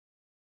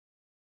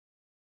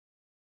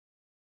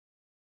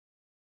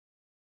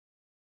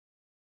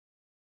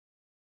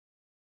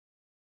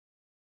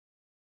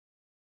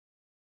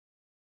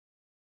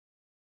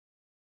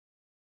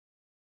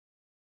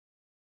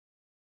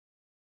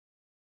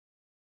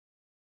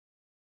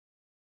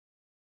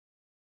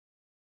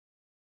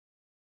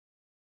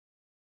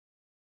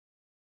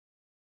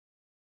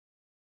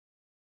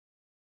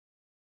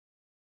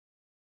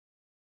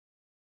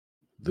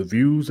The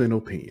views and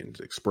opinions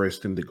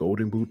expressed in the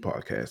Golden Boot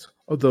podcast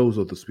are those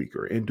of the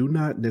speaker and do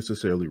not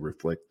necessarily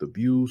reflect the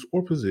views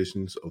or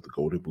positions of the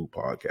Golden Boot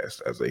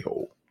podcast as a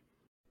whole.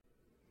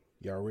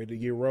 Y'all ready to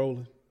get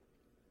rolling?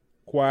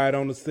 Quiet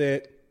on the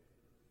set.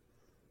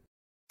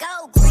 Go,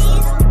 Green.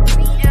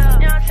 Yeah,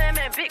 you know what I'm saying,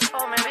 man? Big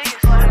four, man. Biggest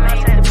four,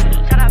 man.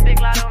 Shout out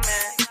Big Lotto,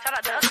 man. Shout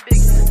out the other big,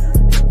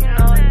 you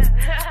know.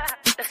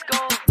 Let's go.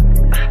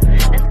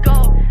 Let's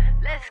go.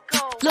 Let's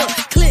go. Look,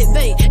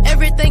 clickbait.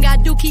 Everything I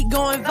do keep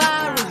going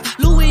viral.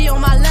 Louis on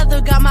my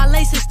leather, got my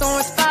laces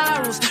throwing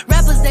spirals.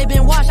 Rappers, they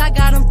been washed, I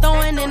got them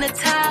throwing in the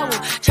towel.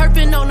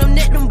 Chirping on them,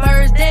 net them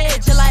birds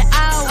dead, just like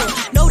owl.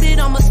 Know that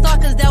I'm a star,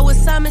 cause that was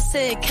Simon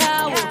said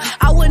coward.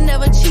 I would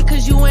never cheat,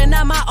 cause you and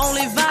I my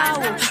only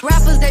vowel.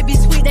 Rappers, they be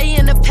sweet, they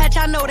in the patch,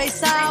 I know they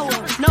sour.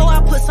 Know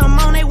I put some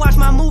on, they watch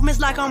my movements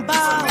like I'm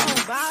bow.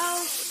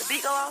 The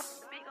beat go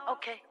off?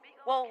 Okay.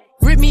 Whoa.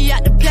 Rip me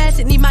out the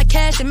plastic, need my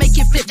cash and make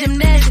it flip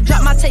gymnastic.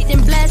 Drop my tape,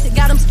 then blast it,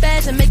 got them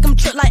spazzing, make them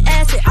trip like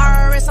acid.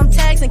 IRS, I'm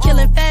taxing,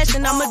 killing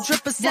fashion, I'm a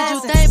drip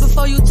assassin. Did you think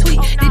before you tweet?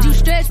 Did you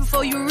stretch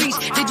before you reach?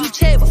 Did you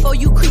check before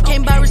you creep?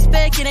 Can't buy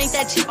respect, it ain't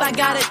that cheap, I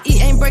gotta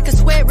eat. Ain't break a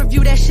sweat,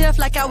 review that chef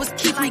like I was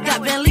Keith. We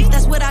got Van Leaf,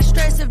 that's what I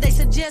stress, if they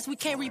suggest we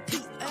can't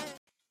repeat.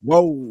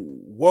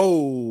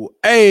 Whoa.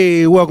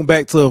 Hey, welcome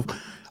back to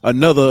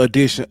another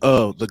edition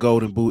of the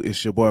Golden Boot.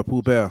 It's your boy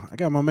Pooh Bell. I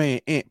got my man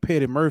Aunt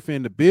Petty Murphy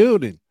in the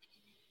building.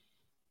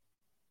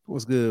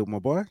 What's good, my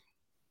boy?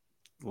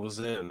 What's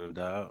happening,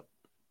 dog?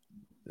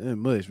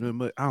 Much.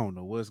 I don't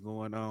know what's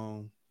going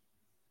on.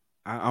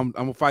 I'm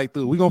gonna fight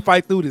through. We're gonna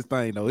fight through this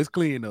thing though. It's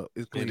clean up.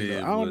 It's clean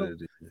up. I don't know.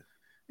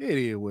 It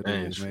is what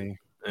it is,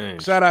 man.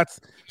 Shout out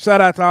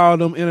to all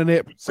them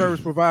internet service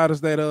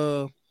providers that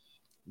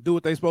do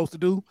what they supposed to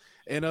do.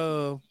 And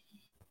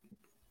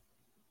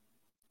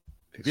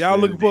if y'all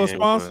looking for a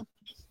sponsor,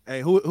 hey,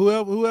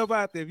 whoever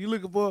out there, if you're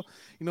looking for,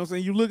 you know what I'm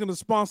saying, you looking to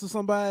sponsor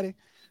somebody,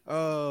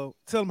 tell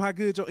them how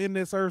good your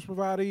internet service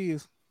provider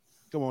is.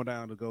 Come on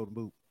down to Golden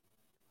Boot.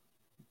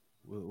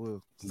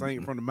 We'll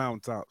sing it from the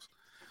mountaintops.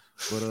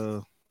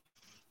 But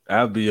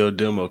I'll be your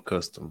demo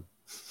customer.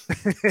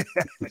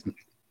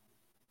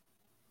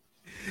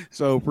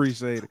 So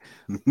appreciate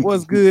it.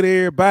 What's good,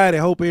 everybody?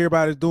 Hope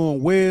everybody's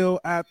doing well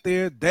out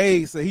there.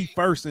 Dave said he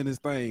first in this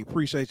thing.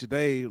 Appreciate you,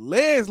 Dave.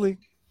 Leslie,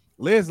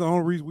 the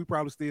only reason we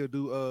probably still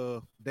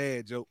do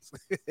dad jokes.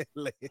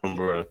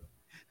 Bro.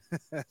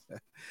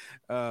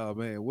 Oh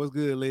man, what's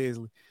good,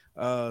 Leslie?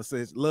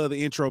 Says love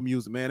the intro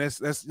music, man.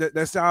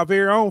 That's our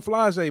very own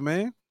Flage,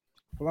 man.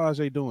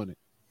 Flage doing it.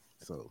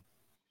 So,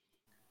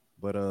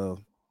 but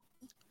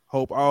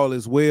hope all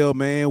is well,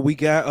 man. We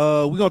got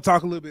we're gonna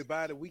talk a little bit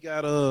about it. We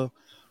got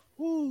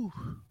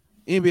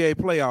NBA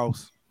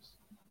playoffs.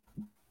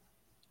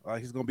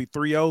 He's gonna be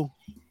 3-0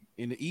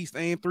 in the East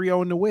and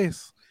 3-0 in the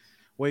West.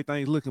 Way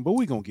things looking, but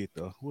we're gonna get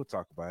there. We'll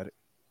talk about it.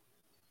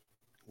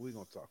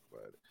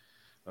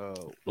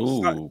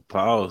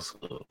 Paul's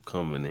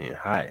coming in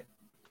hot.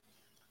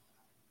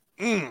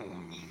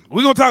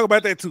 We're gonna talk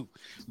about that too.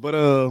 But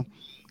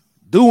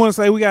do want to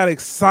say we're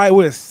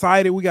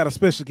excited. We got a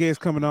special guest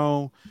coming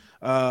on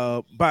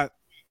about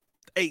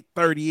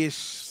 8:30-ish,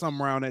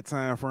 somewhere around that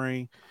time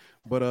frame.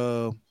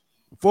 But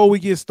before we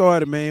get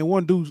started, man,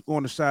 one dude's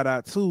going to shout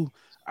out to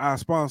our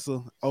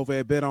sponsor over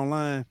at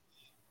BetOnline.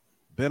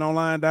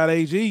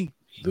 BetOnline.ag.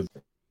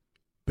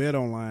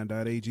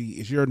 BetOnline.ag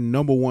is your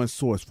number one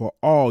source for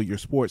all your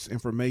sports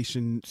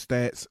information,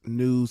 stats,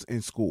 news,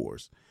 and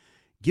scores.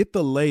 Get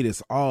the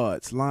latest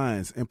odds,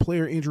 lines, and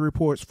player injury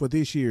reports for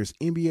this year's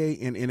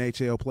NBA and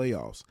NHL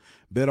playoffs.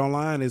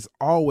 BetOnline is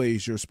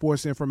always your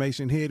sports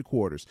information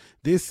headquarters.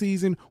 This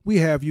season, we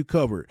have you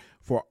covered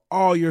for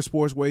all your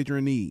sports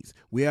wagering needs.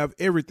 We have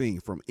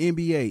everything from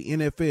NBA,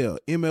 NFL,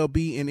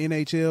 MLB, and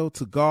NHL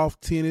to golf,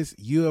 tennis,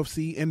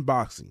 UFC, and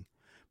boxing.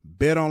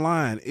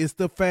 BetOnline is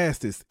the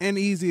fastest and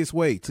easiest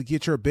way to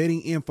get your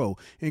betting info,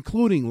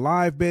 including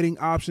live betting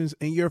options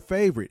and your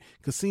favorite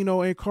casino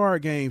and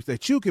card games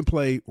that you can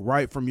play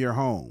right from your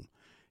home.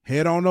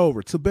 Head on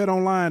over to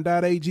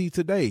betonline.ag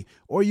today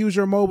or use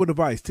your mobile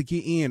device to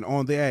get in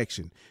on the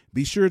action.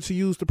 Be sure to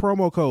use the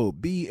promo code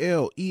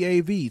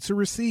BLEAV to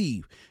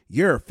receive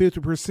your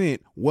 50%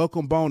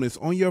 welcome bonus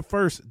on your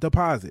first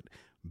deposit.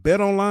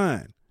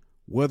 BetOnline,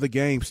 where the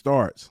game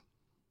starts.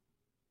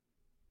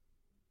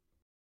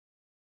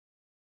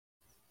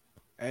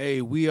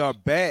 Hey, we are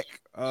back.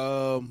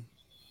 I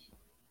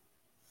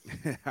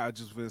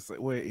just want to say,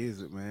 where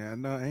is it, man? I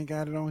know I ain't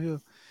got it on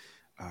here.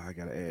 I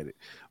gotta add it.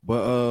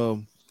 But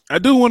I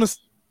do want to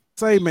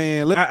say,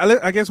 man,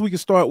 I guess we can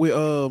start with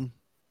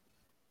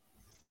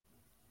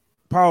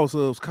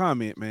Paul's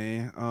comment,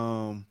 man.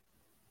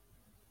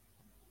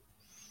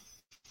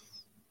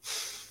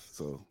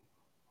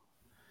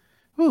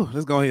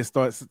 Let's go ahead and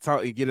start to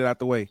talk and get it out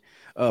the way.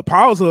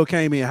 Paul's Hub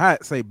came in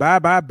hot, say bye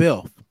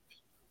Beth.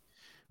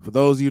 For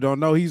those of you who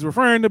don't know, he's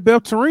referring to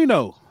Beth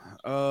Torino,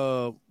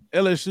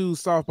 LSU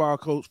softball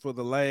coach for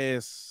the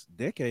last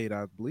decade,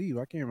 I believe.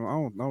 I can't remember. I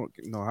don't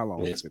know how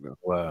long it's been.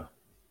 Wow.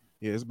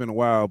 Yeah, it's been a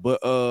while.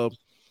 But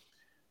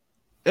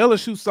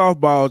LSU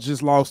softball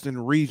just lost in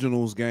the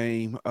regionals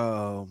game,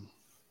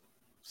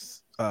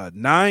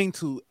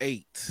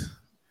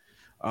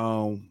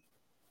 9-8.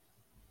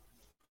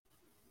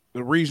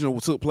 The regional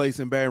took place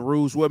in Baton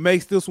Rouge. What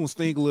makes this one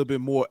sting a little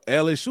bit more,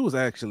 LSU was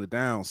actually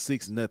down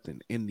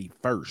 6-0 in the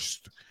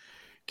first.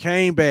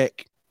 Came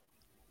back,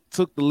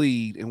 took the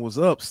lead, and was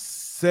up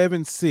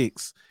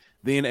 7-6.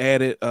 Then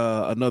added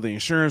another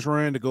insurance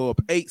run to go up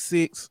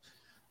 8-6.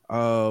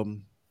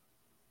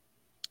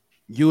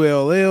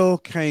 ULL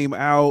came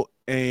out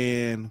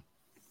and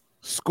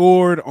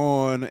scored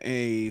on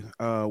a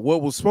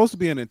what was supposed to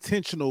be an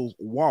intentional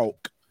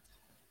walk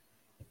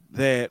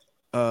that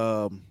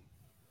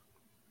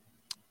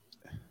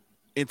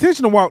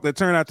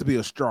turned out to be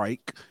a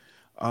strike.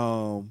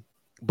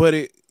 But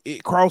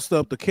it crossed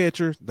up the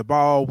catcher. The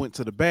ball went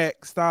to the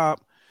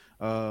backstop.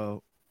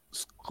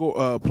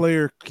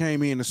 Player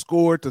came in and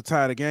scored to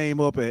tie the game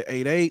up at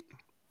 8-8.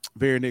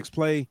 Very next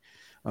play,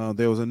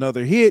 there was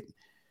another hit,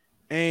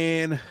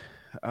 and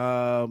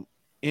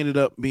ended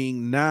up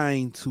being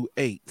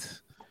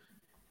 9-8.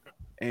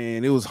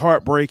 And it was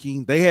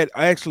heartbreaking. They had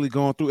actually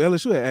gone through,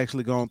 LSU had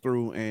actually gone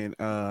through, and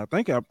I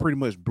think I pretty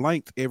much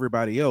blanked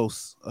everybody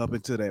else up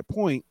until that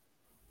point.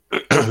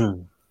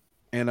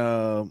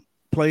 And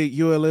played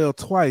ULL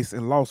twice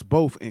and lost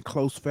both in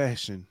close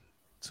fashion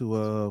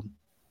to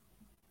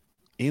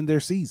end their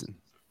season.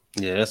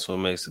 Yeah, that's what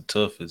makes it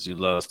tough is you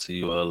lost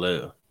to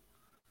ULL.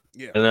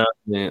 Yeah. And I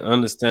mean,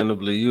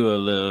 understandably,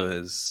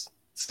 ULL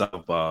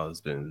softball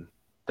has been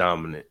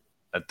dominant.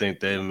 I think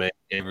they've made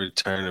every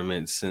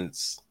tournament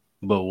since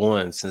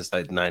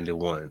like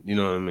 91. You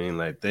know what I mean?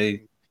 Like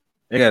they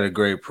got a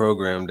great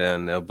program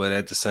down there, but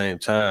at the same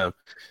time,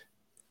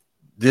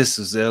 this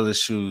is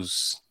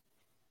LSU's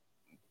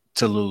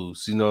to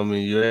lose. You know what I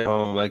mean? You're at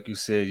home, like you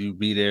said, you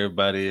beat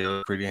everybody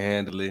else pretty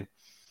handily.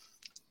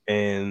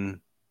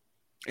 And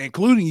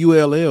including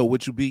ULL,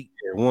 which you beat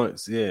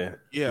once, yeah.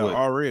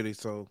 Already.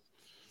 So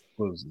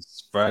what was it?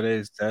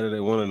 Friday,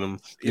 Saturday, one of them.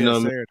 You know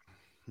what I mean?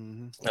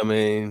 Mm-hmm. I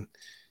mean,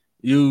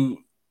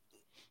 you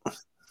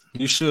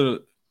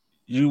should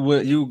you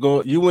went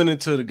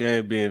into the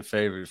game being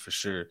favored for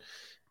sure.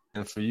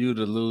 And for you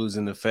to lose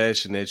in the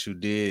fashion that you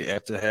did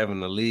after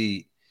having the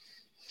lead,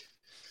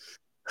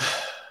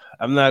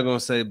 I'm not gonna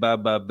say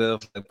bye-bye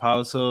Beth like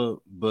Pulse Hub,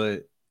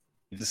 but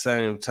at the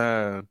same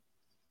time,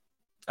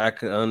 I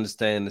could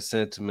understand the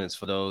sentiments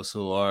for those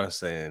who are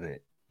saying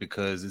it,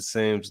 because it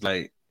seems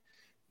like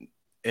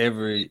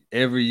every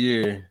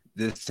year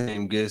this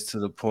team gets to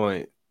the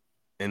point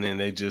and then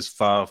they just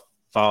fall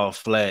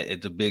flat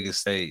at the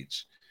biggest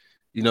stage.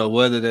 You know,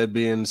 whether that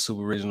be in the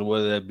Super Regional,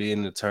 whether that be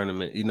in the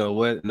tournament, you know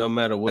what, no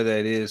matter where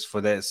that is for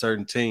that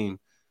certain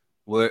team,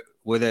 where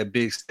that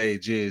big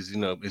stage is, you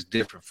know, it's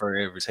different for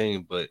every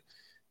team, but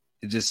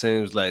it just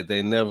seems like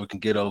they never can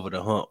get over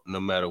the hump, no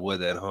matter where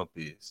that hump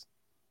is.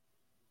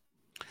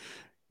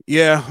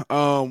 Yeah,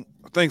 I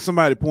think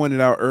somebody pointed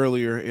out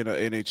earlier in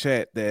a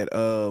chat that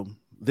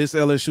this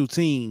LSU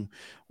team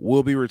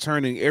will be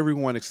returning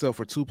everyone except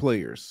for 2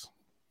 players.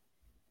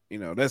 You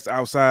know, that's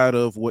outside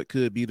of what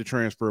could be the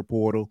transfer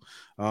portal.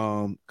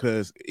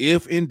 Because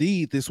if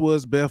indeed this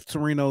was Beth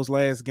Torino's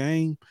last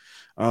game,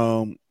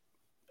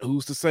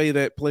 who's to say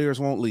that players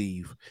won't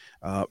leave?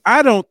 I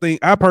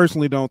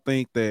personally don't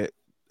think that.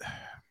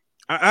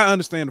 I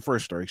understand the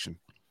frustration.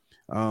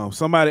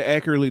 Somebody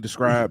accurately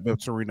described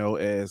Beth Torino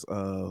as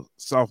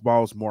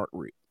softball's Mark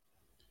Richt.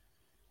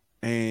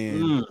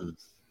 And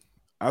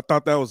I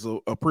thought that was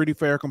a pretty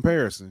fair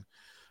comparison.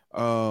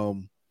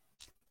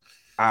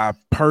 I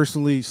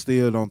personally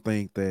still don't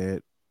think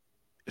that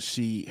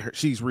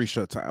she's reached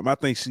her time. I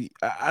think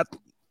I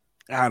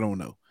don't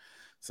know.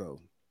 So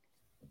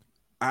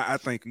I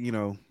think, you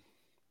know,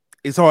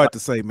 it's hard to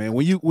say, man.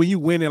 When you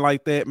win it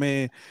like that,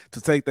 man,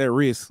 to take that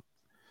risk,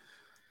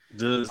 I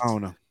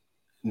don't know.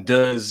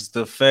 Does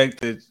the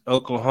fact that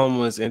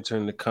Oklahoma is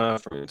entering the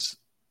conference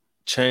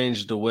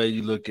change the way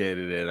you look at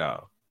it at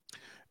all?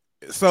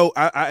 So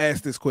I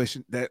asked this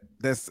question.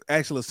 That's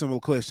actually a similar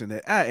question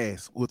that I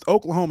asked. With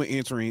Oklahoma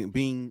entering,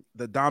 being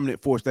the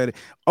dominant force that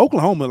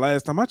Oklahoma,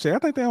 last time I checked, I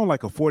think they on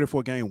like a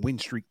 44-game win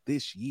streak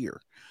this year.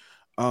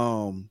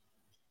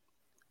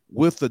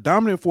 With the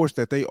dominant force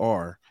that they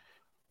are,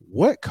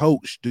 what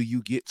coach do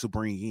you get to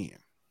bring in?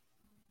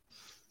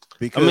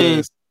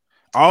 Because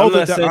I'm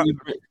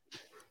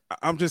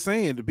just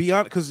saying, to be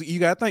honest, because you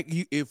got to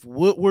think, if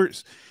Woodward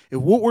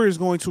is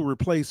going to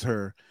replace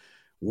her,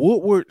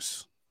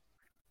 Woodward's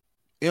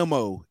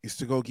MO is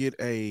to go get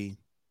a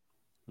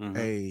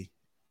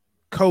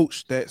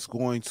coach that's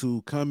going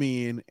to come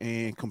in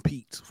and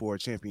compete for a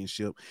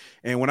championship.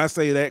 And when I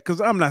say that, because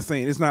I'm not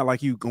saying it's not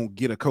like you gonna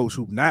get a coach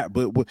who not,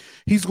 but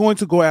he's going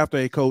to go after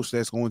a coach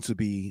that's going to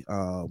be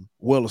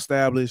well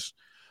established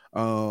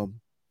and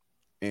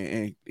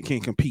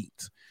can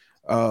compete.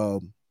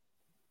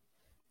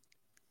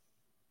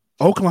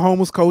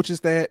 Oklahoma's coach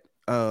is that.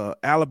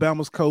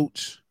 Alabama's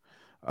coach.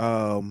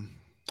 I'm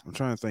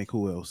trying to think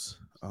who else.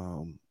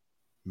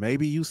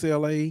 Maybe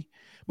UCLA,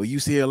 but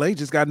UCLA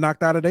just got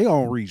knocked out of their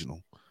own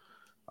regional.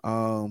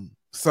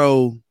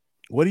 So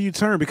What do you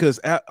turn? Because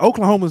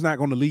Oklahoma's not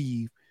going to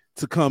leave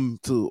to come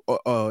to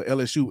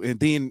LSU and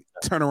then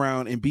turn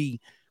around and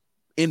be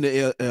in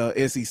the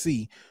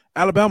SEC.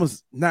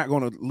 Alabama's not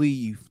going to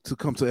leave to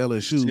come to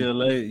LSU.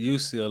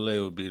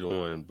 UCLA would be the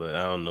one, but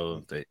I don't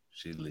know if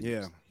she leaves.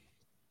 Yeah,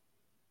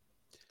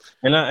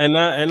 and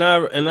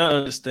I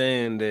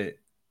understand that.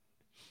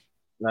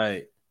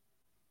 Like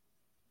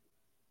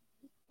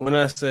when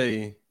I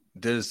say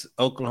does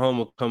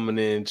Oklahoma coming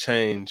in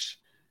change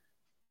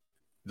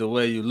the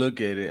way you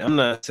look at it, I'm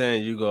not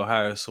saying you go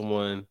hire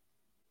someone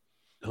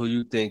who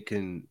you think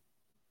can,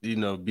 be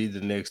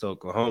the next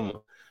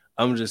Oklahoma.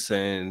 I'm just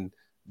saying,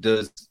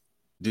 do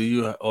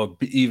you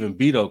even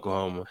beat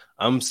Oklahoma?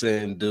 I'm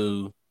saying,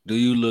 do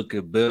you look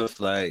at Beth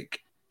like,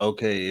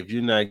 okay, if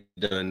you're not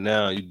done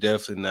now, you're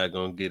definitely not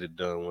gonna get it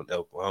done with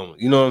Oklahoma.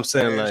 You know what I'm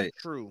saying? that's like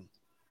true.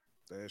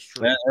 That's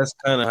true. That's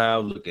kind of how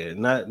I look at it.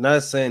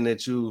 Not saying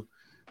that you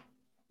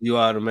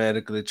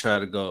automatically try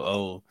to go,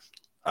 oh,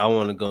 I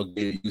want to go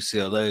get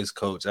UCLA's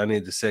coach. I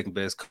need the second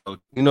best coach.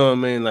 You know what I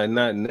mean? Like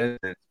not in that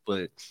sense,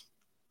 but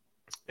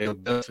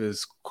if Beth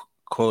is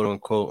quote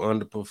unquote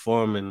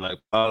underperforming, like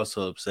Paul's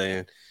up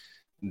saying,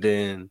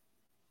 then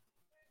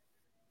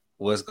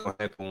what's gonna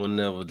happen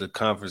whenever the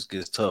conference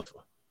gets tougher?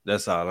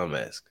 That's all I'm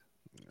asking.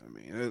 I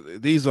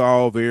mean, these are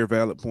all very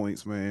valid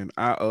points, man.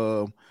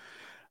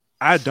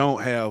 I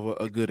don't have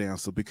a good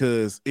answer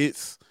because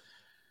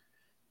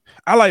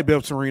I like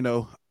Beth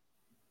Torino.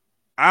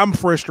 I'm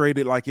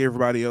frustrated like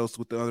everybody else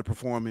with the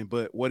underperforming,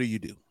 but what do you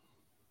do?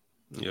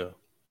 Yeah.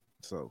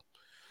 So,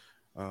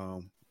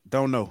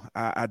 don't know.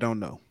 I don't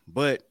know,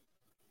 but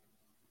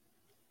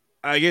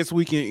I guess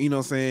we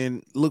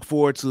can, look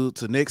forward to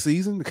next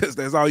season because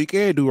that's all you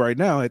can do right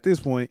now at this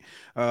point.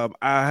 I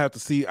have to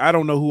see. I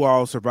don't know who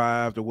all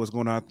survived or what's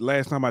going on.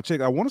 Last time I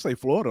checked, I want to say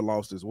Florida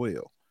lost as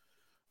well.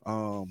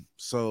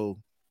 So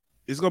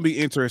it's going to be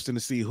interesting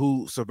to see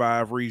who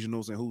survived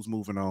regionals and who's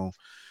moving on.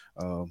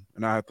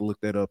 And I have to look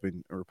that up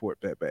and report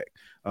that back.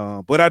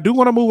 But I do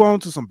want to move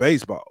on to some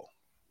baseball.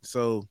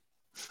 So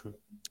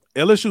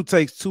LSU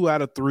takes 2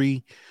 out of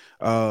 3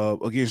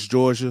 against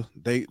Georgia.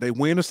 They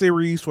win a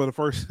series for the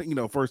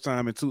first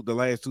time in the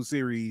last 2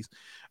 series.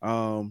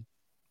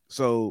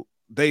 So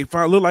they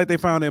look like they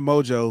found their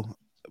mojo,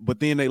 but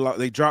then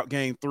they dropped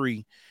game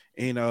 3,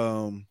 and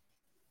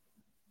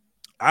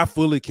I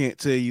fully can't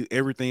tell you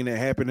everything that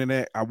happened in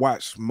that. I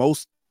watched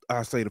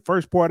the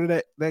first part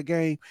of that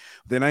game.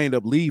 Then I ended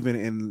up leaving,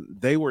 and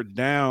they were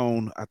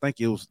down. I think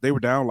they were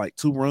down like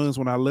 2 runs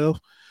when I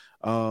left.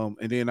 And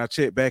then I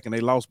checked back, and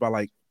they lost by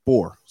like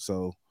 4.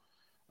 So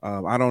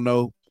I don't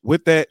know.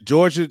 With that,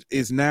 Georgia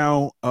is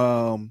now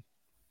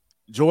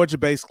Georgia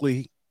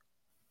basically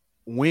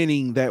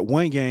winning that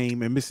one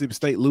game, and Mississippi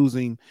State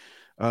losing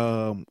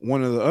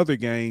one of the other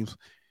games.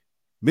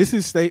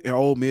 Mississippi State and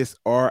Ole Miss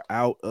are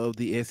out of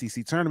the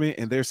SEC tournament,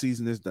 and their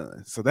season is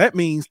done. So that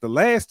means the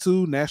last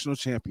 2 national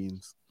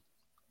champions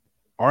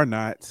are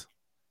not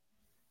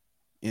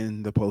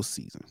in the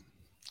postseason.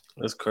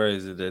 That's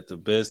crazy that the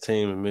best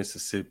team in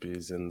Mississippi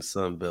is in the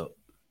Sun Belt.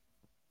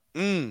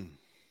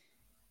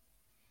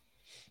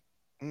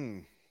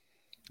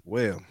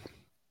 Well,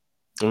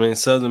 I mean,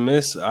 Southern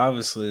Miss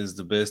obviously is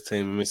the best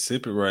team in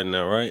Mississippi right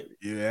now, right?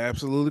 You're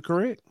absolutely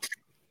correct.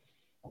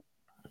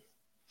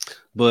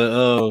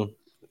 But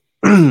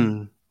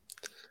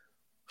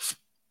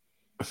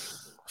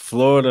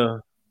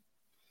Florida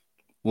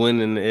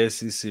winning the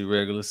SEC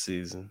regular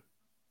season.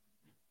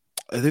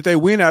 Did they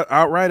win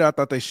outright? I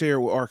thought they shared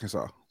with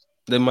Arkansas.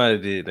 They might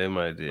have did.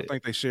 I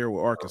think they shared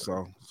with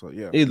Arkansas. So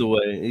yeah. Either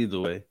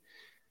way.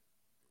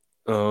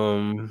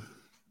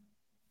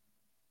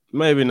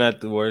 Maybe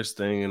not the worst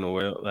thing in the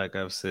world, like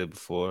I've said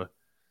before.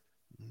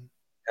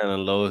 Kind of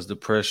lowers the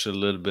pressure a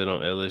little bit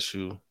on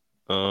LSU.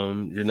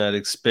 You're not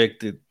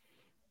expected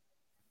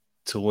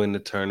to win the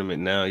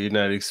tournament now. You're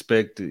not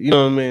expected. You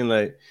know what I mean?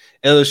 Like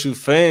LSU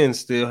fans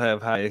still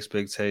have high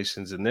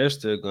expectations, and they're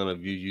still going to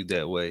view you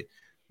that way.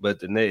 But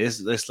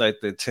it's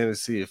like the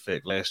Tennessee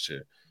effect last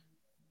year.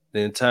 The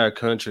entire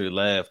country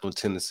laughed when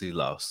Tennessee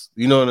lost.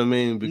 You know what I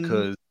mean?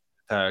 Because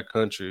the entire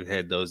country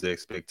had those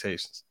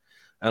expectations.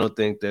 I don't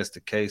think that's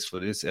the case for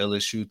this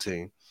LSU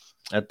team.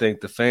 I think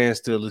the fans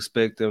still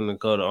expect them to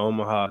go to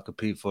Omaha,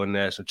 compete for a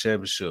national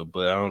championship,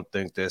 but I don't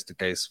think that's the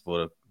case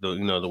for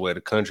the way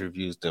the country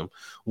views them,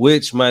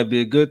 which might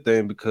be a good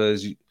thing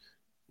because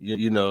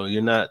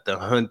you're not the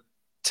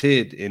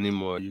hunted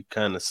anymore. You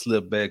kind of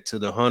slip back to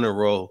the hunter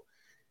role,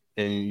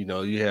 and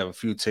you have a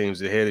few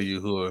teams ahead of you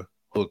who are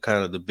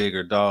kind of the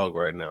bigger dog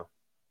right now.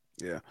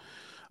 Yeah.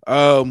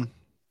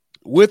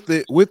 With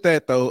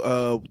that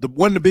though,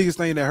 one of the biggest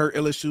thing that hurt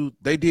LSU,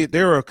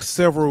 there are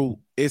several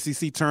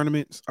SEC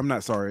tournaments. I'm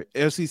not sorry,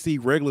 SEC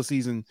regular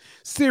season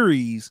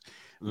series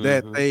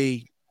that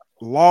they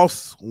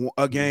lost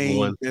a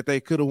game that they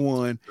could have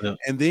won,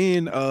 and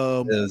then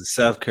the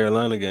South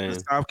Carolina game,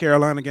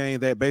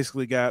 that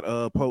basically got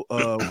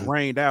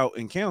rained out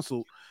and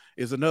canceled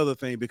is another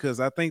thing because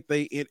I think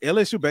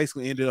LSU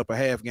basically ended up a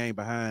half game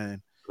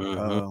behind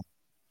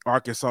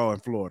Arkansas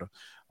and Florida.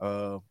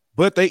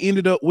 But they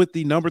ended up with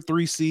the number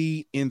 3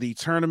 seed in the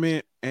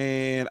tournament,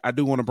 and I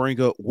do want to bring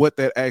up what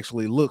that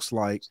actually looks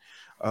like.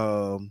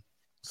 So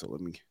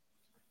let me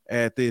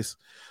add this.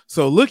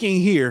 So looking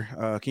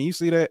here, can you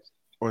see that,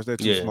 or is that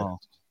too small?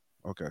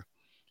 Okay.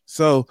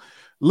 So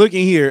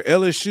looking here,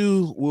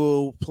 LSU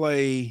will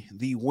play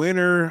the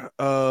winner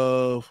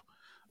of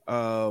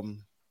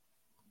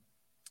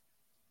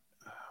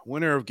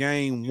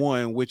game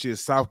 1, which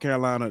is South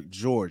Carolina,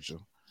 Georgia.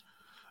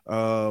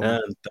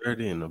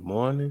 9:30 in the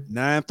morning.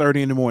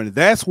 9:30 in the morning.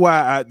 That's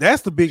why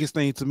that's the biggest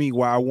thing to me.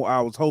 Why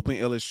I was hoping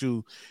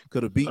LSU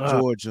could have beat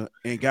Georgia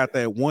and got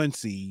that 1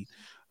 seed.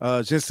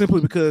 Just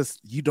simply because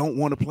you don't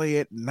want to play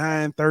at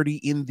 9:30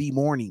 in the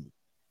morning.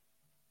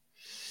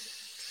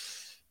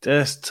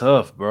 That's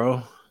tough,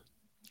 bro.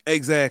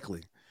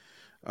 Exactly.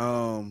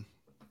 Right.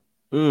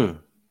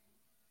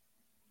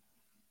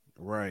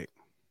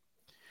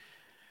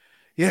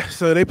 Yeah,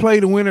 so they play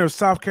the winner of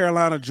South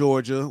Carolina,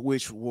 Georgia,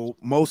 which will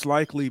most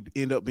likely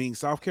end up being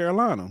South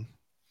Carolina.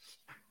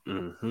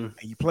 Mm-hmm.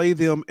 And you play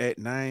them at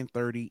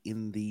 9:30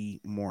 in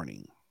the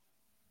morning.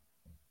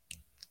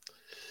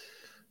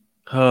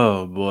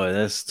 Oh boy,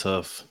 that's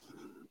tough.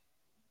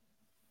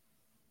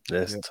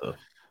 That's tough.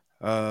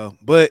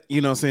 But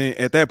you know what I'm saying,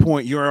 at that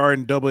point you are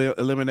in double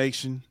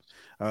elimination.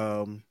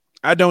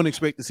 I don't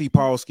expect to see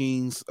Paul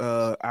Skeens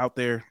out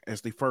there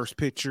as the first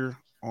pitcher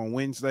on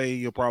Wednesday.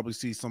 You'll probably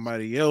see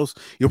somebody else.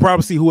 You'll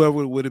probably see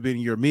whoever would have been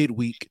your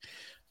midweek.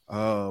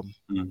 You'll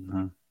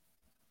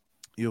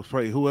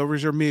play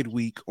whoever's your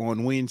midweek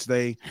on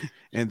Wednesday,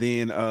 and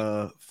then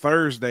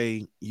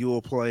Thursday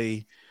you'll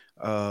play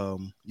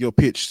you'll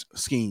pitch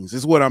Skeens.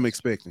 Is what I'm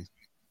expecting.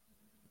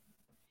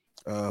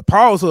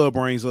 Paul's Hub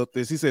brings up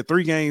this. He said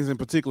 3 games in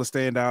particular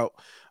stand out.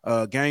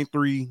 Game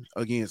 3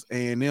 against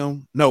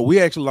A&M. No, we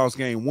actually lost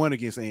game 1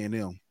 against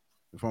A&M,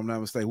 if I'm not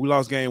mistaken. We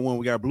lost game 1.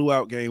 We got blew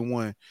out game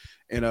 1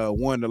 and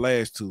won the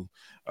last 2.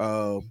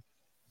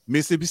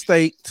 Mississippi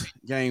State,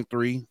 game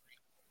 3.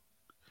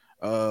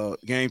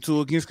 Game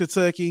 2 against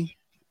Kentucky.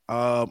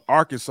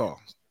 Arkansas,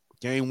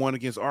 game 1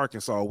 against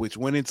Arkansas, which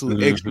went into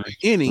extra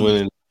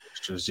innings.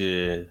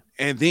 Yeah.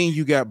 And then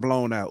you got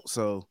blown out.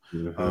 So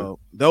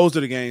those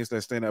are the games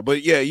that stand out.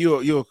 But yeah,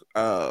 you're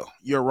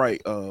right,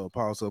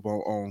 Paul, up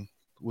on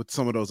with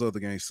some of those other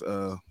games.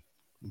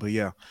 But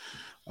yeah.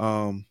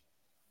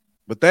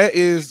 But that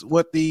is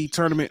what the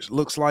tournament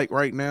looks like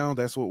right now.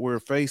 That's what we're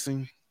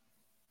facing.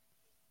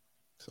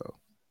 So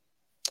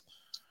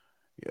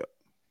yeah.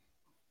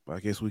 But I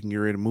guess we can get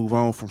ready to move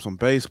on from some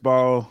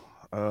baseball.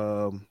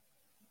 Trying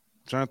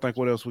to think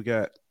what else we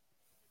got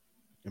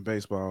in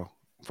baseball.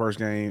 First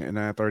game at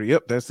 9:30.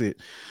 Yep, that's it.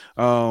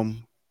 I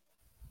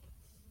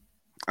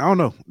don't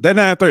know. That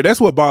 9:30, that's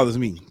what bothers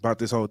me about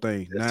this whole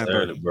thing. That's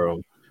early,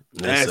 bro.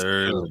 That's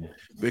early.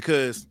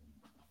 Because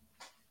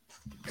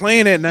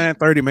playing at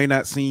 9:30 may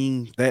not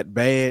seem that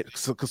bad.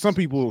 So, because some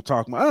people will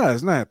talk about,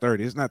 it's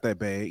 9:30. It's not that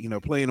bad. You know,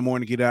 play in the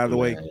morning, get out of the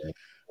way.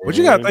 But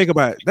you got to think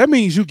about it. That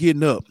means you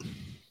getting up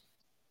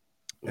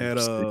at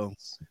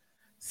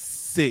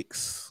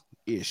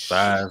 6-ish.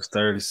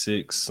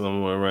 5:36,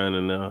 somewhere around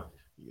in there.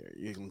 Yeah,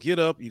 you're gonna get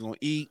up, you're gonna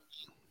eat,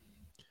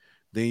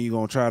 then you're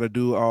gonna try to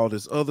do all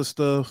this other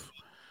stuff.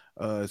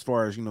 As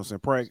far as some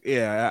practice.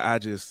 Yeah, I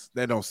just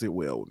that don't sit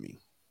well with me.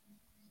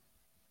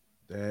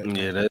 That's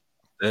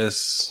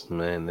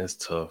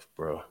tough,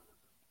 bro.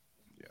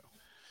 Yeah.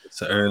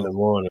 It's an early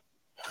morning.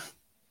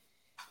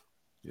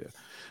 Yeah.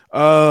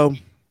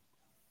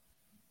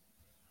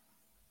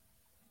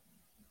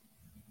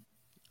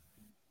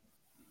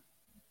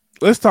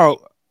 Let's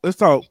talk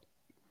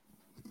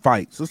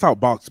fights. Let's talk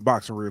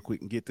boxing real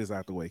quick and get this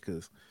out the way,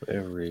 because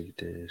every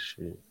day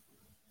shit.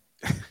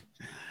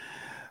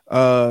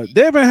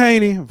 Devin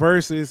Haney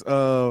versus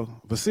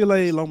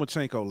Vasily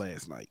Lomachenko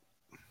last night.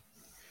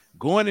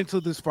 Going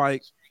into this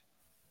fight,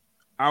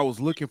 I was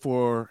looking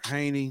for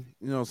Haney,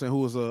 who was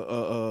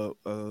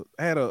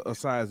had a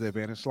size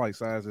advantage, slight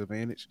size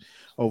advantage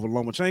over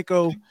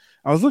Lomachenko.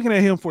 I was looking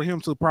at him for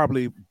him to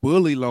probably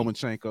bully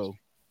Lomachenko.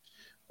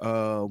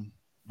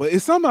 But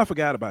it's something I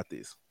forgot about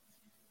this.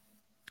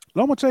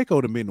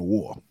 Lomachenko done been to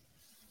war.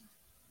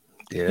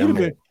 Yeah,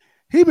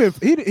 he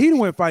done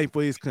went fighting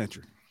for his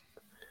country.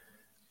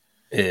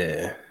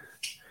 Yeah.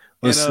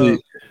 Well, see,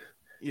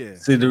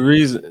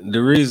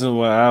 the reason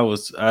why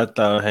I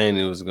thought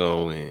Haney was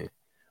gonna win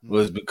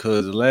was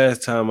because the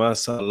last time I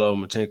saw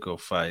Lomachenko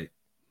fight,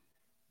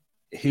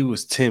 he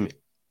was timid.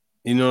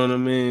 You know what I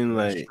mean?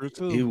 Like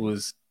he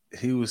was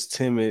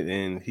timid,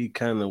 and he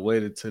kind of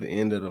waited to the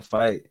end of the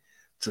fight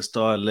to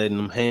start letting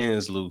them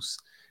hands loose.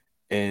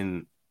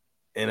 And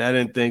I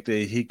didn't think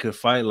that he could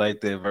fight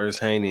like that versus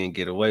Haney and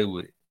get away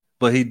with it.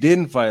 But he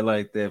didn't fight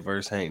like that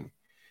versus Haney.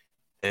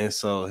 And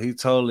so he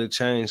totally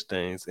changed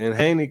things. And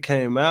Haney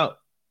came out,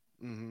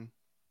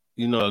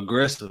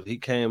 aggressive. He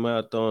came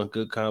out throwing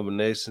good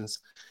combinations.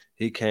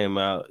 He came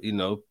out,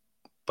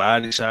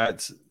 body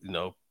shots,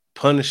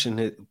 punishing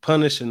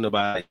the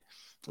body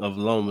of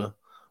Loma.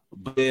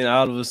 But then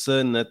all of a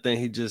sudden, I think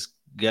he just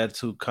got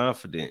too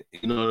confident.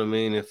 You know what I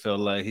mean? It felt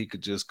like he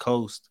could just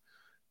coast.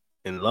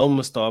 And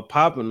Loma started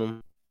popping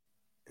him.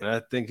 and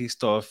I think he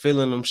started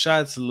feeling them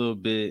shots a little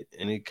bit,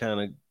 and he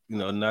kind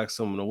of knocked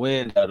some of the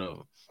wind out of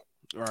him.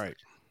 Right.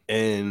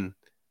 And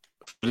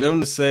for them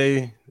to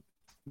say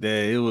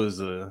that it was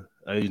a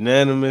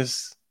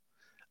unanimous,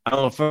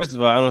 first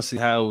of all, I don't see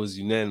how it was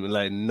unanimous.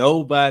 Like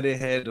nobody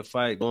had the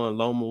fight going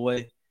Loma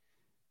way.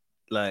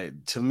 Like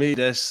to me,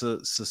 that's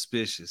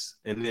suspicious.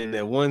 And then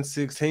at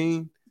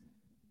 116,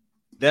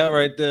 that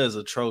right there is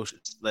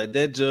atrocious. Like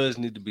that judge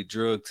need to be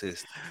drug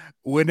tested.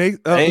 When they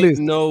ain't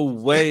no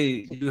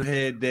way you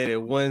had that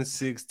at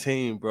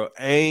 116, bro.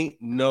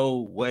 Ain't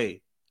no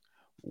way.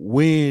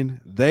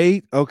 When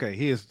they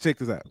check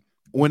this out.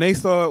 When I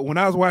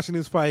was watching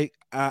this fight,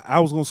 I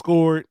was gonna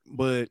score it,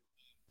 but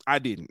I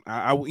didn't.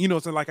 I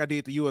so like I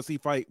did the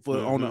UFC fight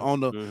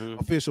on the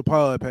official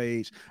pod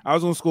page. I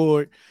was gonna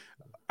score it.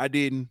 I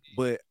didn't,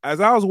 but as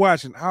I was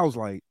watching, I was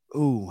like,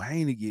 "Ooh,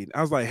 Haney getting." I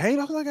was like, "Haney."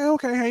 I was like,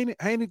 "Okay,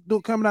 Haney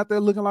coming out there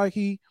looking like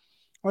he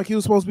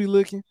was supposed to be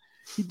looking.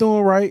 He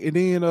doing right." And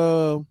then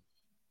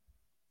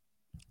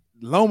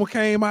Loma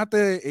came out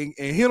there and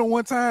hit him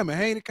one time, and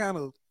Haney kind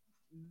of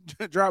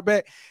dropped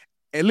back.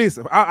 And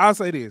listen, I'll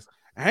say this: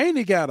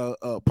 Haney got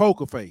a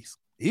poker face.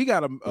 He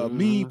got a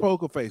mean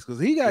poker face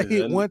because he got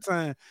hit one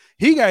time.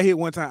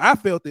 I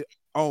felt it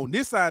on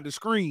this side of the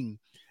screen,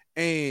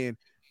 and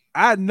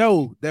I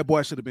know that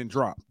boy should have been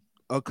dropped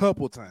a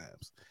couple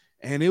times.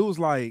 And it was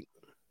like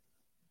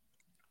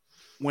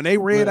when they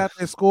read out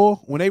that score,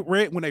 when they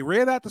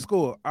read out the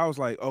score, I was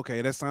like,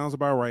 okay, that sounds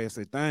about right. I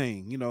said,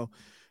 dang,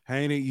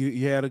 Haney,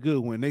 you had a good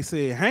one. They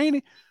said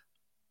Haney.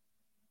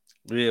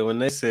 Yeah, when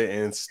they said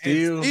and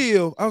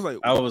still, I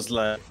was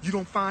like, you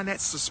don't find that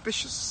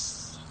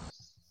suspicious?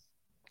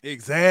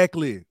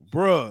 Exactly,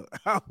 bruh.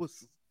 I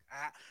was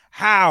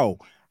how,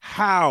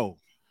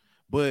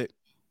 but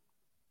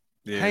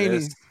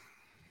Haney.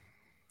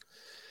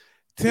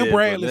 Tim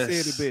Bradley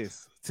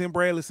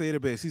said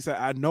it best. He said,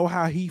 I know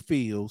how he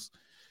feels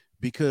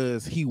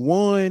because he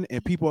won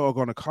and people are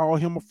going to call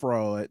him a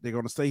fraud. They're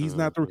going to say he's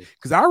not the –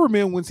 because I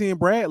remember when Tim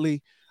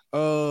Bradley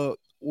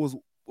was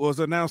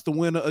announced the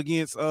winner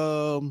against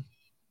Pacquiao.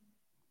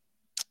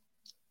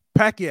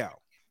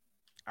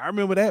 I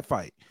remember that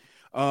fight.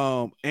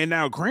 And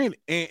now granted,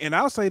 and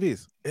I'll say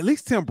this, at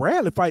least Tim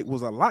Bradley fight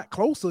was a lot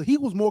closer. He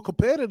was more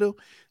competitive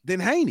than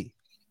Haney.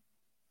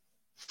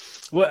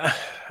 Well,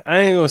 I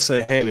ain't gonna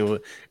say Haney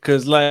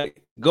because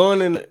like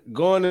going into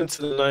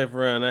the ninth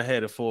round, I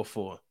had a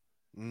 4-4.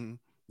 Mm-hmm.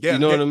 Yeah, you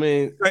know what I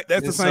mean.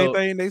 That's the same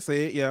thing they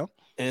said. Yeah,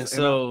 and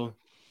so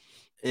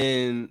I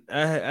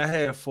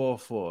had a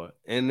 4-4,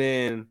 and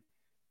then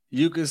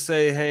you could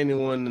say Haney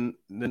won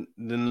the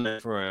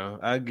ninth round.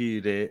 I give you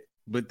that,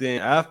 but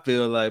then I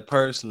feel like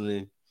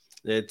personally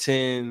that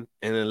 10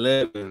 and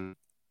 11,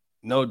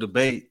 no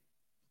debate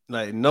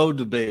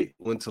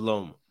went to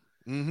Loma.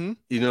 Mm-hmm.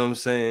 You know what I'm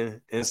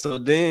saying? And so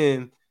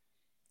then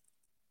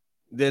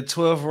that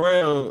 12th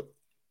round,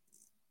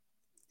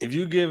 if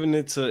you're giving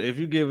it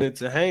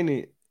to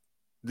Haney,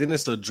 then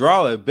it's a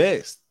draw at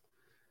best.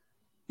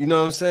 You know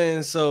what I'm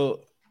saying?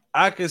 So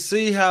I could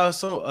see how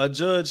a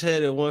judge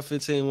had it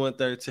 115,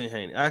 113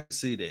 Haney. I can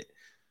see that.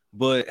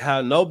 But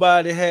how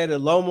nobody had it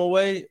Loma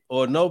way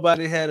or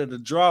nobody had it a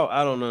draw,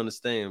 I don't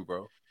understand,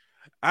 bro.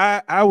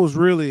 I was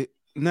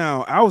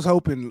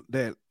hoping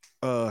that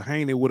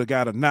Haney would have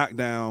got a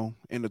knockdown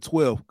in the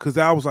 12th because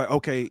I was like,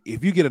 okay,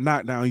 if you get a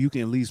knockdown, you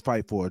can at least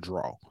fight for a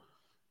draw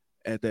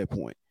at that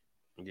point.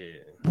 Yeah.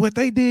 What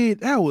they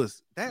did, that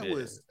was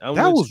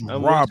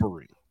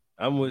robbery.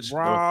 I'm with you.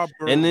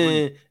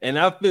 Robbery. And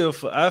I feel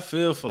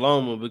for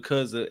Loma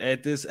because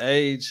at this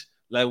age,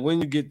 like when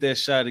you get that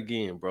shot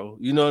again, bro,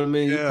 you know what I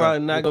mean? Yeah. You're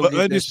probably not gonna get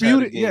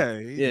undisputed. That shot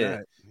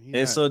again.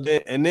 Yeah. So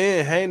then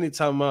Haney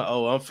talking about,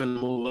 I'm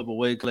finna move up a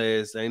weight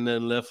class. Ain't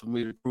nothing left for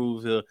me to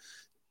prove here.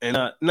 And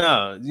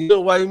you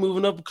know why you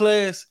moving up a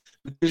class?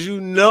 Because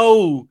you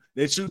know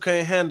that you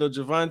can't handle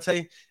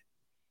Javante,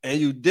 and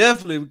you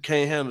definitely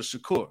can't handle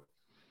Shakur.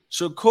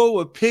 Shakur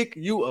would pick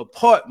you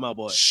apart, my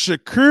boy.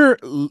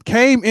 Shakur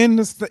came in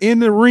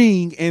the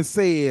ring and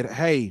said,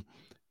 "Hey,"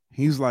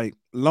 he's like,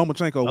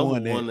 "Lomachenko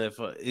won that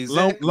fight.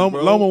 Exactly,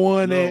 Loma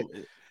won that."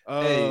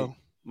 Hey,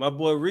 my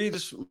boy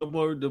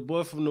the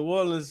boy from New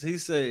Orleans, he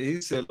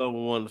said Loma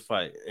won the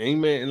fight.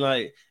 Amen.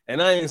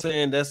 And I ain't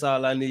saying that's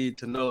all I need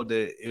to know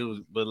that it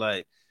was, but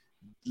like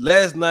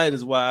last night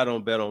is why I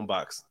don't bet on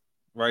boxing.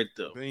 Right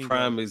there. Bingo.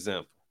 Prime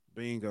example.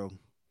 Bingo.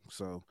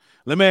 So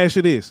let me ask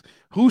you this: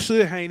 who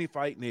should Haney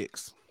fight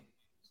next?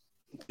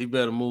 He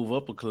better move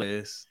up a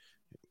class.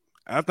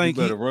 I think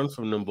he better run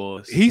from them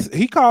boys.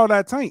 He called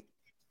out Tank.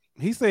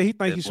 He said he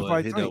think he should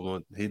fight Tank.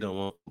 He don't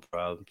want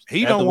problems.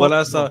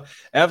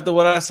 After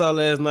what I saw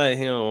last night,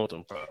 he don't want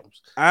them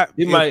problems.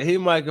 He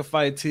might could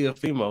fight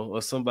Teofimo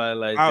or somebody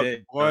like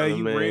that. Boy,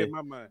 you read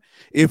my mind.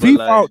 If he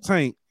fought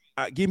Tank,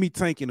 give me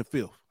Tank in the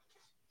 5th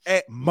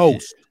at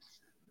most.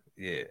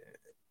 Yeah.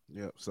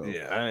 Yep. So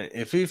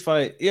if he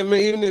fight, I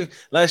mean, even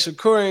if like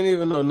Shakur ain't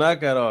even no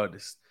knockout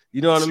artist,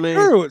 you know what I mean?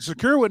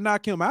 Shakur would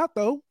knock him out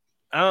though.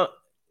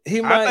 He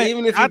might,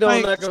 even if he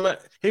don't knock him out,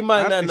 he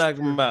might not knock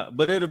him out,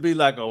 but it'll be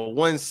like a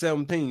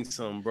 117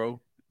 something, bro.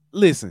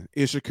 Listen,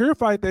 if Shakur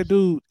fight that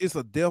dude, it's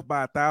a death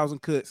by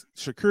 1,000 cuts.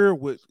 Shakur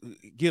would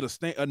get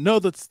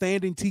another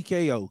standing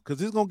TKO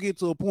because it's gonna get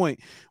to a point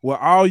where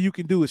all you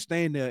can do is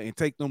stand there and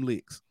take them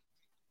licks.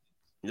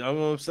 You know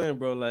what I'm saying,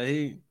 bro?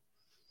 Like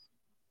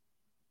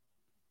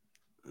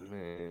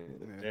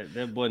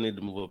that boy need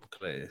to move up a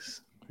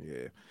class.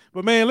 Yeah,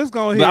 but man, let's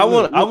go ahead.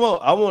 But I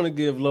want to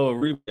give Low a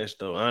rematch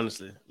though,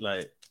 honestly.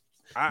 Like,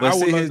 but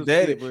see, his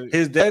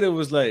daddy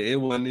was like, it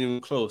wasn't even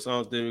close. I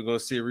don't think we're gonna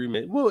see a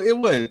rematch. Well, it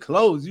wasn't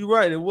close. You're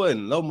right, it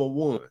wasn't. Loma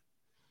won.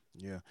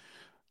 Yeah,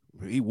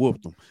 he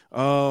whooped him.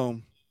 But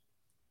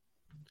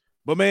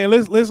man,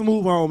 let's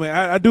move on,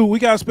 man. We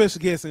got a special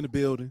guest in the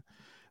building,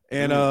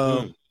 and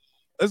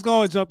let's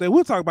go and jump there.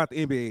 We'll talk about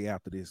the NBA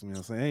after this. You know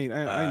what I'm saying?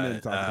 Ain't nothing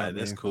to talk about.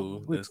 That's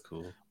cool. That's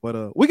cool.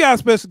 But we got a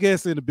special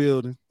guest in the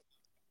building.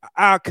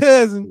 Our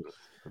cousin,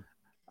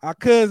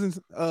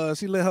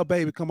 she let her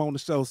baby come on the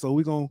show, so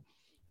we're gonna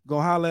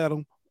holler at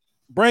him.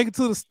 Bring it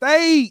to the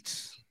stage.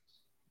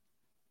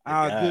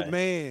 Our good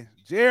man,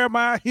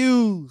 Jeremiah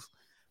Hughes,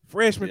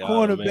 freshman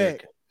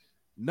cornerback,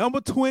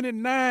 number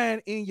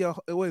 29 in your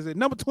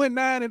number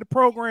 29 in the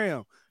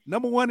program,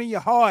 number 1 in your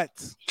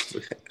hearts.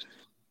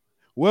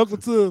 Welcome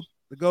to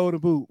the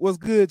Golden Boot. What's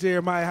good,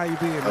 Jeremiah? How you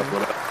been,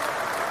 man?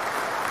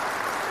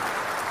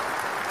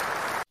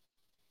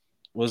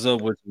 What's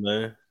up with you,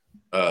 man?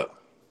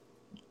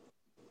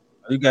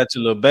 You got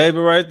your little baby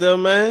right there,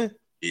 man.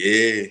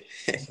 Yeah,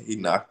 he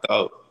knocked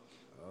out.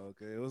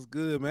 Okay, what's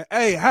good, man?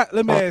 Hey,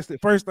 let me ask it.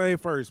 First thing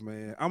first,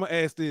 man. I'm gonna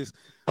ask this.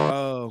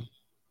 They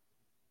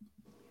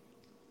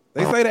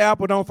say the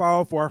apple don't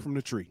fall far from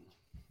the tree.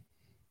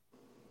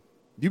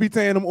 You be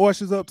tearing them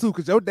oysters up too,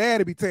 because your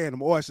daddy be tearing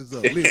them oysters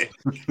up. Listen,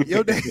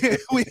 your dad,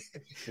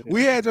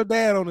 we had your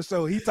dad on the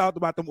show. He talked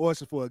about them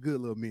oysters for a good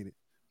little minute.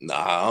 Nah,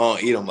 I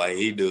don't eat them like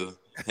he do.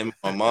 Him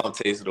and my mom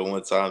tasted them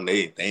one time.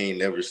 They ain't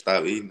never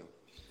stopped eating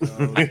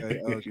them.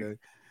 Okay.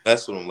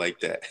 That's what I'm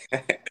like that.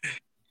 That's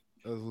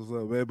what's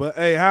up, man. But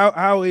hey,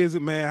 how is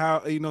it, man?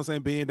 How, you know what I'm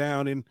saying, being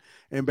down in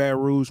Baton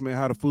Rouge, man?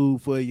 How the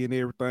food for you and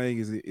everything?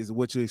 Is it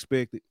what you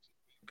expected?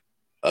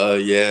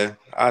 Yeah,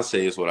 I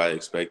say it's what I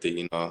expected,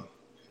 you know.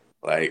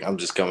 Like, I'm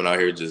just coming out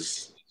here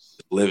just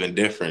living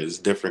different. It's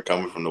different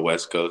coming from the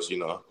West Coast, you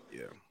know.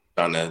 Yeah.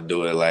 Trying to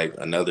do it like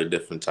another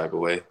different type of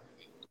way.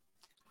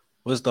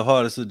 What's the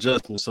hardest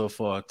adjustment so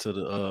far to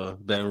the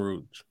Baton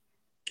Rouge?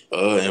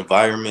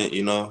 Environment,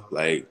 you know,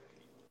 like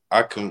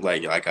I come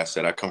like I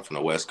said, I come from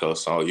the West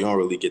Coast, so you don't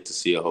really get to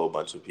see a whole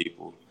bunch of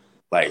people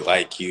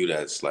like you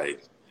that's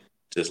like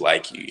just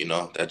like you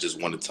know, that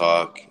just want to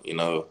talk, you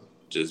know,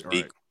 just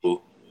be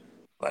cool.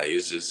 Like,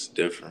 it's just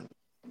different.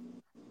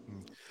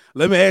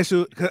 Let me ask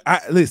you,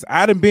 listen,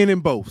 I done been in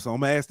both, so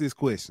I'm gonna ask this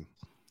question.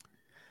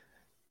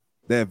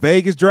 That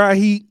Vegas dry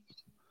heat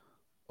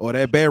or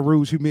that Baton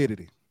Rouge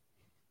humidity?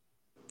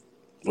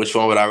 Which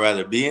one would I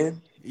rather be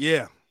in?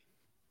 Yeah.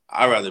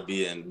 I'd rather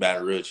be in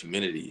Baton Rouge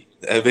humidity.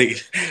 That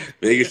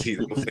Vegas heat.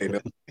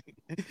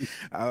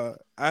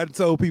 I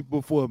told people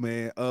before,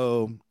 man.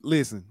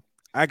 Listen,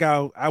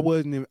 I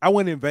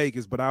wasn't in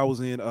Vegas, but I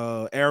was in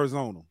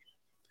Arizona.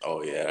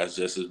 Oh yeah, that's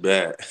just as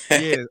bad.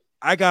 Yeah,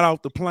 I got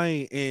off the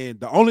plane, and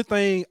the only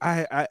thing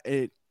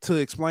I to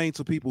explain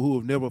to people who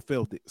have never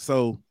felt it.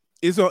 So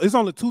it's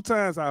only 2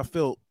 times I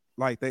felt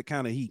like that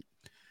kind of heat.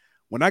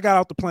 When I got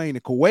off the plane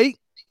in Kuwait,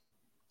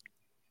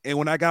 and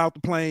when I got off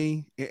the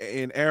plane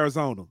in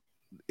Arizona.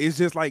 It's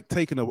just like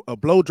taking a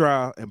blow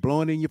dry and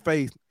blowing it in your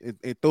face and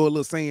throw a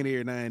little sand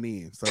every now and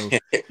then. So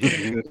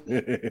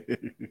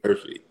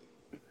perfect.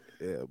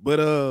 Yeah, but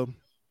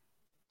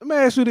let me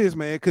ask you this,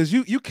 man, because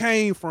you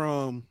came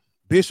from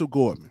Bishop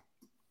Gorman.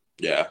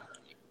 Yeah.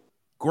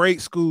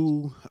 Great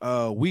school.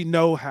 We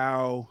know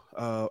how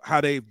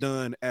they've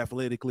done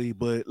athletically,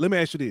 but let me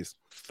ask you this.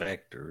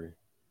 Factory.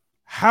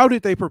 How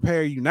did they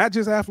prepare you, not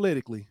just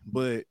athletically,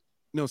 but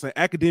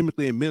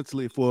academically and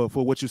mentally for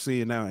what you're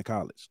seeing now in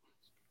college?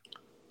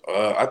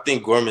 I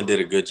think Gorman did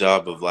a good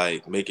job of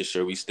like making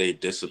sure we stayed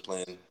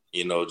disciplined,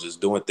 you know,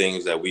 just doing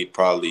things that we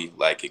probably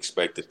like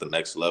expect at the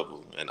next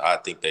level. And I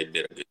think they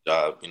did a good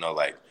job, you know,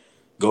 like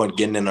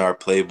getting in our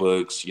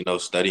playbooks, you know,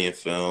 studying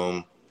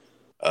film,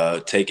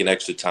 taking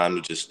extra time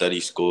to just study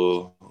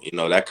school, you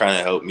know, that kind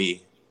of helped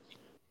me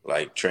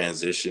like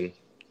transition.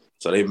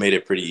 So they made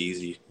it pretty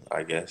easy,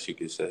 I guess you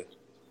could say.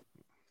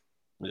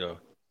 Yeah.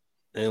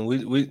 And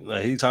we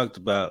like he talked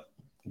about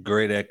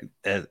great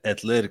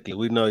athletically.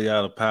 We know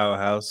y'all a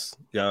powerhouse.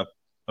 Y'all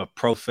a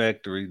pro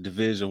factory,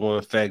 Division I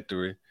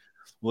factory.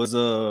 Was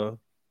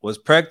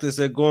practice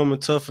at Gorman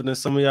tougher than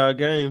some of y'all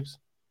games?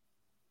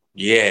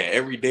 Yeah,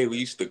 every day we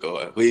used to go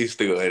at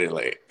it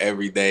like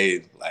every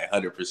day, like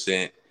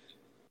 100%.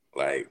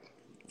 Like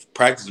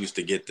practice used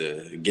to get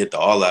the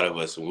all out of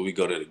us. When we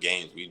go to the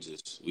games, we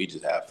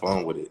just have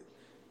fun with it.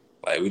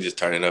 Like we just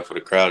turn it up for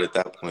the crowd at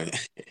that point.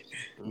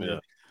 Yeah.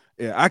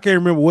 Yeah, I can't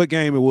remember what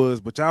game it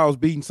was, but y'all was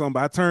beating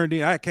somebody. I turned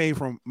in. I came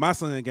from my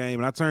son's game,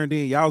 and I turned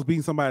in. Y'all was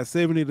beating somebody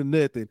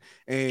 70-0,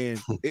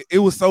 and it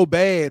was so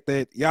bad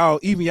that y'all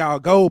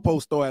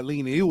goalpost started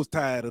leaning. It was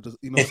tired of the,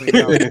 you know what I'm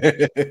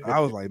saying?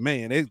 I was like,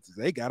 man,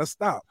 they gotta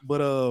stop.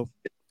 But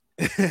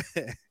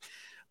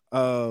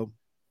I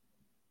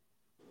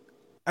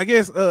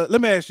guess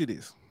let me ask you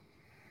this.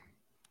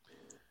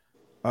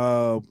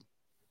 And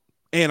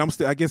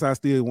I guess I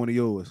still one of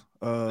yours.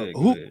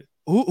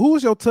 Who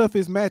was your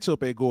toughest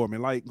matchup at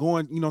Gorman? Like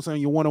going, you know what I'm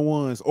saying, your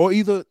one-on-ones, or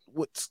either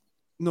what's,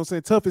 you know what I'm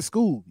saying, toughest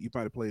school you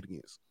probably played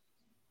against?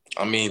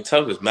 I mean,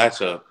 toughest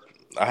matchup,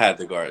 I had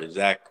to guard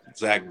Zach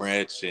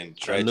Branch and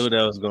Tretch. I knew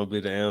that was gonna be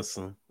the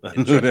answer. I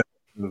knew Tretch that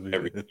was gonna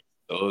be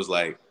so it was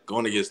like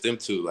going against them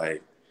two,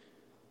 like,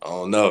 I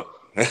don't know.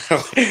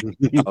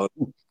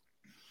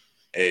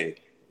 Hey,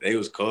 they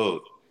was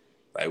cold.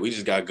 Like, we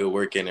just got good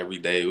work in every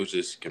day. It was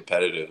just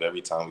competitive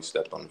every time we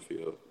stepped on the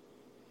field.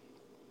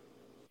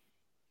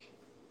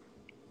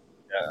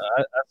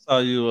 Yeah, I saw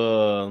you.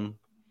 I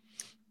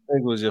think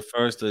it was your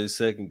first or your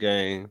second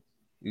game.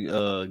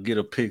 You get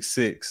a pick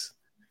six,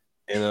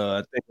 and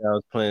I think I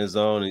was playing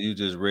zone, and you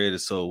just read it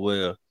so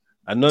well.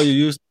 I know you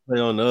used to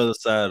play on the other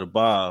side of the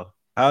ball.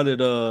 How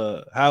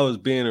has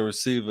being a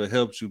receiver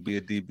helped you be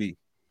a DB?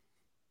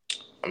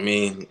 I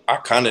mean, I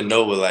kind of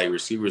know what like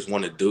receivers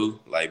want to do,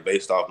 like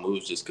based off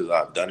moves, just because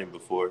I've done it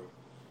before.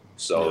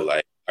 So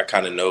like I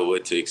kind of know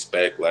what to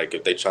expect. Like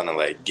if they trying to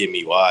like get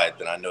me wide,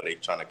 then I know they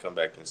trying to come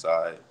back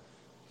inside.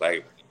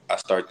 Like I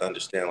start to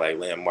understand like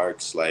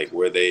landmarks, like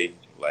where they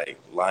like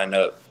line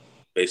up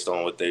based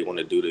on what they want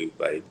to do to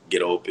like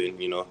get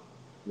open, you know.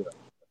 Yeah.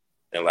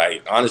 And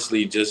like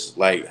honestly, just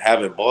like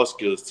having ball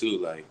skills too.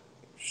 Like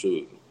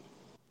shoot,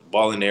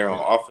 ball in there on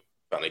offense,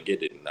 trying to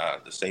get it. Nah,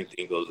 the same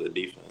thing goes to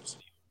defense.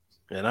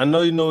 And I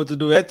know you know what to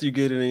do after you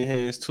get it in your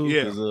hands too,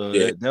 because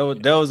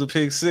that was a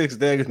pick six.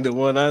 That the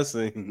one I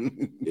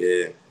seen.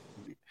 Yeah.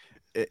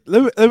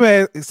 Let me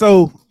ask,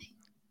 so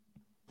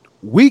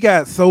we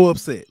got so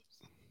upset.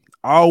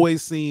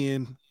 Always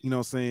seeing, you know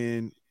what I'm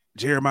saying,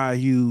 Jeremiah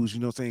Hughes,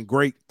 you know what I'm saying,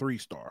 great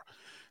 3-star.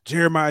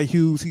 Jeremiah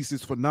Hughes, he's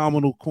this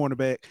phenomenal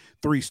cornerback,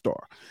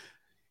 3-star.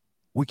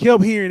 We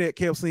kept hearing that,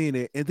 kept seeing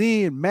that. And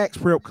then Max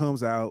Prep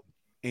comes out,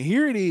 and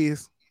here it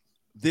is.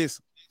 This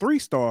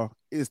 3-star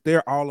is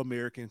their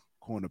All-American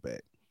cornerback.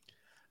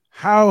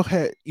 How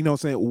had, you know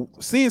what I'm saying,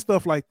 seeing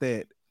stuff like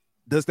that,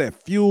 does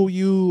that fuel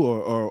you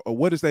or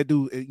what does that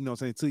do, you know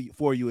what I'm saying, to you,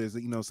 for you as,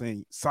 you know what I'm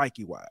saying,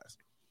 psyche-wise?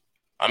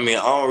 I mean,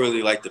 I don't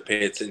really like to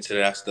pay attention to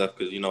that stuff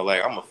because, you know,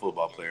 like I'm a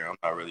football player. I'm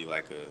not really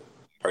like a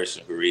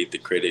person who read the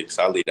critics.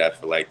 I leave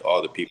that for like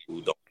all the people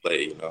who don't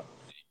play, you know.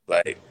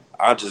 Like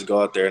I just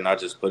go out there and I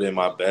just put in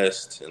my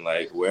best, and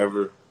like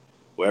wherever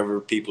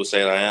people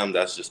say I am,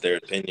 that's just their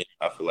opinion.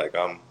 I feel like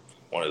I'm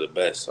one of the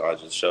best, so I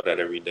just show that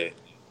every day.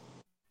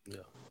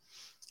 Yeah.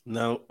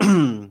 Now,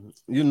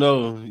 you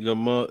know, your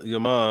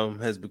mom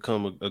has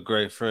become a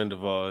great friend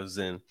of ours,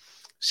 and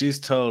she's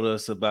told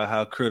us about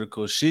how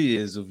critical she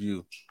is of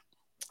you.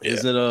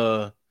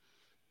 Yeah.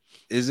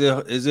 Is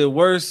it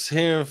worse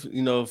hearing,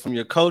 you know, from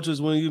your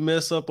coaches when you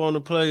mess up on the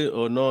play,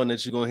 or knowing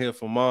that you're gonna hear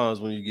from moms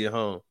when you get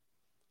home?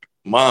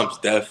 Mom's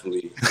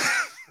definitely.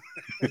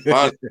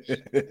 Mom's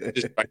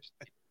just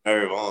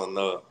nerve. I don't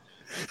know.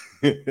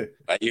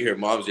 Like you hear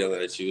moms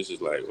yelling at you, it's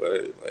just like,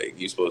 what? Like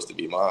you supposed to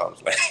be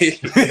moms, like.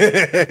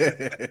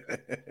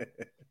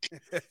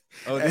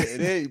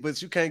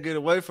 But you can't get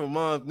away from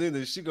moms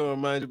neither. She gonna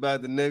remind you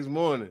about the next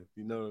morning,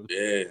 you know.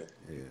 Yeah.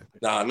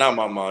 Nah, not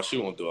my mom. She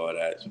won't do all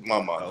that.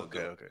 My mom.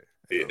 Okay.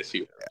 Yeah,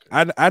 she.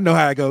 I know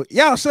how I go.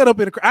 Y'all shut up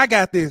in the. I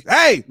got this.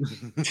 Hey,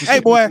 hey,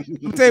 boy, let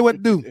me tell you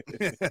what to do.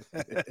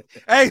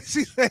 Hey,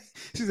 she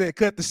said,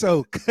 cut the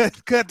show.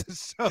 Cut the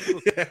show.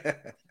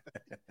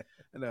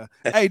 And,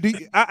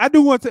 hey, I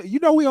do want to. You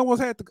know, we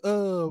almost had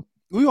to.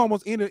 We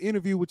almost ended the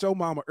interview with your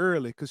mama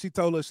early because she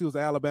told us she was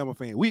an Alabama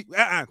fan. We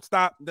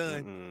stop,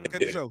 done. Mm-hmm. Cut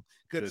the show.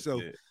 Cut the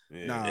show.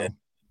 Yeah. No.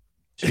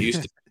 She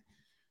used to.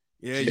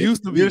 Yeah, it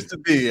used to be. Used to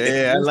be.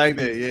 Yeah, I like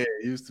that. Yeah,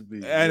 it used to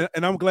be. And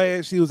I'm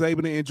glad she was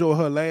able to enjoy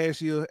her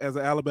last year as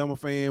an Alabama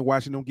fan,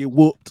 watching them get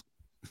whooped.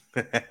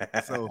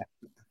 So,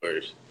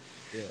 First.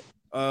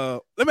 yeah.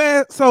 Let me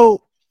ask,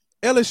 so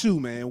LSU,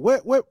 man,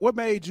 what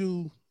made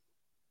you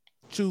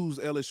choose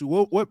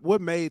LSU?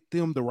 What made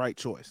them the right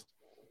choice?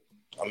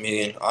 I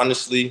mean,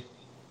 honestly,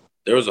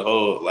 there was a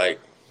whole like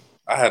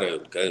I had a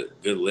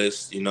good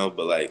list, you know,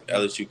 but like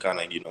LSU kind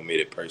of, you know, made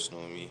it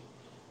personal to me.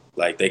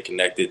 Like they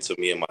connected to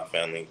me and my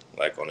family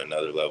like on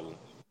another level.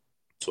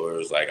 So it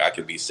was like I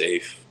could be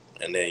safe.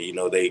 And then, you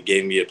know, they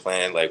gave me a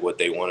plan, like what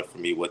they wanted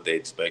from me, what they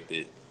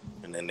expected.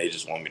 And then they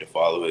just want me to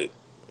follow it.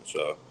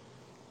 So,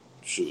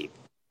 shoot.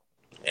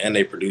 And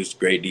they produced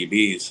great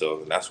DBs,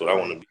 so that's what I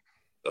want to be.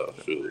 So,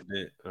 shoot.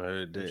 I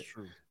heard that. That's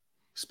true.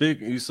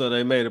 Speaking, so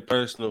they made it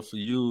personal for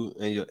you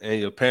and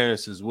your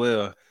parents as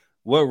well.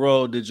 What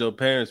role did your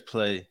parents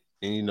play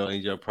in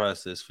your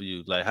process for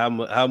you? Like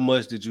how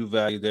much did you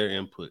value their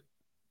input?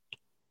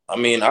 I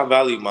mean, I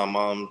value my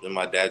mom and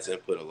my dad's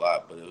input a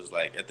lot, but it was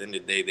like at the end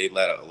of the day, they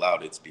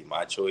allowed it to be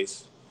my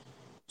choice.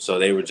 So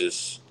they would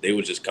just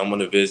come on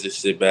a visit,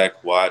 sit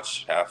back,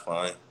 watch, have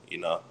fun, you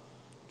know,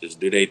 just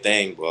do their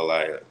thing while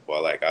I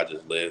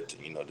just lived,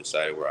 you know,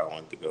 decided where I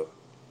wanted to go.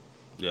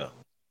 Yeah.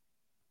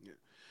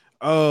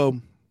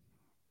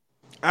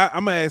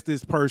 I'm gonna ask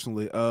this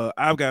personally.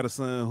 I've got a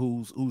son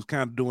who's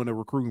kind of doing the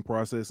recruiting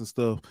process and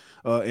stuff.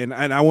 And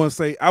I want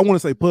to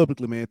say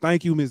publicly, man,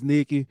 thank you, Miss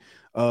Nikki.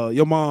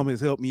 Your mom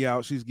has helped me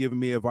out. She's given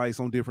me advice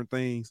on different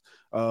things.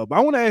 But I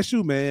want to ask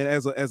you, man,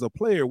 as a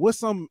player, what's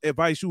some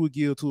advice you would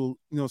give to,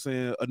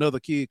 another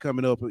kid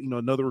coming up,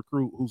 another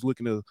recruit who's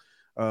looking to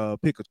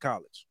pick a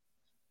college?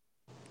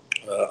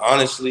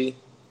 Honestly,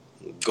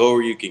 go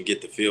where you can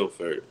get the field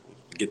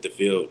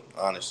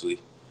honestly.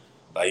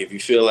 Like if you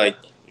feel like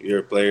you're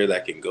a player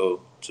that can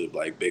go to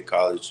like big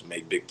college,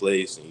 make big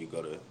plays, and you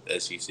go to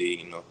SEC,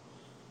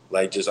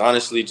 like just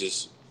honestly,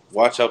 just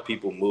watch how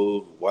people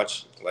move,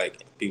 watch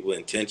like people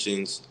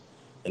intentions,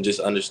 and just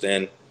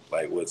understand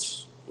like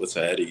what's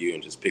ahead of you,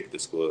 and just pick the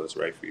school that's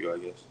right for you, I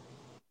guess.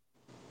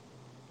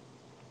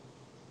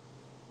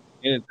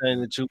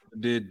 Anything that you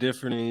did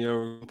different in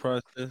your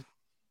process?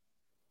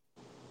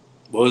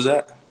 What was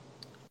that?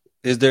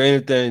 Is there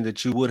anything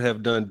that you would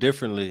have done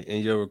differently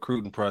in your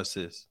recruiting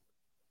process?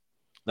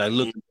 Like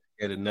looking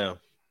at it now.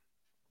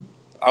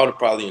 I would have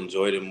probably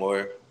enjoyed it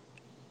more.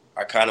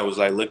 I kind of was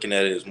like looking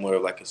at it as more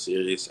of like a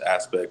serious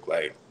aspect,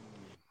 like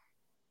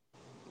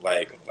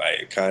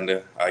kind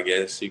of, I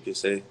guess you could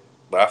say.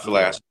 But I feel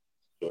like I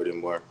enjoyed it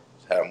more,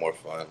 had more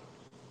fun,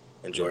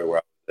 enjoy where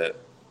I was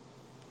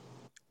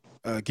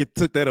at.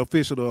 Took that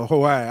official to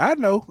Hawaii. I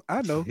know.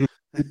 I know.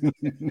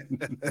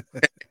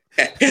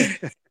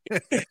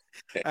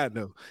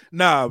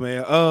 Nah,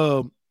 man.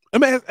 I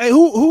mean, hey,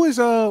 who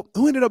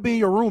ended up being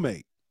your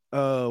roommate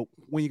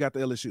when you got to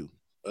LSU?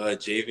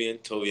 Javian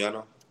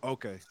Toviano.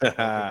 Okay.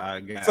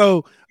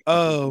 So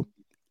I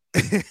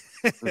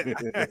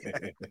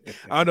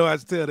don't know how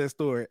to tell that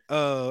story.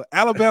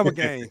 Alabama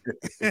game.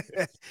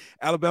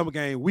 Alabama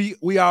game.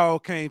 We all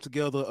came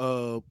together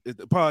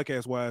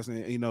podcast wise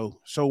and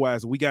show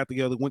wise. We got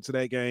together, went to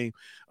that game.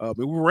 But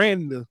we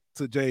ran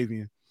to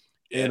Javian.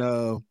 Yeah.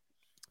 And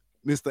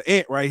Mr.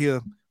 Ant right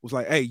here was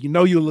like, hey,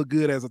 you look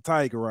good as a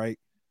Tiger, right?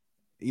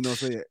 You know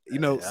what I'm saying?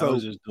 I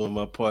was just doing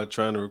my part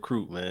trying to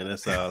recruit, man.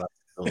 That's all I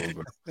was doing,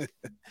 bro.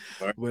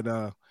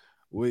 But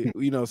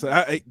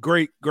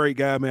great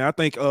guy, man. I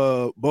think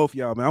both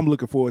y'all, man, I'm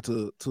looking forward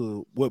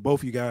to what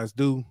both you guys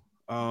do.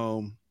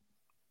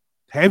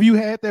 Have you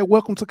had that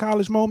welcome to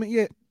college moment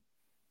yet?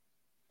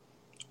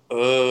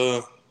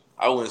 I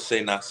wouldn't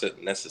say not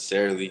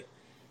necessarily.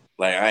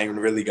 Like I ain't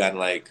really gotten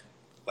like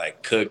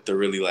cooked or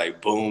really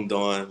like boomed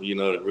on,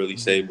 to really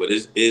say, but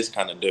it is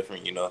kind of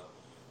different,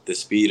 the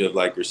speed of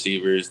like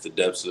receivers, the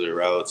depths of the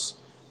routes.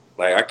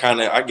 Like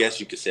I guess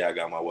you could say I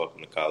got my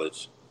welcome to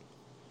college.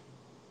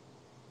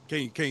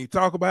 Can you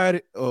talk about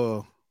it?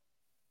 I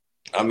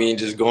mean,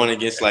 just going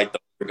against like the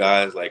other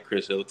guys like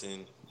Chris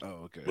Hilton,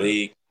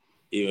 Blake,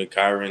 even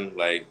Kyron,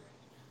 like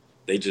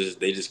they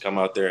just come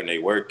out there and they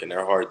work and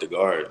they're hard to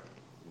guard.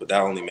 But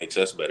that only makes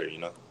us better,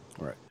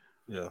 Right.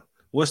 Yeah.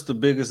 What's the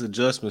biggest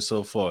adjustment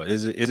so far?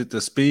 Is it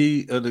the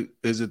speed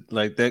is it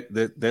like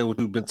that what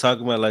we've been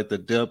talking about, like the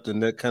depth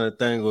and that kind of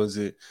thing, or is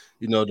it,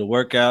 the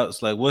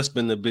workouts? Like what's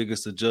been the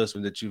biggest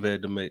adjustment that you've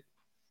had to make?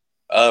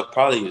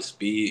 Probably the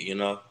speed,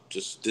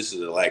 just this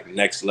is a like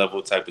next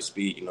level type of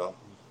speed,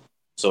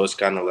 So it's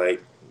kind of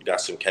like you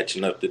got some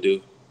catching up to do.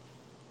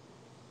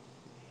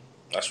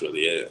 That's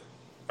really it.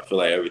 I feel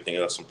like everything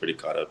else I'm pretty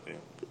caught up and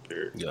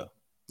prepared. Yeah.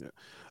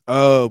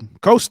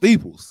 Coach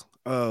Steeples.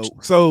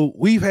 So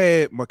we've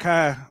had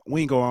Makai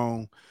Wingo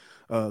on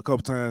a couple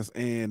times,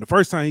 and the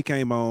first time he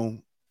came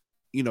on,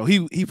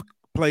 he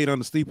played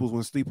under Steeples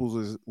when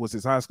Steeples was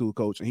his high school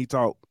coach, and he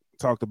talked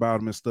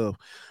about him and stuff.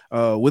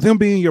 With him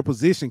being your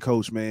position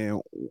coach, man,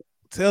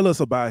 tell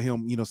us about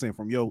him, saying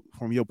from your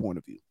point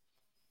of view.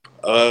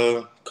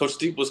 Coach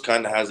Steeples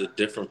kind of has a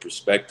different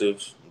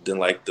perspective than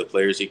like the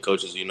players he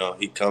coaches.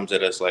 He comes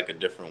at us like a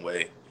different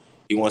way.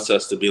 He wants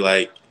us to be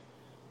like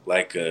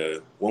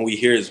when we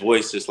hear his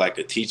voice, it's like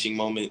a teaching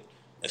moment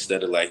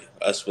instead of like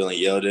us feeling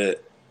yelled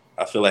at.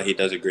 I feel like he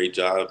does a great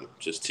job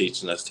just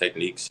teaching us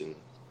techniques, and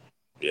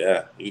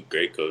yeah, he's a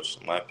great coach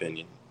in my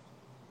opinion.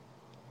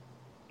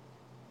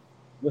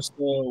 What's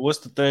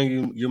the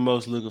thing you're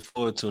most looking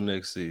forward to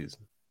next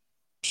season?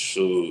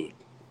 Shoot,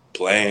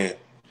 playing.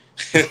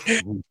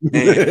 Getting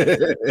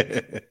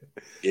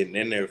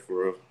in there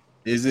for real.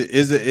 Is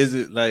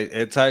it like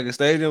at Tiger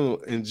Stadium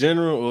in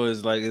general, or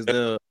is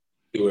there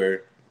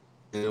anywhere?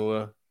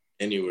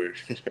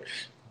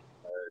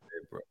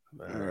 All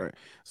right.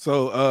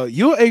 So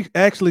you'll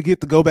actually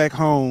get to go back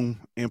home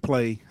and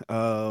play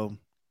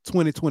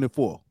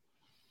 2024.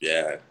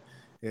 Yeah.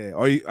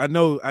 Yeah. I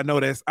know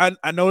it's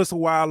a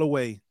while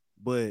away,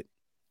 but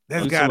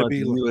that's got to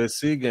be the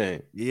USC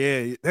game.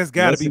 Yeah, that's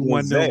got to be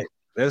one note.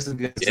 That's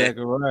against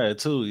Zachariah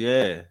too.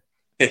 Yeah.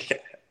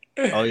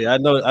 Oh yeah, I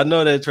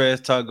know that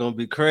trash talk gonna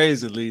be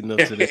crazy leading up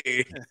to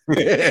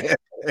that.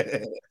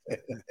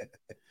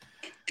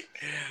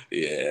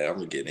 Yeah, I'm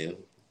gonna get in.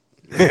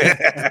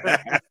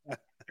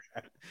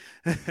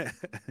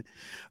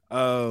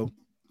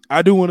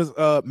 I do want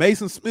to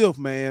Mason Smith,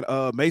 man.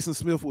 Mason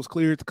Smith was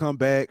cleared to come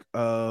back,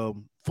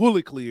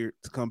 fully cleared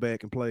to come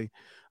back and play.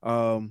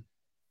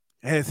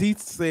 Has he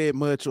said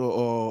much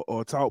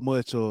or talked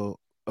much or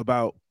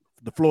about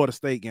the Florida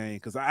State game?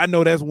 Because I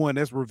know that's one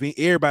that's revenge.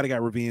 Everybody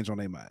got revenge on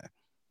their mind.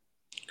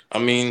 I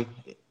mean,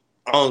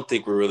 I don't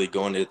think we're really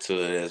going into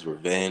it as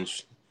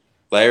revenge.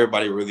 Like,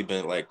 everybody really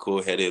been, like,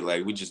 cool-headed.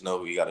 Like, we just know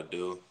what we got to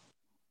do.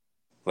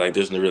 Like,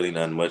 there's really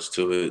not much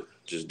to it.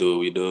 Just do what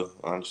we do,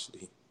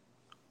 honestly.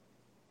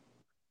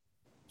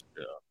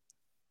 Yeah.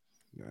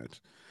 Gotcha.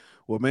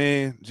 Well,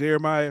 man,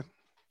 Jeremiah,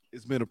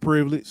 it's been a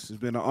privilege. It's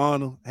been an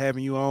honor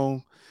having you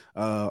on.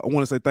 I want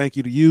to say thank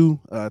you to you.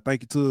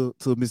 Thank you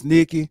to Miss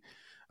Nikki,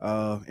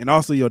 and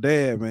also your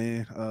dad,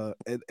 man.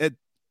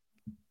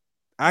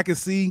 I can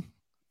see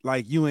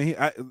like you and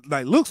him,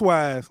 like looks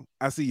wise,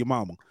 I see your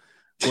mama,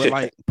 but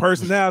like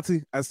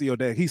personality, I see your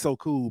dad. He's so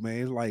cool,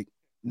 man. It's like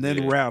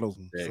nothing rattles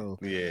him. So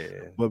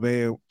but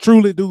man,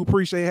 truly do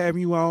appreciate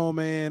having you on,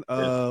 man.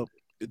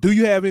 Do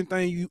you have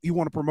anything you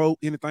want to promote?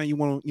 Anything you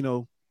want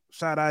to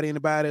shout out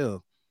anybody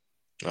else?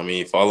 I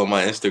mean, follow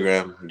my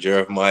Instagram,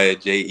 Jeremiah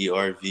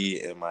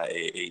JerVMiahh.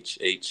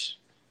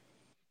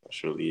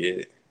 That's really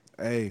it.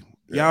 Hey,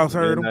 y'all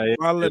heard him.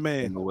 Follow that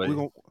man. We're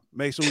gonna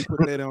make sure we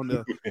put that on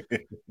there.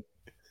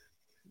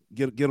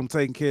 Get them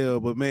taken care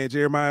of. But man,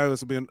 Jeremiah,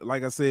 it's been,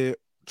 like I said,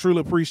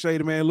 truly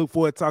appreciate it, man. Look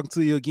forward to talking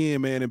to you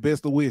again, man, and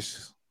best of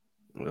wishes.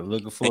 Well,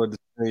 looking forward to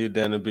seeing you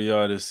down in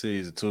BR this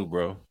season too,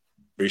 bro.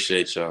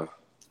 Appreciate y'all.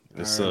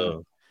 Yes,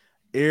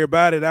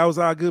 everybody, that was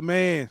our good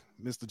man,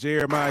 Mr.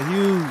 Jeremiah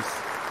Hughes.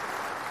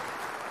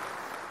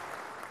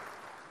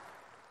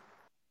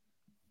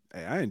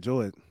 Hey, I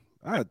enjoy it.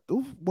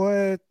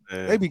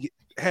 They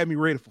had me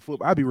ready for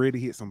football. I'll be ready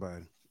to hit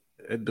somebody.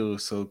 That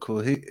dude's so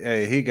cool.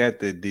 He got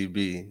that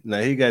DB.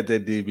 Now he got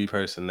that DB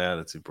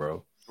personality,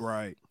 bro.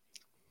 Right.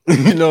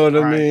 You know what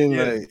I mean?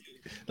 Yeah.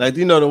 Like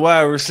the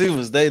wide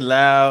receivers, they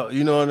loud.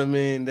 You know what I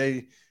mean?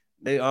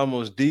 They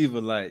almost diva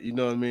like. You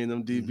know what I mean?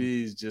 Them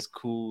DBs just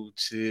cool,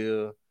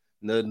 chill,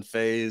 nothing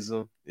faze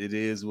them. It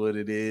is what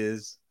it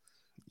is.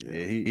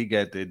 Yeah, he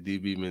got that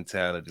DB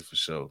mentality for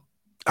sure.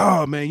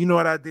 Oh man, you know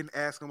what I didn't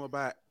ask him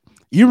about?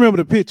 You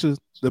remember the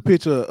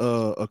picture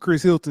of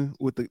Chris Hilton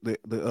with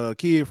the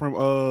kid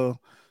from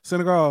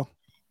Senegal?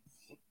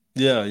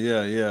 Yeah.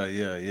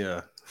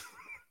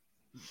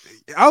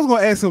 I was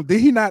gonna ask him, did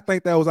he not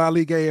think that was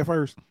Ali Gay at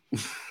first?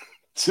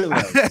 Chill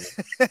out.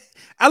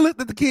 I looked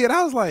at the kid,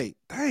 I was like,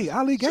 dang,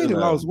 Ali Gay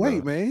lost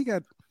weight, man. He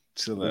got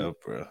chill out,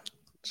 bro.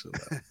 Chill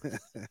out.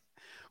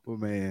 Well,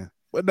 man.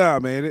 But nah,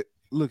 man,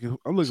 I'm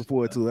looking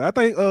forward to it. I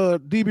think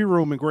DB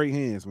room in great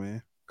hands,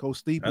 man. Coach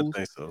Steeples. I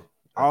think so.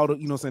 All the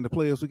the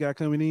players we got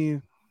coming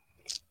in.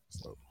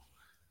 So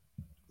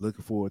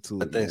looking forward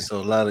to it. I think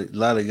so. A lot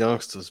of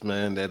youngsters,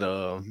 man, that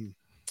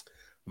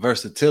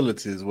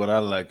versatility is what I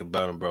like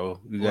about him, bro.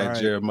 You got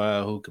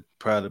Jeremiah, who could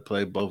probably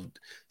play both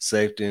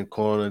safety and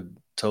corner.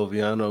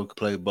 Toviano could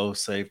play both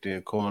safety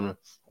and corner.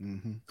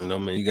 You know what I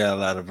mean? You got a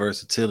lot of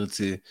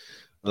versatility,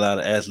 a lot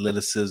of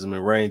athleticism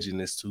and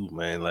ranginess too,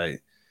 man.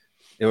 Like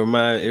it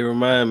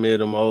remind me of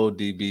them old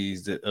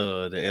DBs that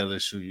the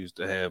LSU used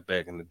to have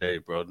back in the day,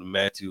 bro. The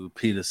Matthew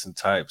Peterson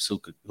types who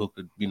could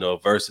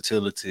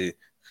versatility,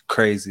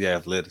 crazy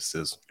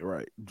athleticism.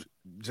 Right.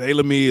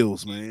 Jalen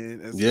Mills,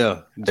 man.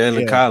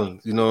 Jalen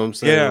Collins. You know what I'm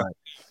saying?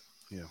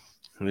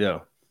 Yeah.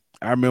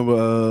 I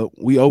remember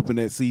we opened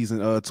that season,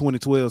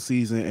 2012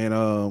 season,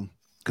 and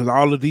because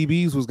all the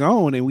DBs was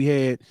gone, and we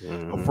had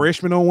a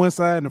freshman on one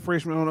side and a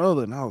freshman on the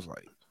other, and I was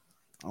like,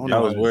 I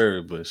was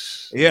worried, but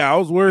I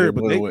was worried,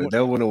 but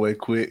that went away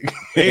quick,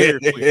 very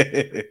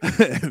quick,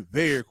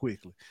 very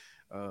quickly.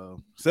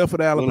 Except for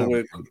the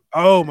Alabama.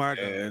 Oh my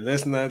God!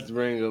 Let's not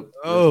bring up.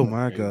 Oh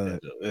my God!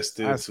 That's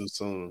still too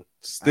soon.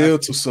 Still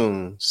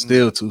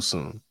too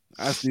soon.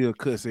 I still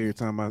cuss every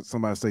time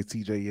somebody say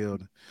TJ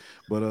Yeldon,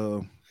 but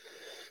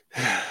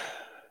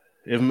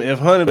if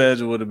Honey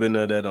Badger would have been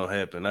there, that don't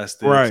happen. I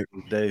still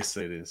they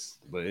say this,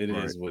 but it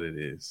is what it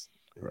is.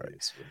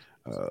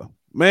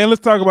 Man,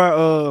 let's talk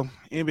about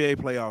NBA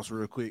playoffs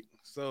real quick.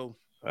 So,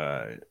 all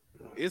right,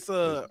 it's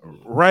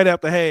right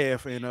after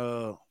half,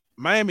 and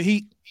Miami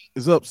Heat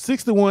is up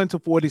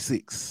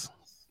 61-46.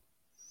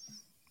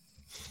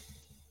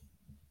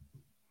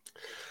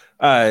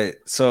 All right,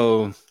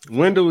 so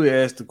when do we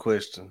ask the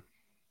question?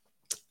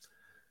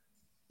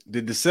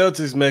 Did the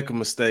Celtics make a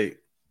mistake?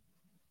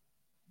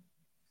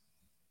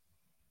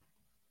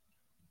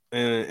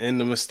 And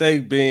the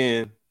mistake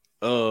being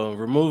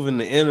removing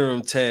the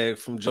interim tag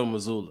from Joe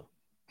Mazzulla.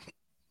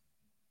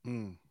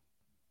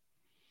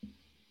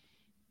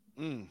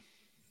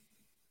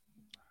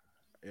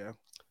 Yeah.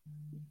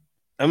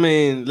 I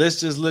mean, let's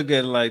just look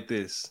at it like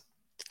this.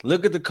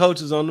 Look at the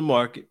coaches on the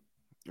market.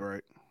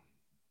 Right.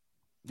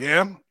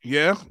 Yeah.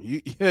 You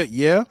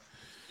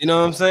know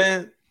what I'm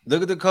saying?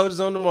 Look at the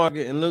coaches on the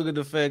market and look at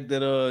the fact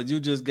that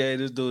you just gave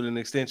this dude an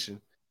extension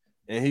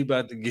and he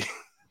about to get.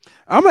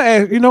 I'm gonna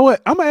ask. You know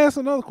what? I'm gonna ask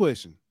another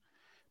question.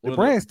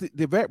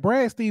 Did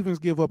Brad Stevens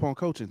give up on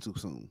coaching too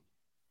soon?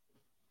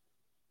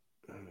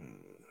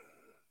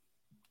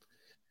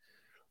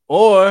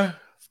 Or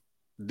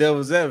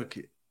devil's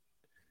advocate,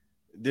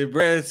 did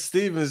Brad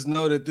Stevens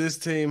know that this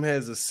team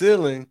has a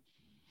ceiling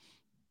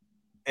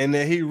and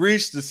that he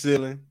reached the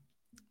ceiling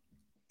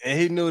And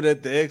he knew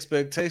that the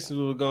expectations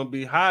were going to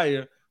be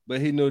higher,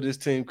 but he knew this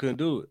team couldn't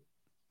do it.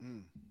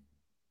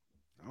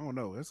 I don't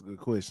know. That's a good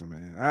question,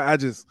 man. I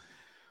just,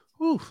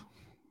 whew.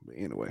 But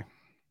anyway.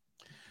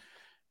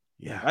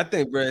 Yeah. I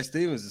think Brad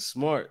Stevens is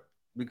smart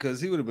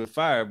because he would have been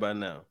fired by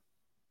now.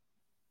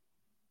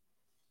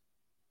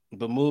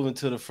 But moving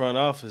to the front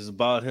office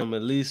bought him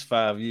at least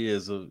 5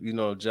 years of,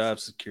 job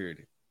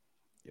security.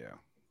 Yeah.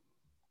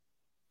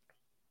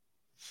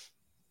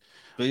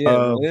 But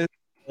yeah,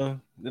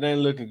 man, it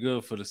ain't looking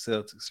good for the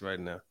Celtics right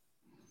now.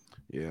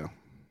 Yeah.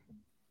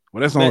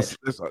 Well, that's on.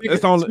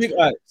 That's on.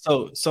 Right,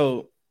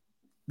 so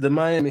the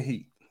Miami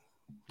Heat.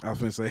 I was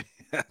gonna say,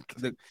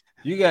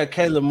 you got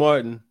Caleb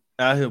Martin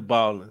out here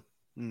balling.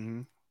 Mm-hmm.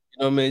 You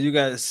know what I mean? You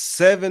got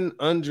 7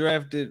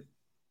 undrafted,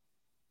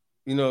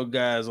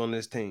 guys on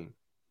this team.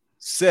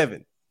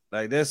 7.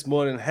 Like, that's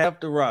more than half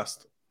the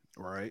roster.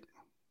 Right.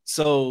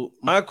 So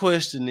my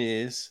question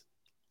is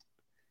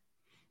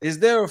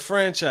there a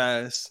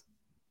franchise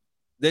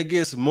that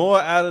gets more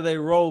out of their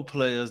role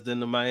players than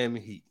the Miami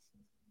Heat?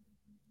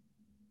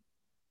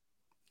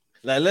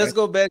 Like, let's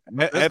go back.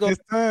 This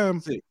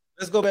time.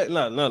 Let's go back.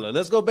 No.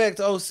 Let's go back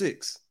to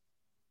 06.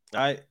 All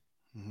right.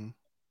 Mm-hmm.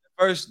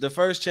 The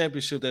first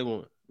championship they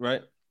won,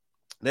 right?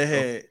 They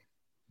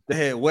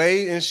had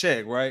Wade and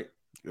Shaq, right?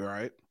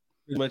 Right.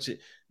 Pretty much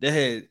it. They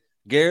had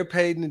Gary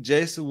Payton and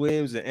Jason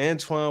Williams and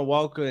Antoine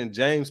Walker and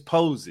James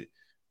Posey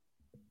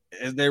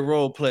as their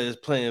role players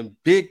playing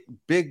big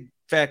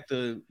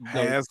factor.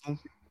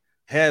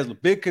 Haslam,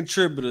 big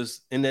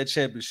contributors in that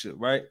championship,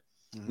 right?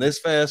 Mm-hmm. Let's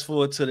fast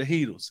forward to the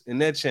Heatles in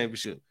that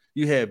championship.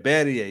 You had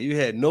Battier, you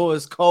had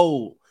Norris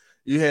Cole,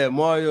 you had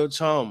Mario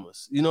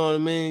Chalmers, you know what I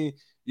mean?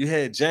 You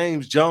had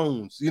James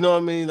Jones, you know what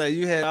I mean? Like,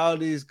 you had all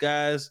these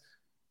guys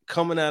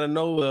coming out of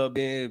nowhere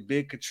being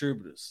big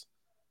contributors.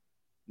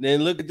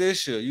 Then look at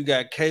this year. You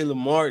got Caleb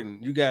Martin,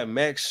 you got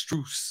Max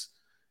Strus,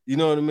 you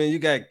know what I mean? You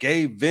got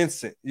Gabe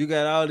Vincent, you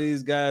got all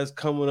these guys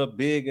coming up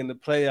big in the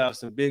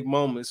playoffs and big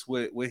moments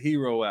with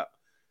Hero out.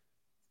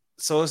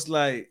 So it's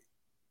like,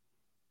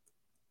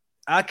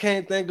 I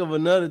can't think of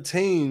another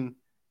team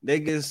that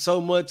gets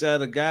so much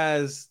out of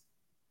guys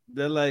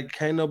that, like,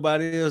 can't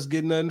nobody else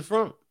get nothing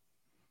from.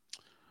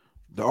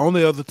 The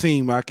only other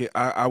team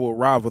I would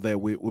rival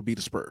that with would be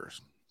the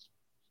Spurs.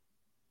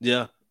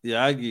 Yeah,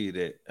 I give you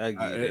that.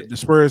 That. The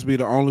Spurs be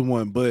the only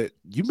one, but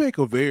you make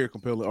a very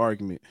compelling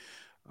argument.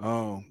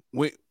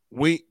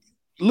 We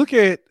look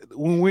at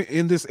when we're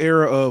in this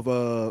era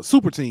of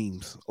super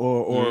teams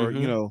or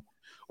mm-hmm.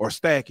 Or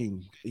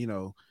stacking,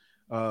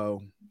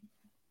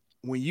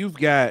 when you've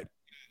got,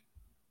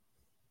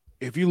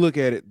 if you look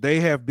at it,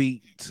 they have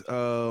beat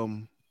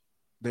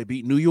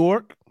New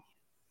York,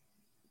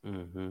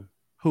 mm-hmm.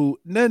 who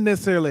not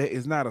necessarily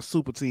is not a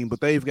super team, but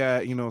they've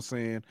got,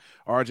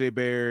 RJ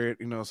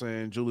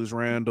Barrett, Julius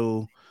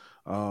Randle,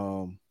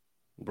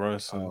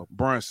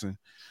 Brunson.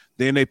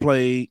 Then they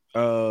played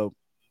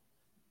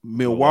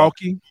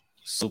Milwaukee.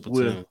 Super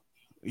team.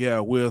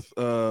 Yeah, with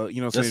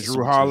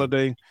Drew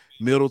Holiday,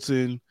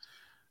 Middleton,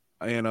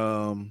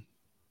 and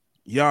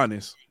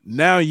Giannis.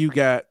 Now you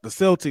got the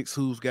Celtics,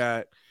 who's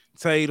got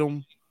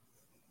Tatum,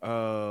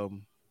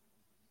 Brown,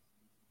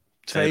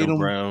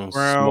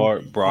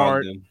 Smart,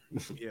 Brogdon.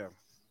 Yeah,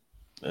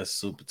 that's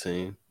super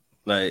team.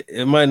 Like,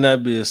 it might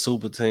not be a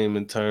super team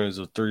in terms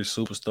of 3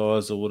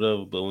 superstars or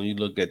whatever, but when you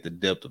look at the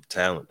depth of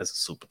talent, that's a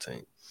super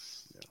team.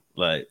 Yeah.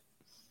 Like,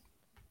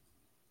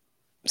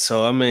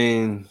 so I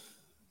mean,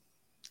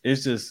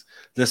 it's just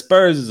the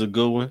Spurs is a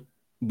good one,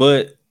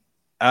 but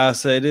I'll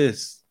say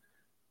this.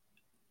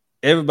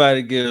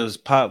 Everybody gives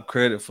Pop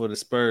credit for the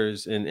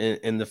Spurs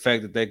and the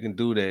fact that they can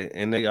do that.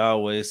 And they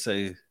always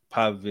say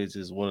Popovich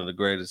is one of the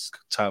greatest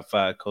top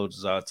 5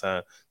 coaches of all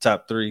time.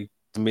 Top 3,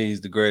 to me, he's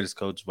the greatest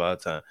coach of all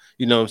time.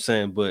 You know what I'm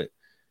saying? But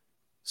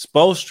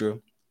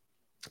Spoelstra,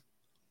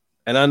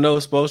 and I know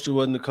Spoelstra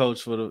wasn't the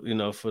coach for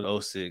the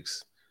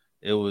 06.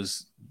 It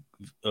was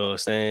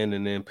Stan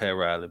and then Pat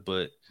Riley.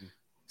 But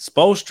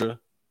Spoelstra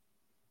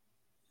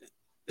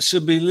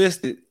should be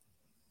listed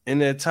in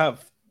that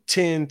top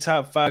 10,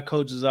 top 5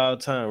 coaches all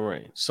time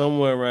range,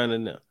 somewhere around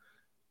in there.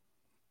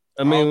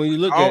 I mean, when you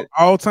look at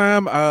all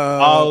time,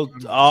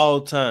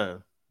 all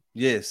time,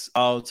 yes,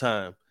 all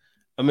time.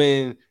 I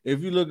mean,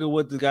 if you look at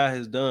what the guy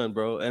has done,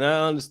 bro, and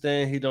I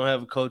understand he don't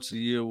have a Coach of the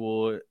Year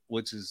award,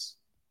 which is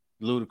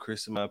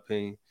ludicrous in my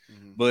opinion.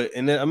 Mm-hmm. But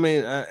I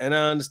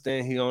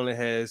understand he only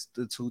has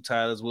the 2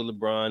 titles with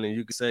LeBron, and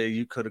you could say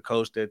you could have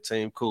coached that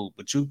team, cool,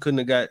 but you couldn't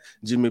have got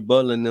Jimmy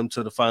Butler and them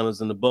to the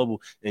finals in the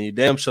bubble, and you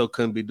damn sure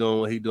couldn't be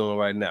doing what he's doing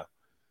right now.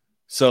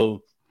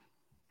 So,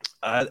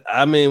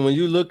 I mean, when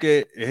you look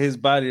at his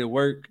body of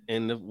work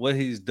and what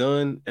he's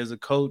done as a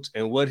coach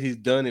and what he's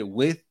done it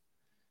with,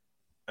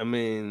 I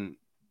mean,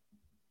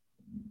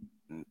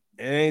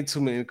 it ain't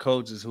too many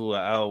coaches who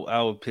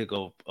I would pick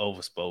over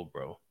Spo,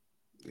 bro.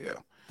 Yeah.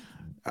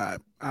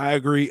 I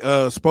agree.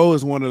 Spo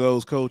is one of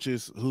those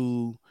coaches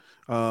who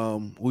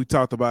we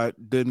talked about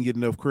didn't get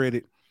enough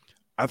credit.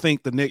 I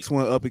think the next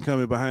one up and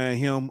coming behind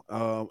him,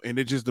 and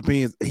it just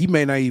depends. He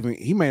may not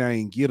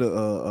even get a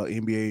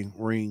NBA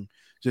ring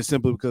just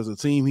simply because of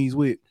the team he's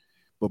with.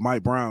 But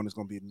Mike Brown is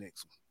going to be the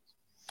next one.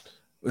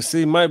 But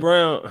see, Mike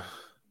Brown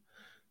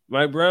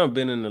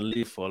been in the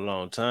league for a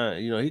long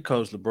time. You know, he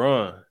coached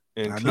LeBron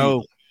in I Cleveland.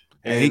 know,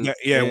 and he got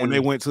when they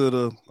went to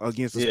the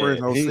against the Spurs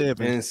in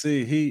 07. And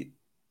see,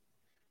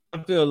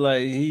 I feel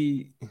like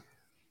he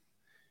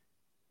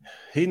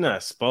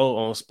not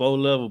on Spo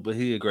level, but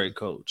he a great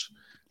coach.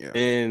 Yeah.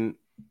 And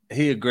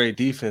he a great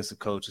defensive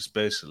coach,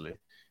 especially.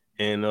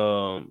 And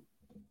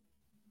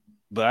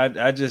but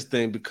I just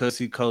think because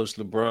he coached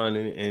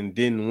LeBron and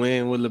didn't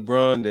win with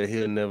LeBron, that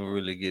he'll never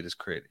really get his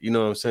credit. You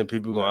know what I'm saying?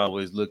 People gonna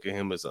always look at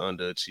him as an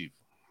underachiever.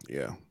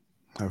 Yeah,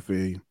 I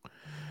feel you.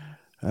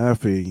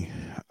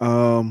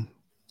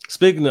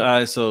 Speaking of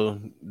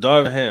ISO,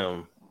 Darvin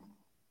Ham.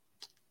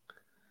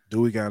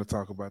 Do we got to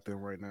talk about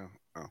them right now?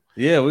 Oh.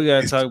 Yeah, we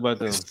got to talk about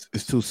them.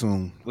 It's too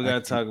soon. We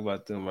got to talk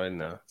about them right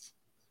now.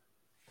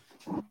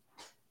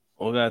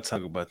 We got to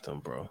talk about them,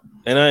 bro.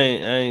 And I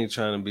ain't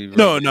trying to be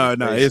no.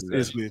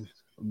 It's been.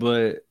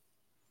 But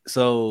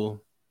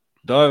so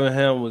Darvin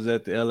Ham was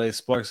at the LA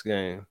Sparks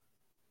game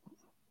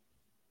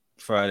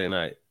Friday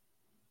night.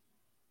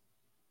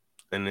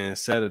 And then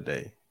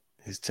Saturday,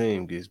 his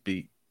team gets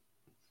beat.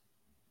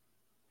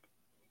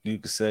 You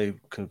can say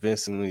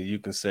convincingly, you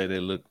can say they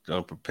looked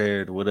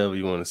unprepared, whatever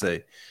you want to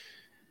say.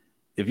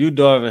 If you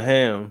Darvin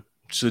Ham,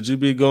 should you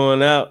be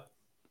going out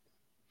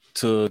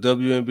to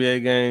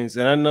WNBA games?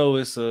 And I know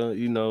it's a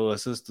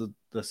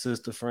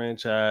sister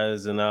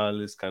franchise and all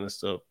this kind of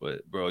stuff,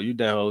 but bro, you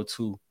down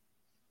 0-2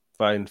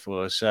 fighting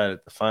for a shot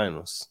at the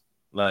finals.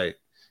 Like,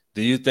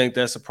 do you think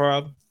that's a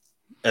problem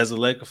as a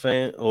Laker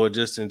fan or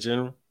just in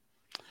general?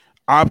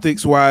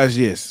 Optics wise,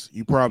 yes.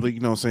 You probably,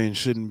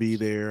 shouldn't be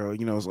there,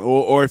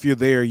 or if you're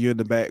there, you're in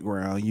the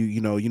background.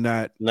 You're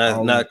not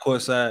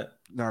courtside.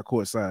 Not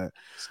courtside.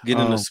 Get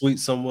in a suite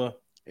somewhere.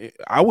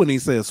 I wouldn't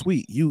even say a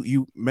suite.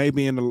 You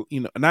maybe in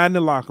the not in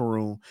the locker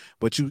room,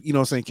 but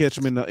catch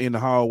them in the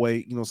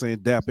hallway,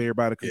 dap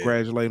everybody,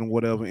 congratulate them,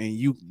 whatever, and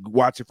you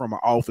watch it from an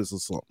office or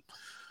something.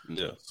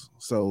 Yeah.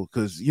 So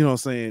because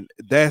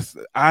that's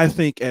I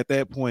think at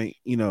that point,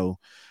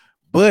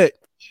 but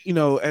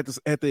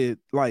at the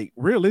like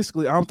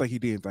realistically, I don't think he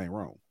did anything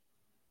wrong.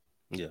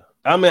 Yeah.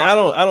 I mean, I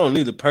don't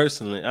need it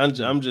personally.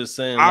 I'm just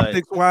saying,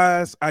 optics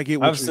wise, I get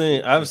what I've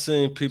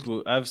seen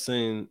people,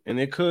 and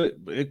it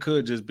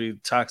could just be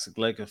toxic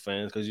Laker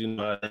fans because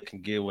how they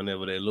can get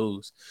whenever they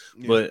lose.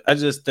 Yeah. But I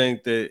just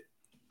think that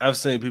I've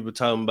seen people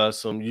talking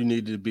about you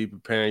need to be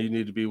preparing, you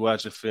need to be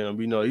watching film,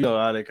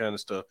 all that kind of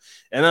stuff.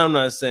 And I'm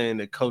not saying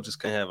that coaches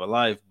can have a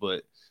life,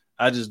 but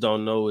I just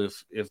don't know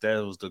if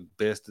that was the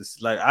best.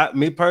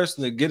 Me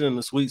personally, get in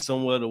the suite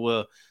somewhere to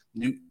where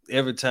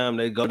every time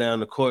they go down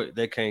the court,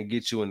 they can't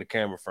get you in the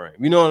camera frame.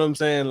 You know what I'm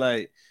saying?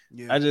 Like,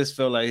 yeah. I just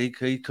felt like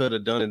he could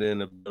have done it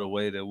in a better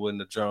way that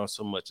wouldn't have drawn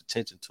so much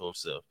attention to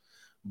himself.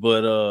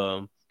 But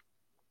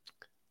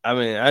I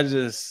mean,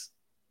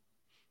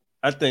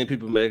 I think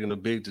people making a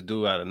big to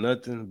do out of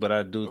nothing. But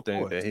I do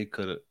think that he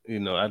could have,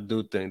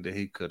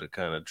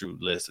 kind of drew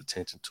less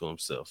attention to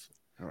himself.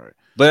 All right.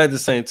 But at the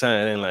same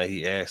time, it ain't like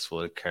he asked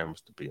for the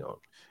cameras to be on.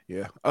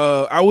 Yeah.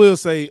 I will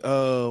say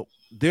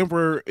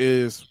Denver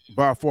is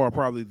by far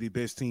probably the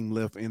best team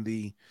left in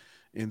the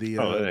it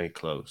ain't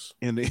close.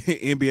 In the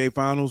NBA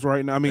finals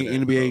right now. I mean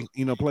NBA,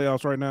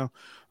 playoffs right now.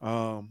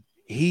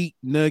 Heat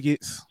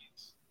Nuggets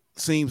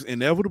seems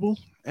inevitable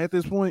at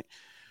this point.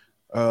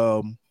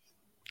 If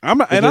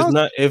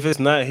it's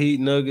not Heat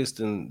Nuggets,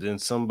 then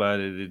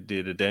somebody that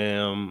did a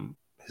damn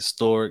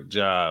historic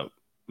job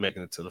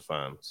making it to the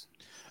finals.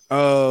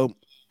 I'll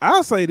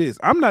say this: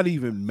 I'm not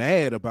even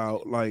mad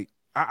about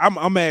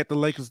I'm mad at the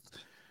Lakers.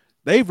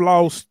 They've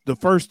lost the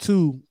first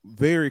two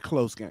very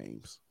close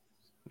games.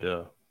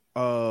 Yeah.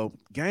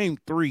 Game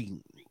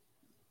 3,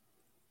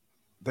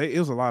 it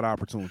was a lot of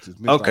opportunities.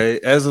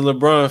 Okay, as a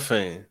LeBron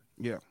fan,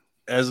 yeah.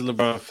 As a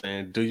LeBron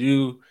fan, do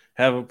you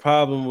have a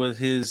problem with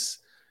his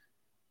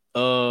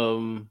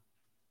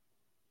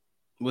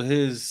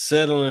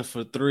settling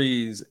for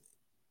threes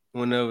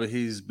whenever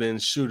he's been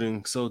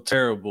shooting so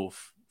terrible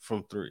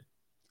from 3?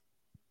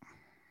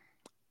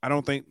 I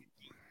don't think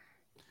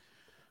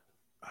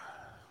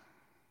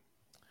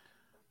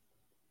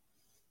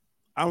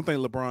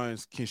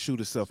LeBron can shoot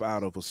himself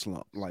out of a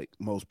slump like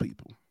most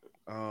people.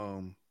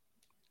 I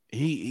think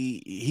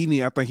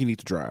he needs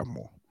to drive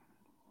more.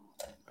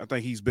 I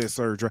think he's best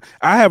served.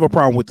 I have a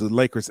problem with the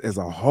Lakers as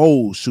a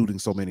whole shooting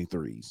so many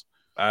threes.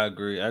 I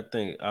agree. I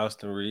think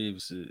Austin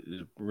Reeves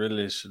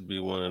really should be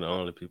one of the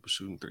only people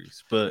shooting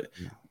threes. But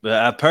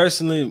I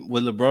personally,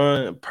 with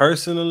LeBron,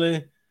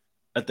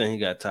 I think he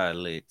got tired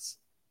legs.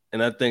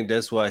 And I think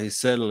that's why he's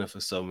settling for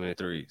so many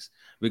threes.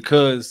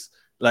 Because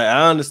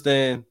I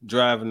understand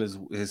driving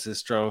is his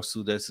strong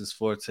suit. That's his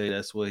forte.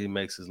 That's where he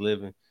makes his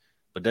living.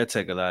 But that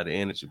take a lot of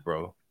energy,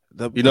 bro.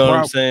 You know what I'm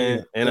problem,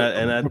 saying? And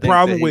I the think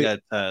problem that he with got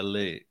tired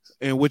legs.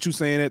 and what you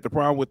saying that the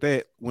problem with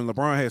that when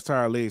LeBron has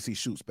tired legs, he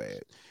shoots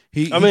bad. I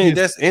He mean,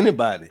 gets that's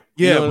anybody.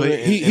 You yeah, know what I but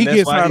mean? he And that's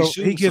gets why out he's of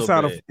shooting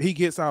so bad. he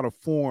gets out of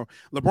form.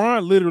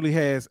 LeBron literally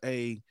has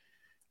a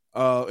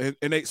and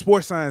they,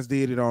 sports science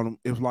did it on him.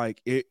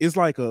 It's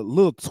like a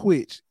little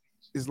twitch.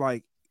 It's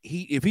like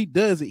if he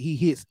does it, he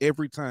hits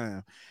every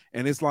time,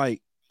 and it's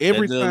like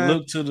every That little time.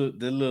 look to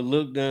the little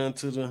look down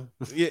to the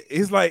Yeah,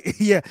 it's like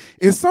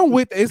it's some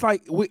with it's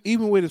like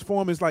even with his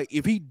form, it's like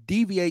if he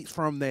deviates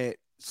from that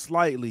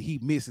slightly, he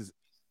misses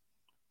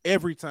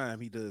every time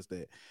he does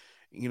that.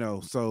 You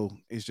know, so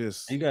it's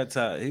just he got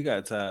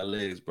tired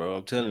legs, bro.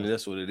 I'm telling you,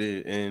 that's what it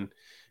is.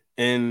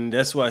 And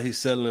that's why he's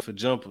settling for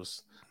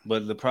jumpers.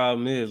 But the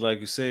problem is, like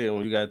you said,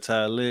 when you got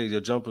tired legs,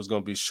 your jumper's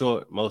gonna be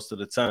short most of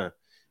the time.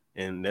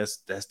 And that's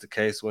the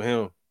case with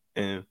him.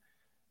 And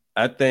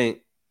I think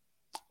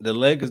the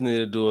Lakers need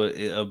to do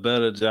a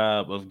better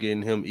job of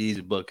getting him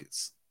easy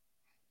buckets.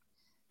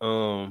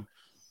 yeah.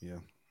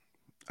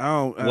 I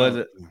don't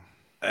Whether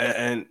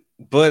and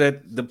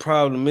but the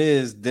problem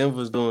is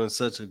Denver's doing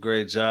such a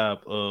great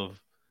job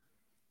of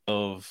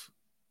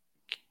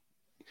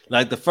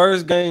like the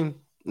first game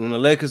when the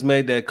Lakers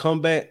made that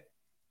comeback,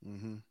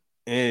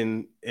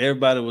 and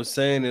everybody was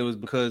saying it was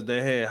because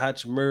they had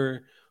Hachimura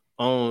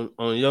on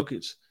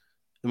Jokic.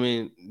 I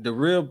mean, the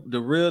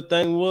real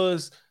thing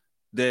was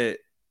that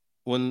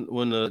when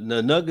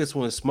the Nuggets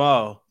went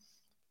small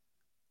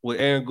with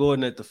Aaron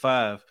Gordon at the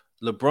 5,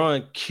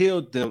 LeBron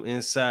killed them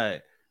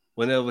inside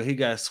whenever he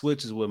got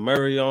switches with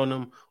Murray on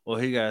him, or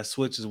he got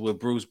switches with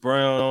Bruce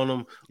Brown on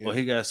him, or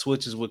he got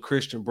switches with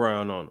Christian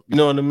Brown on him. You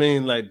know what I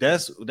mean? Like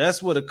that's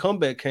where the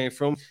comeback came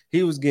from.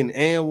 He was getting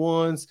and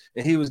ones,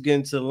 and he was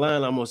getting to the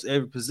line almost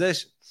every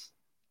possession.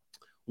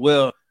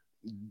 Well,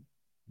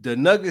 the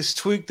Nuggets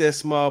tweaked that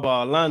small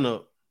ball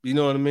lineup. You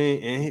know what I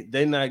mean? And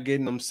they're not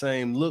getting them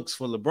same looks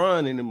for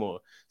LeBron anymore.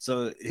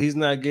 So he's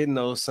not getting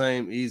those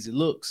same easy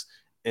looks.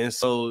 And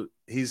so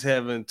he's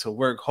having to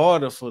work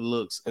harder for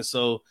looks. And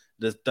so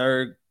the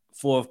third,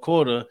 fourth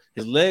quarter,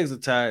 his legs are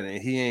tired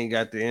and he ain't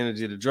got the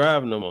energy to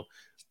drive no more.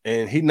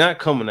 And he not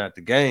coming out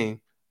the game.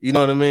 You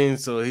know what I mean?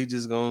 So he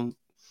just gonna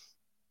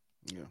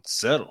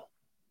settle.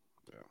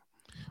 Yeah.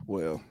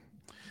 Well,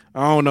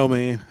 I don't know,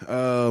 man.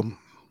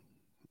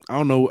 I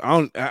don't know.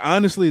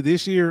 Honestly,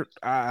 this year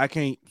I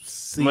can't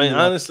see. I mean,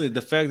 honestly,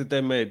 the fact that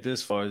they made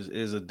this far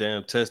is a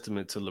damn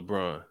testament to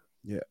LeBron.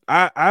 Yeah,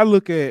 I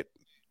look at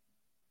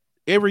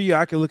every year.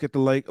 I can look at the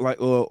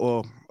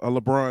or a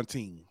LeBron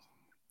team,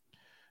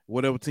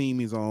 whatever team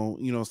he's on.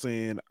 You know, what I'm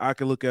saying I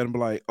can look at him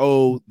like,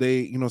 oh, they,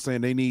 you know, what I'm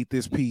saying they need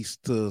this piece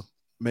to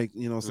make,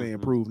 you know, what I'm saying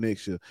improve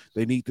next year.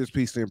 They need this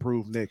piece to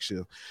improve next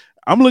year.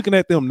 I'm looking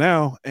at them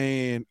now,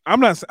 and I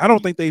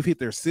don't think they've hit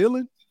their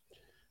ceiling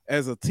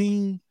as a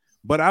team.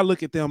 But I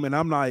look at them and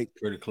I'm like,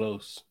 pretty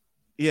close.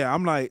 Yeah,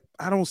 I'm like,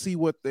 I don't see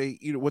what they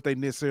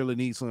necessarily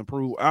need to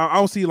improve. I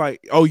don't see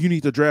like, oh, you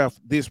need to draft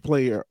this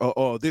player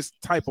or this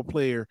type of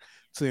player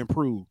to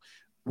improve.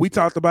 We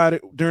talked about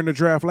it during the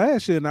draft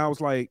last year, and I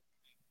was like,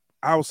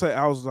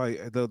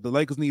 the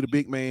Lakers need a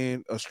big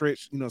man, a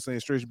stretch, you know, what I'm saying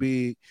stretch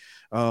big,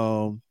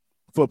 for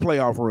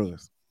playoff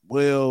runs.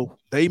 Well,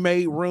 they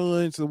made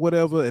runs or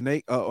whatever, and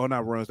they or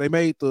not runs. They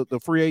made the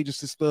free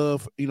agency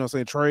stuff, you know,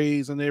 saying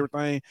trades and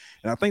everything.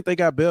 And I think they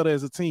got better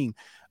as a team.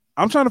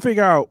 I'm trying to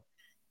figure out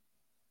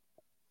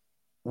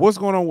what's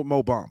going on with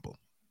Mo Bamba.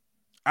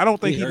 I don't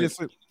think he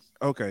necessarily.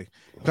 Okay,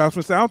 I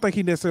don't think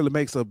he necessarily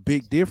makes a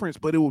big difference,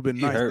 but it would be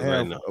nice to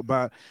have right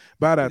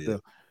about out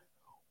there.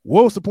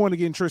 What was the point of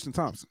getting Tristan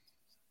Thompson?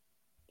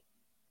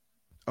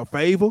 A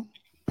favor,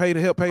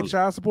 to help pay the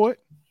child support.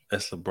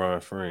 That's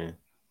LeBron friend.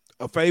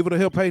 A favor to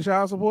help pay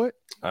child support?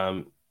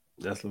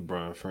 That's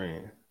LeBron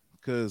friend.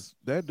 Because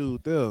that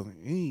dude there,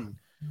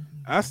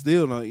 I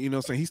still don't, you know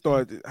what I'm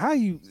saying? How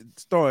you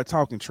started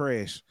talking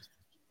trash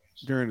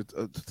during the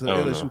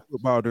LSU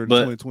football during the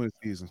 2020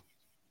 season?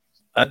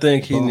 I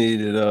think he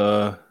needed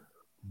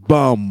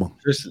bum.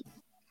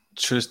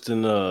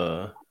 Tristan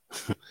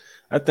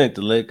I think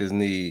the Lakers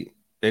need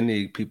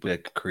people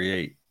that can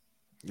create.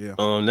 Yeah.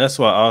 That's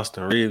why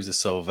Austin Reeves is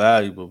so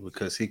valuable,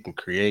 because he can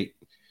create.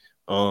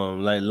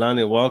 Like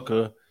Lonnie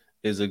Walker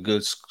is a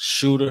good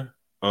shooter,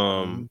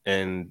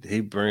 and he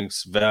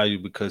brings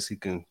value because he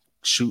can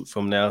shoot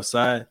from the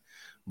outside.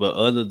 But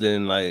other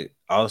than like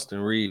Austin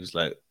Reeves,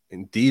 like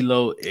in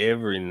D-Lo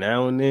every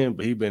now and then,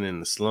 but he been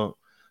in the slump.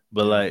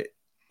 But like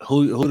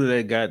who do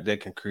they got that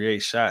can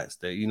create shots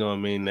that, you know what I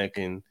mean, that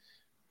can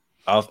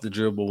off the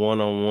dribble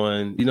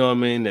one-on-one, you know what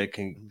I mean, that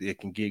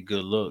can get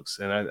good looks.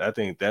 And I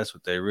think that's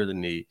what they really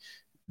need.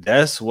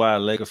 That's why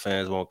Laker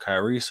fans want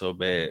Kyrie so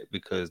bad,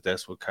 because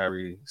that's what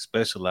Kyrie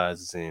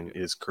specializes in,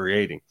 is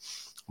creating.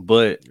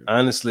 But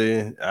honestly,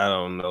 I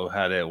don't know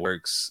how that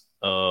works.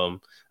 I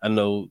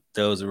know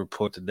there was a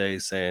report today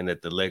saying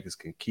that the Lakers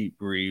can keep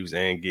Reeves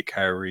and get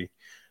Kyrie.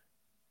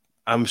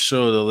 I'm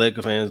sure the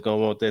Laker fans going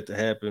to want that to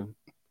happen.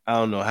 I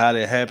don't know how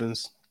that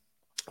happens.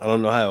 I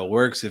don't know how it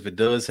works if it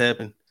does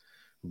happen.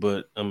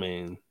 But, I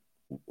mean,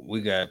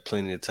 we got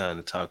plenty of time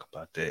to talk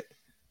about that.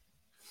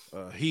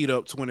 Heat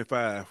up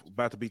 25,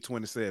 about to be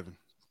 27.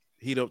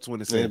 Heat up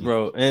 27, and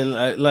bro.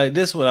 And like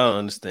this, is what I don't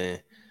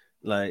understand.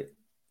 Like,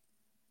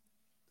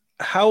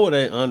 how were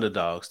they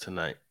underdogs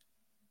tonight?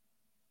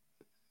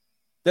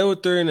 They were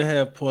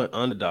 3.5 point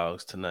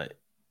underdogs tonight.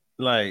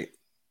 Like,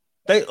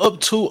 they up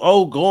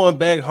 2-0 going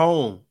back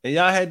home, and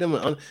y'all had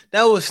them.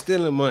 That was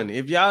stealing money.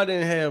 If y'all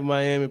didn't have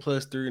Miami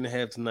plus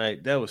 3.5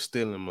 tonight, that was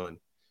stealing money.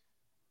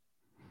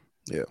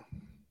 Yeah.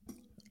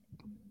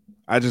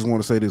 I just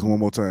want to say this one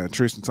more time.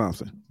 Tristan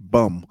Thompson,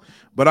 bum.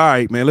 But all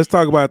right, man. Let's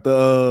talk about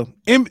the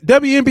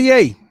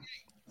WNBA.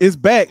 It's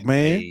back,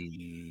 man. Hey,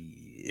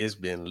 it's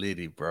been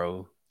litty,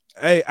 bro.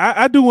 Hey,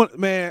 I do want,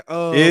 man.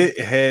 It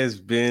has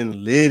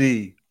been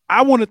litty.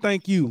 I want to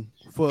thank you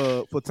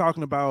for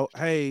talking about,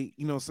 hey,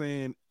 you know what I'm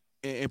saying,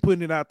 and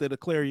putting it out there, the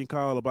clarion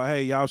call about,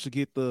 hey, y'all should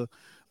get the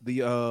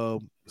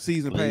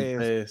season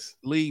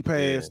league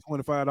pass,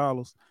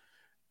 $25.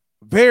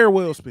 Very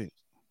well spent.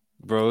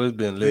 Bro, it's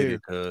been litty,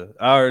 cuz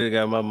I already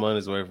got my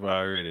money's worth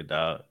already,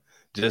 dog.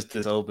 Just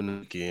this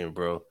opening weekend,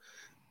 bro.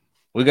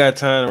 We got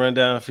time to run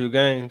down a few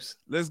games.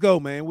 Let's go,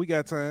 man. We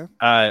got time.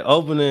 All right,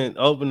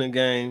 opening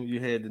game, you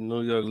had the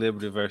New York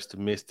Liberty versus the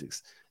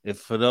Mystics. If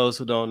for those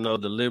who don't know,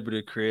 the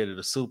Liberty created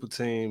a super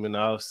team in the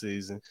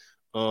offseason.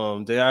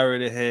 They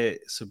already had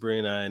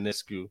Sabrina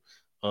Ionescu,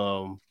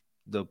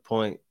 the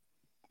point,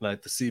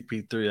 like the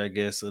CP3, I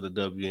guess, of the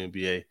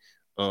WNBA.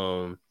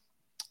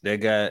 They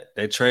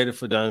traded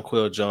for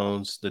Donquel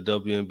Jones, the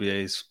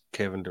WNBA's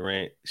Kevin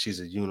Durant.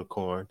 She's a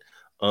unicorn.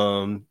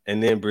 And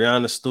then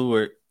Breanna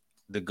Stewart,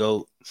 the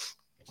GOAT,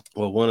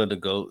 well, one of the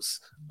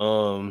GOATs,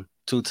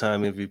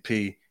 two-time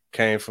MVP,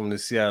 came from the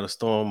Seattle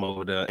Storm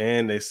over there,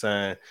 and they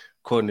signed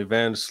Courtney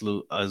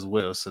Vandersloot as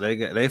well. So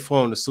they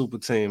formed a super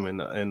team in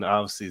the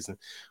offseason.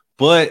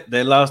 But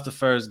they lost the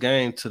first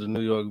game to the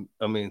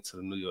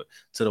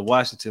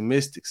Washington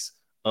Mystics.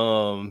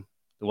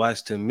 The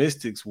Washington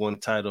Mystics won the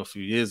title a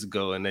few years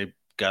ago, and they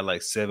got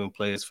like 7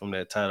 players from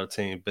that title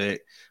team back.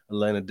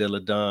 Elena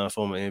Deladon,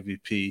 former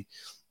MVP,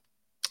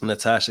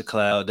 Natasha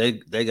Cloud.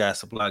 They got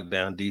some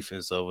lockdown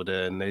defense over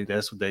there, and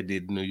that's what they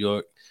did in New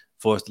York.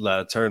 Forced a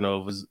lot of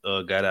turnovers,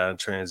 got out in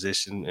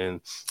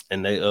transition,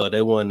 and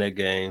they won that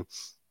game.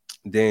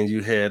 Then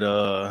you had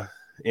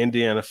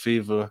Indiana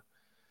Fever.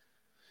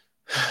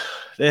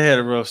 They had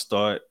a rough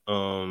start.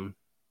 Who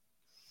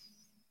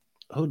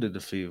did the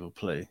Fever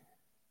play?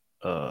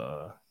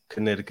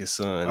 Connecticut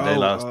Sun. They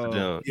lost to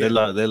them.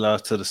 Yeah. They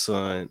lost to the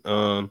Sun.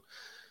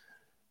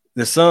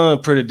 The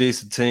Sun, pretty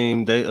decent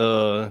team. They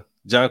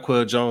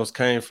Jonquel Jones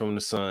came from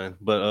the Sun,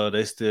 but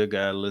they still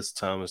got Liz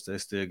Thomas. They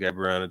still got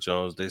Brianna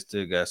Jones. They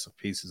still got some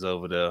pieces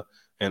over there.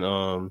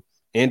 And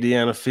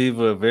Indiana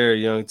Fever, a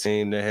very young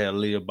team. They had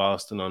Leah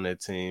Boston on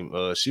that team.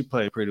 She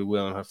played pretty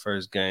well in her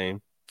first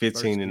game,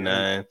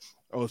 15-9.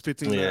 Oh, it's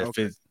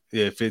 15-9.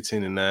 Yeah,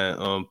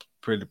 15-9.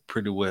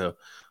 Pretty well.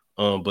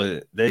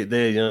 But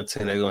they're a young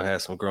team. They're gonna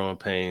have some growing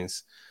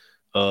pains.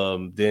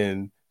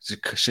 Then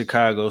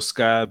Chicago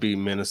Sky beat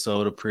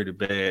Minnesota pretty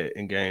bad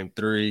in game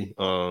 3.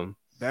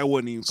 That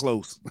wasn't even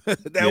close.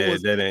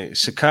 That ain't.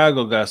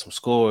 Chicago got some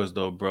scores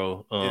though,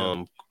 bro.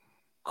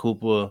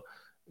 Cooper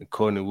and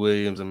Courtney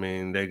Williams. I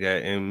mean, they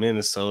got in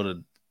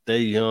Minnesota. They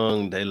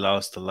young. They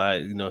lost a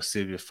lot. You know,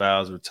 Sylvia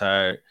Fowles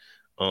retired.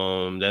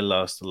 They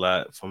lost a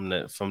lot from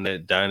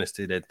that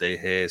dynasty that they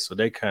had. So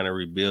they kind of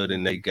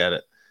rebuilding. They got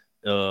a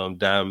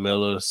Diane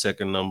Miller,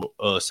 second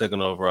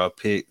overall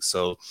pick.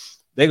 So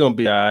they're gonna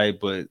be all right,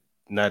 but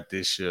not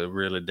this year.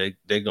 Really,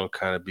 they're gonna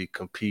kind of be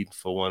competing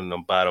for one of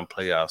them bottom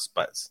playoff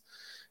spots.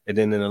 And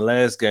then in the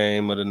last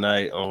game of the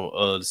night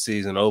on the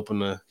season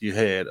opener, you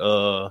had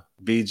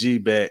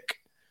BG back.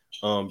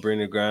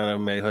 Britney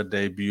Griner made her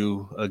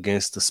debut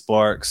against the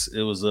Sparks.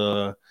 It was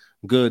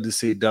good to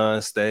see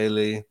Dawn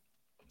Staley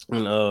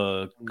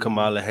and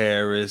Kamala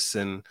Harris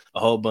and a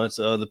whole bunch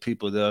of other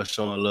people there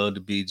showing love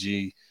to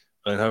BG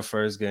in her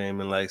first game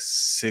in like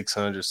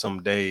 600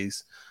 some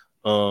days.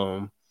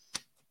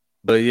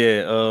 But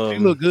yeah, she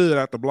looked good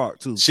out the block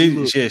too. She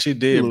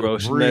did, bro.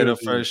 She made her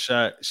first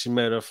shot.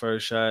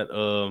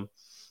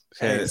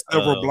 Had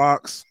several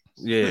blocks.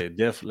 Yeah,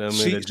 definitely. I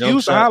mean, she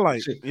was the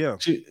highlight.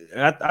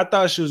 I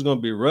thought she was gonna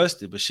be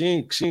rusty, but she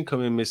ain't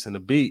come in missing a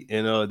beat.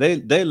 And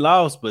they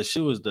lost, but she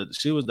was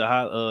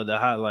the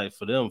highlight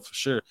for them for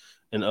sure.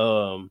 And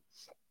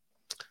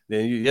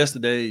then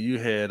yesterday you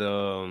had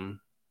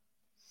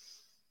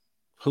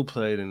who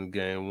played in the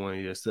game one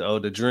yesterday? Oh,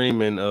 the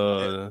Dream and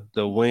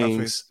the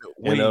Wings.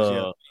 And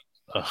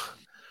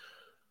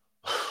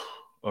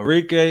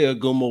Enrique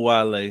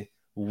Agumawale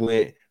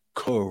went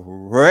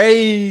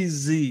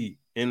crazy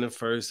in the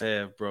first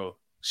half, bro.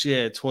 She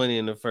had 20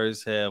 in the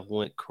first half,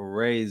 went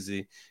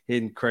crazy,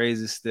 hitting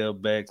crazy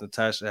step backs.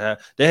 Natasha Howe.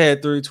 They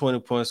had 3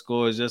 20-point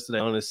scores yesterday,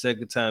 on the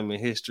second time in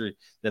history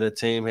that a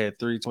team had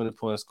 3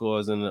 20-point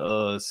scores in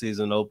the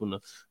season opener.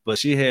 But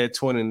she had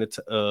 20.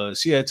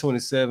 She had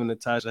 27.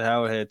 Natasha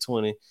Howard had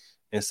 20,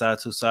 and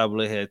Satu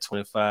Sabale had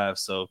 25.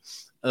 So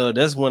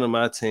that's one of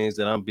my teams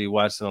that I'm be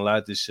watching a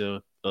lot this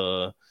year.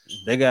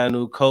 They got a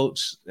new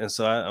coach, and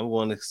so I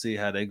want to see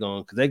how they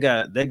going, because they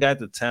got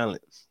the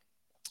talent.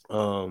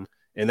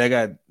 And they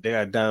got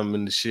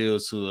Diamond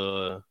Shields,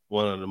 who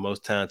one of the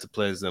most talented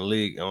players in the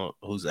league,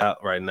 who's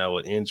out right now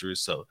with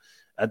injuries. So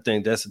I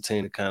think that's a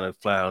team to kind of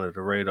fly under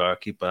the radar,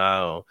 keep an eye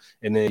on.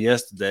 And then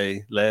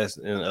yesterday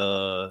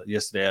afternoon,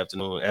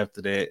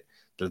 after that,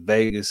 the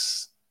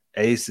Vegas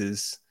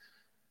Aces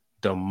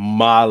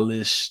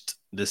demolished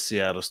the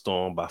Seattle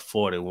Storm by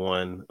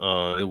 41.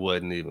 It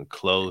wasn't even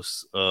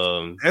close.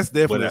 That's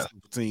definitely a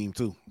super team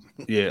too.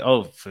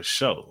 Yeah, for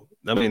sure.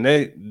 I mean,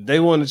 they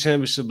won the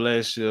championship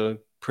last year,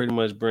 pretty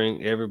much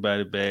bring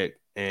everybody back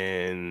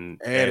and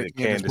added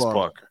Candace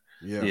Parker.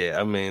 Yeah,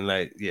 I mean,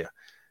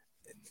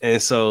 And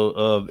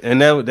so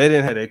and that they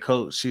didn't have their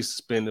coach. She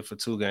suspended for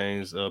 2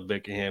 games,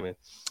 Becky Hammond.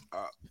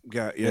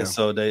 And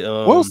so they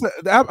what was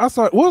that? I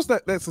saw what was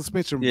that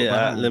suspension?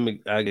 Yeah,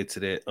 I'll get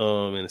to that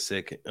in a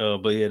second.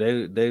 But yeah,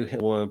 they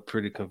won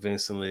pretty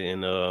convincingly,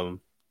 and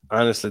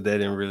honestly, they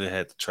didn't really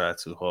have to try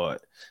too hard.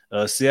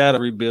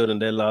 Seattle rebuilding.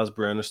 They lost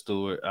Brandon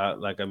Stewart,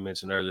 like I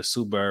mentioned earlier.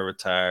 Sue Bird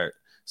retired,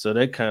 so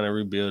they kind of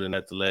rebuilding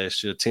after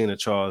last year. Tina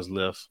Charles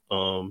left.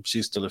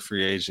 She's still a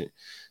free agent,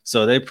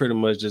 so they pretty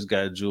much just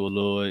got Jewel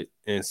Lloyd,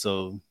 and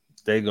so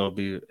they're gonna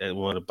be at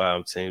one of the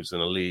bottom teams in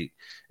the league.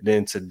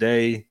 Then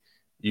today,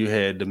 you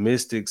had the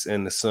Mystics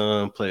and the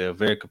Sun play a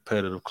very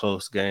competitive,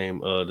 close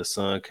game. The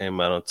Sun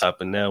came out on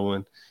top in that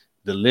one.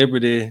 The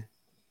Liberty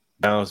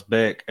bounced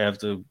back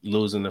after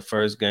losing the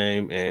first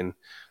game, and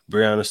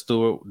Breonna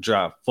Stewart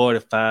dropped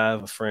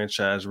 45, a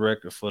franchise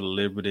record for the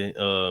Liberty.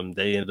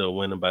 They ended up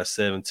winning by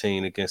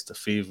 17 against the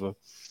Fever.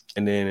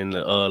 And then in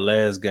the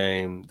last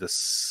game, the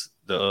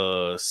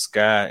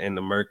Sky and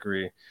the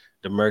Mercury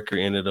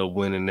ended up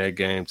winning that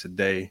game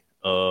today.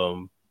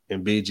 In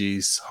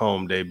BG's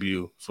home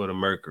debut for the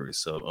Mercury.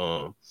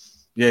 So,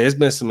 yeah, it's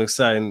been some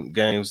exciting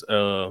games.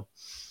 And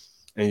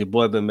your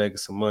boy been making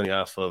some money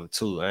off of it,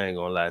 too. I ain't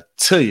going to lie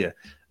to you.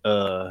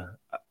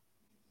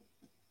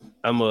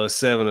 I'm a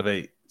 7 of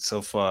 8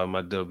 so far in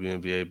my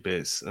WNBA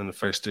bets in the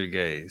first 3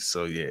 games.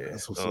 So, yeah.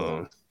 That's what's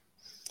up.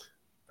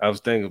 I was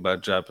thinking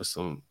about dropping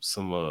some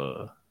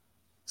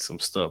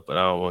stuff, but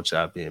I don't want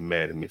y'all being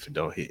mad at me if it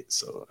don't hit,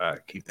 so I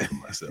keep it to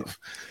myself.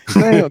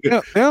 they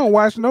don't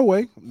watch no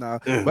way. Nah,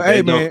 but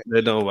hey, man, they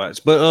don't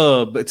watch.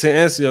 But to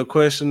answer your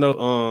question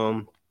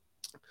though,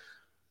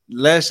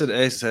 last year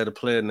the Aces had a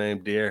player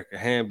named De'Erica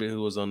Hamby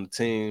who was on the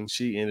team.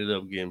 She ended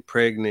up getting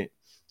pregnant,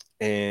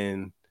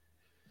 and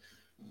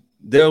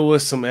there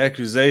was some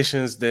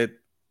accusations that,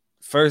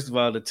 first of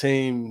all, the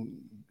team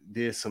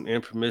did some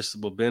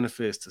impermissible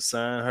benefits to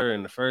sign her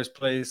in the first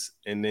place,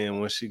 and then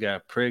when she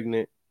got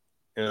pregnant,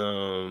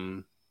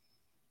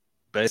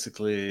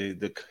 basically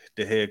the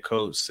head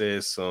coach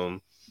says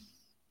some,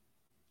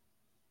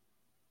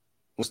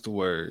 what's the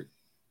word,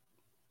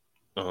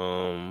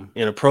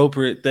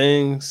 inappropriate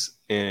things,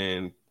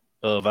 and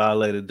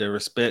violated their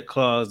respect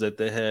clause that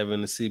they have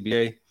in the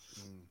CBA.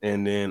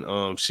 And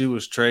then she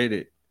was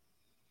traded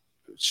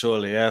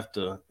shortly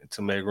after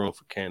to make room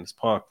for Candace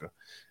Parker.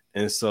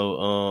 And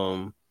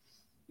so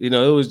it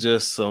was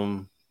just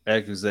some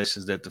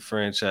accusations that the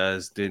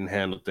franchise didn't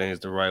handle things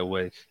the right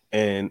way.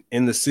 And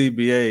in the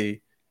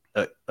CBA,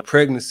 a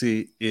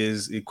pregnancy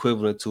is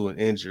equivalent to an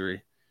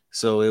injury.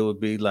 So it would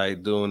be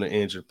like doing an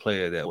injured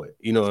player that way.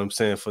 You know what I'm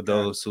saying? For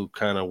those who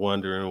kind of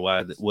wondering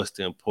what's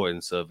the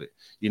importance of it.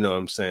 You know what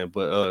I'm saying?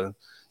 But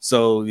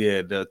so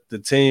yeah, the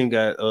team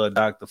got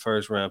docked the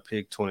first round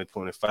pick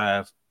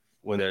 2025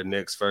 when their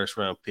next first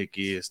round pick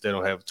is. They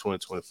don't have a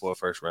 2024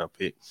 first round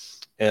pick.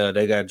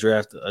 They got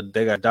drafted.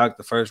 They got docked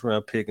the first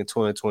round pick in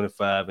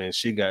 2025, and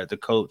the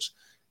coach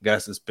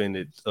got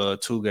suspended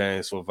 2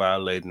 games for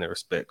violating the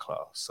respect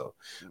clause. So,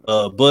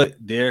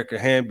 but De'Erica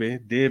Hamby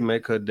did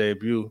make her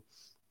debut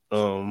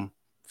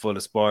for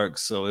the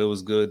Sparks, so it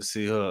was good to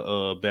see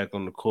her back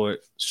on the court.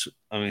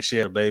 I mean, she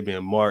had a baby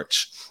in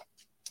March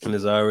and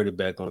is already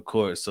back on the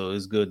court, so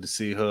it's good to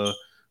see her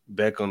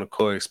back on the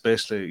court,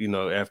 especially,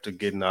 after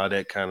getting all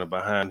that kind of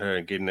behind her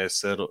and getting that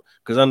settled.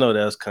 Because I know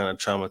that was kind of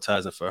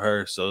traumatizing for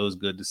her, so it was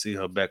good to see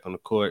her back on the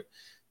court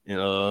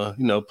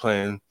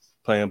and,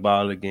 playing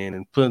ball again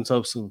and putting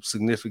up some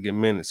significant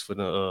minutes for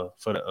the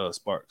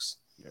Sparks.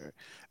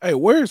 Hey,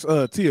 where's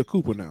Tia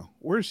Cooper now?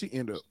 Where's she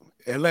end up?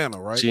 Atlanta,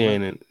 right?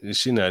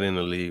 She not in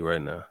the league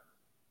right now.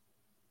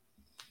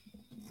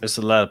 There's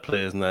a lot of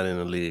players not in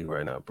the league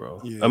right now,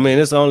 bro. Yeah. I mean,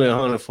 it's only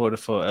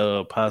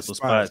 144 possible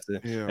spots,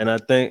 and I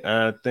think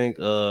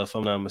if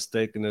I'm not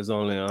mistaken, there's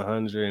only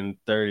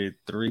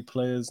 133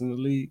 players in the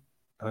league,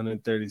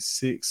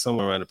 136,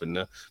 somewhere around up in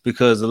there.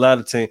 Because a lot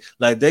of teams,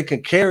 like, they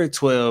can carry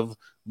 12,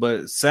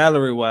 but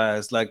salary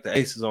wise, like, the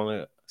Aces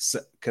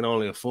can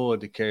only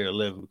afford to carry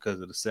 11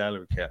 because of the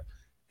salary cap,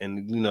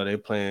 and they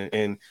playing.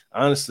 And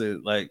honestly,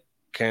 like,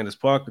 Candace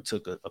Parker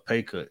took a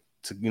pay cut.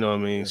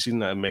 She's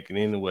not making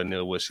anywhere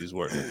near what she's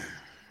working.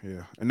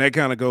 Yeah, and that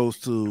kind of goes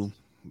to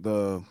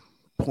the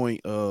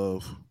point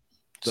of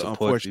the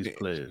unfortunate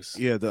players.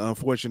 Yeah, the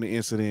unfortunate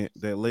incident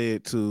that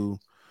led to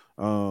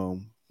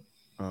Britney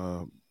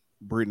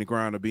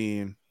Griner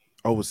being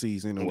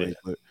overseas anyway.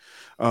 Yeah.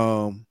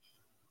 But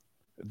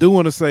do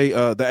want to say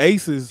the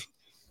Aces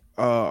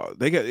Do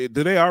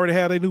they already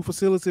have a new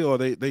facility or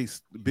they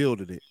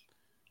building it?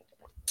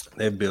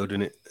 They're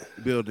building it.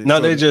 No,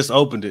 they just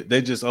opened it.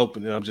 They just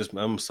opened it.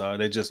 I'm sorry.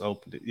 They just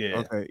opened it. Yeah.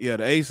 Okay. Yeah.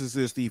 The Aces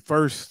is the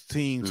first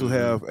team to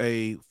have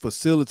a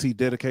facility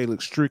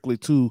dedicated strictly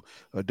to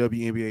a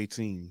WNBA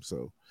team.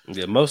 So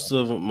yeah, most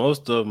of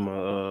them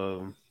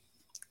are, I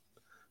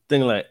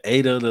think like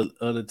 8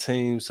 other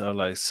teams are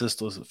like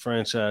sister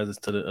franchises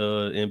to the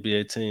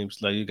NBA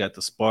teams. Like you got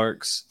the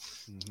Sparks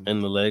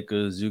and the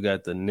Lakers, you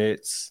got the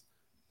Nets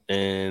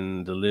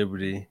and the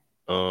Liberty,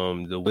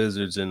 the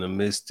Wizards and the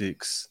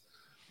Mystics.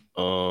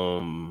 That's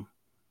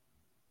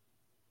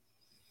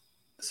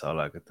all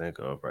I can think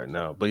of right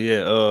now. But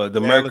yeah, the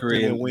Dallas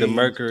Mercury and and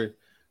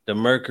the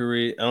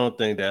Mercury. I don't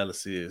think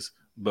Dallas is,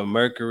 but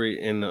Mercury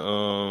and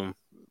the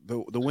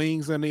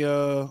Wings and the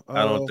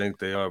I don't think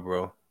they are,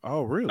 bro.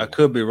 Oh, really? I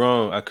could be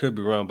wrong,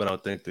 but I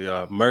don't think they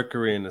are.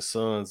 Mercury and the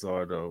Suns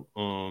are though.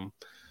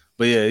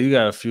 But yeah, you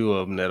got a few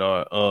of them that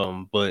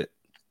are. But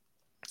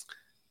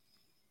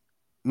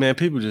man,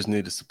 people just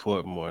need to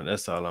support more.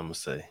 That's all I'm gonna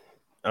say.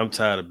 I'm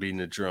tired of beating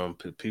the drum.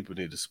 People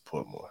need to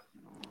support more.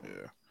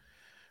 Yeah.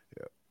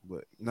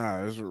 But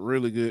nah, it's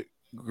really good,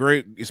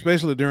 great,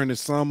 especially during the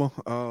summer.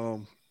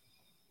 Man,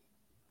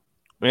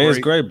 it's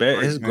great.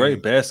 It's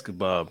great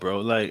basketball,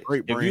 bro. Like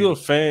if you're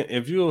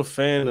a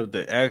fan of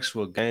the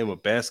actual game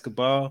of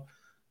basketball,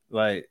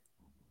 like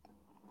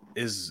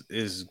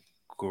is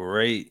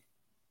great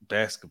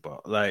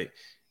basketball. Like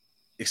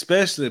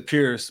especially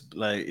pure,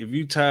 like if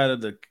you tired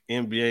of the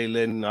NBA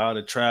letting all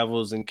the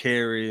travels and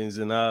carries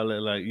and all that,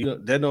 like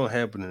that don't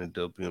happen in the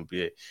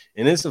WNBA,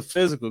 and it's a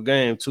physical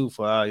game too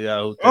for all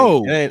y'all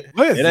who think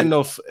it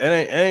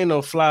ain't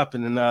no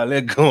flopping and all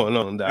that going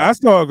on. I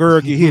saw a girl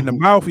get hit in the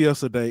mouth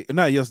yesterday.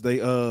 Not yesterday,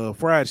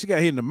 Friday. She got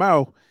hit in the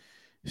mouth.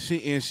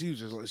 She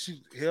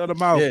held her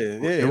mouth. Yeah.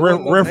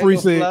 The referee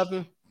said,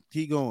 flopping.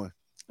 "Keep going."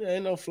 Yeah,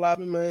 ain't no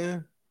flopping,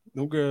 man.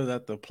 Them girls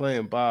out there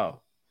playing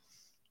ball.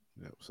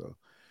 Yep. So.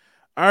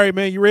 All right,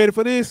 man, you ready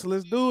for this?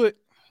 Let's do it.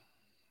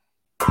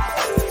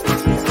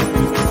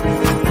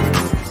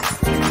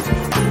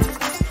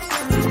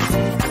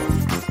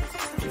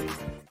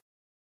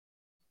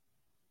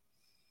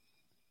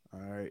 All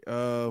right.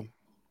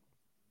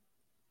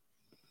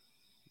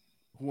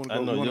 I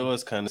know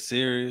yours kind of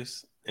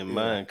serious and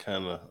mine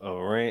kind of a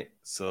rant,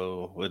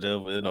 so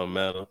whatever, it don't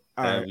matter.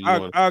 All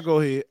right, I'll go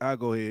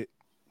ahead.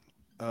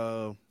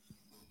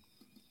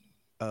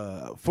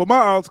 For my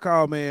altar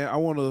call, man, I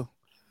want to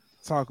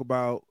talk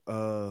about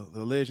the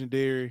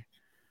legendary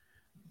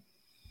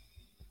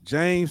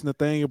James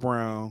Nathaniel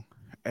Brown,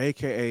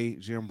 aka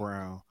Jim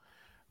Brown,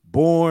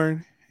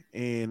 born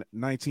in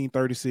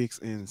 1936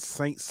 in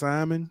St.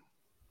 Simon.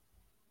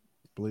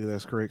 I believe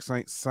that's correct.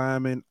 St.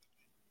 Simon,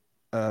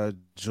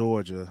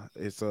 Georgia.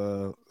 It's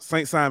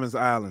St. Simon's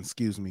Island,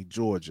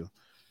 Georgia.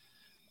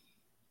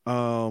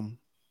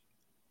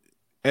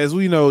 As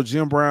we know,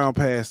 Jim Brown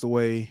passed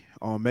away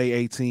on May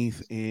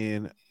 18th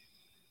in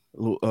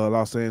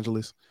Los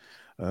Angeles.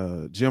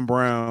 Jim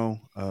Brown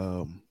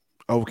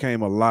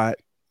overcame a lot.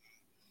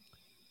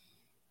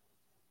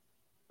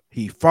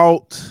 He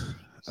fought.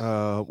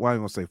 Well, I ain't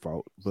gonna say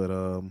fought,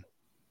 but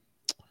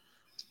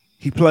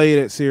he played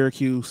at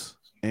Syracuse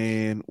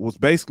and was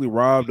basically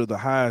robbed of the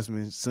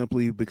Heisman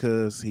simply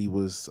because he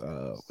was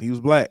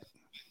black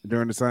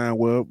during the time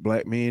where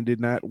black men did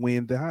not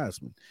win the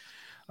Heisman.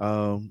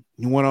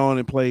 He went on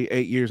and played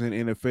 8 years in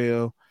the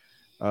NFL.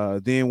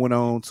 Then went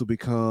on to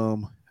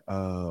become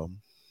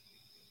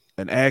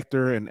an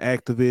actor, an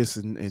activist,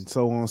 and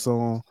so on and so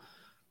on.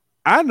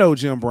 I know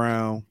Jim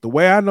Brown. The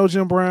way I know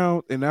Jim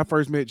Brown, and I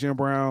first met Jim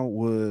Brown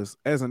was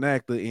as an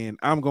actor in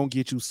I'm Gonna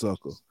Get You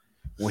Sucker.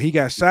 When he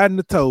got shot in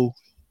the toe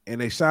and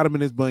they shot him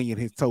in his bunion,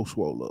 his toe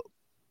swelled up.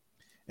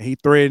 And he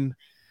threatened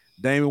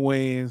Damon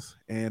Wayans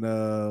and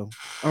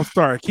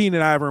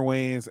Keenan Ivory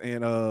Wayans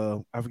and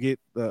I forget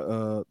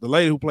the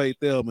lady who played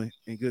Thelma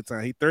in Good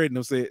Time. He threatened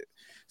him, said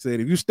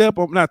if you step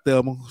up, not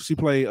Thelma, she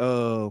played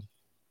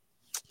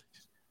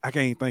I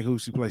can't even think who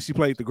she played. She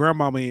played the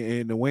grandmama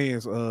and the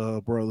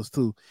Wayans brothers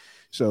too.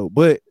 So,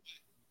 but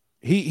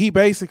he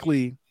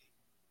basically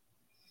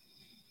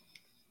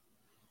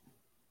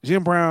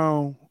Jim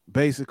Brown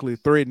basically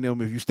threatened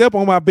them. If you step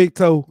on my big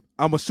toe,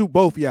 I'm gonna shoot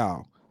both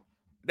y'all.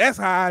 That's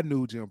how I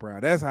knew Jim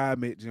Brown. That's how I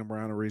met Jim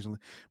Brown originally.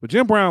 But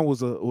Jim Brown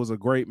was a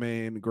great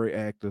man, a great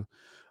actor,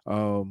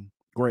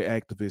 great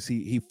activist.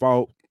 He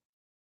fought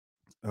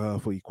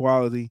for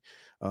equality.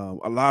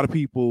 A lot of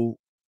people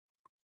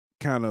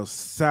kind of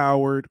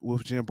soured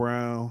with Jim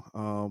Brown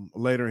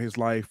later in his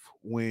life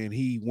when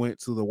he went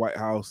to the White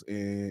House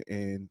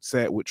and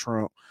sat with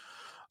Trump.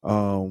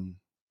 So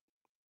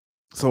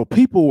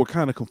people were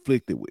kind of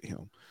conflicted with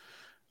him.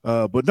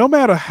 But no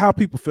matter how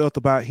people felt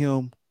about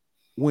him,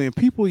 when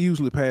people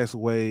usually pass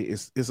away,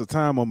 it's a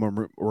time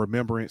of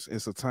remembrance.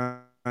 It's a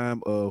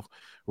time of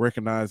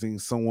recognizing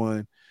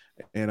someone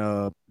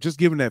and just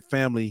giving that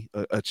family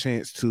a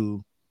chance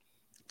to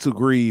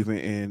grieve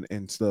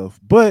and stuff.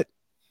 But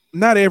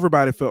not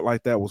everybody felt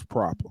like that was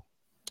proper.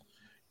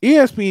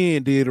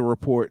 ESPN did a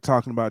report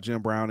talking about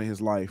Jim Brown and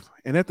his life.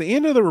 And at the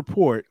end of the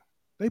report,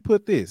 they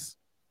put this.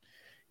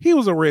 He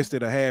was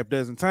arrested a half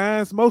dozen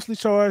times, mostly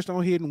charged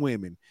on hitting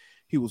women.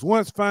 He was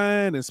once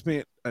fined and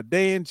spent a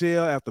day in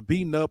jail after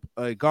beating up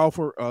a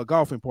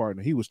golfing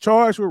partner. He was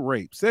charged with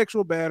rape,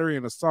 sexual battery,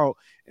 and assault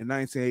in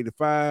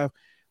 1985.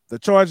 The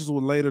charges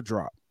were later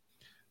dropped.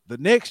 The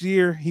next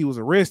year, he was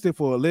arrested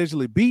for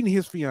allegedly beating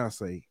his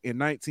fiancee. In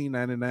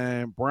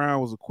 1999,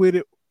 Brown was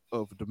acquitted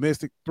of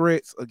domestic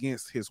threats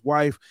against his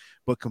wife,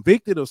 but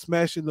convicted of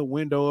smashing the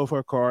window of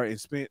her car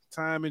and spent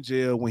time in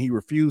jail when he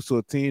refused to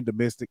attend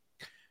domestic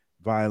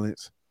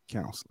violence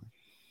counseling.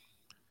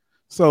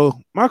 So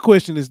my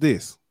question is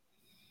this.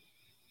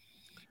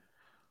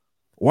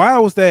 Why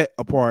was that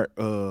a part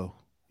of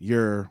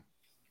your,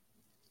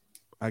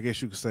 I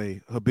guess you could say,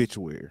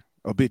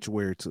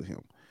 obituary to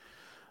him?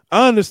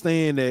 I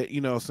understand that, you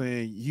know what I'm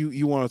saying,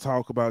 you want to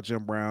talk about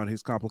Jim Brown,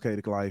 his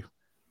complicated life,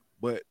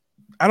 but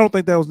I don't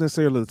think that was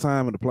necessarily the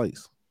time and the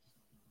place.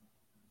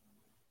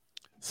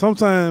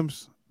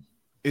 Sometimes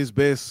it's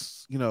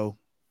best, you know,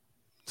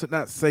 to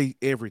not say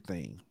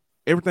everything.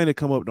 Everything that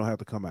come up don't have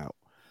to come out.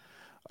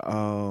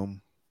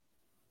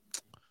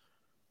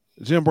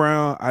 Jim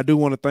Brown, I do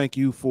want to thank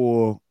you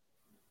for,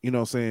 you know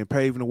what I'm saying,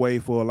 paving the way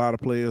for a lot of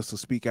players to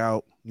speak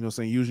out, you know what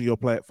I'm saying, using your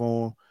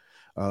platform,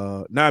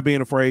 not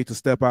being afraid to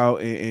step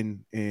out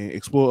and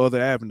explore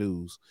other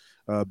avenues,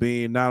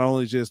 being not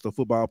only just a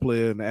football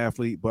player and an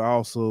athlete, but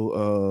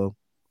also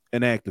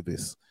an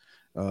activist.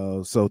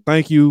 So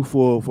thank you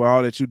for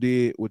all that you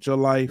did with your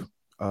life.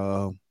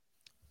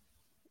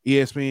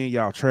 ESPN,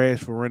 y'all trash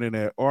for running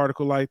that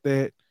article like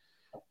that.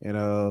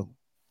 And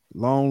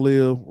long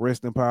live,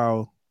 rest in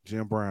power,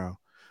 Jim Brown.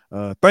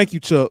 Thank you,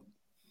 Chuck.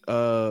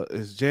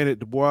 It's Janet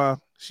Dubois.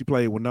 She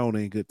played Winona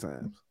in Good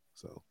Times.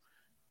 So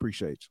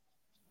appreciate you.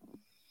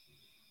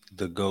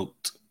 The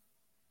GOAT.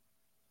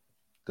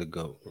 The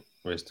GOAT.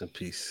 Rest in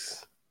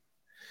peace.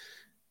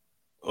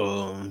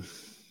 I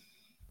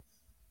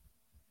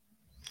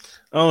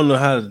don't know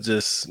how to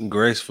just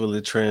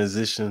gracefully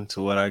transition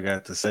to what I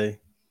got to say,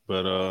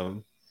 but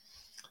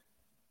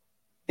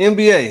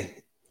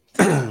NBA,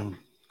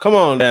 come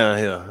on down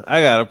here.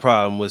 I got a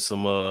problem with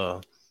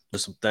some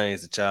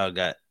things that y'all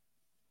got.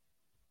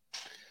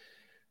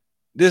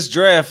 This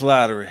draft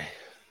lottery.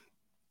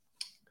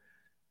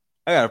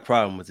 I got a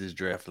problem with this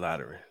draft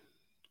lottery.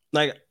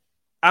 Like,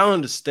 I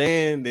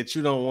understand that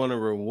you don't want to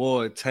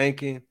reward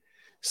tanking,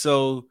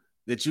 so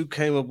that you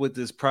came up with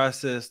this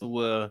process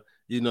where,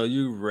 you know,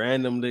 you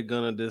randomly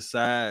gonna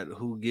decide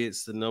who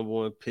gets the number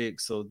one pick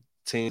so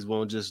teams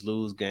won't just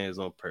lose games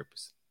on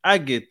purpose. I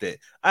get that.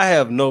 I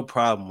have no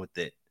problem with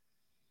that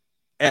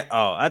at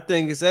all. I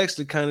think it's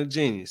actually kind of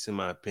genius in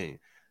my opinion.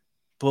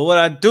 But what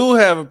I do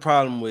have a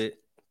problem with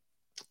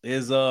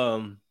is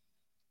y'all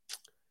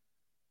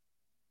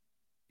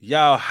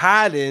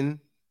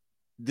hiding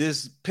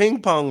this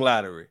ping pong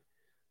lottery.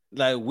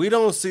 Like, we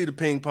don't see the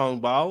ping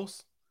pong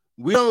balls.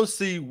 We don't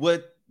see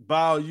what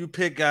ball you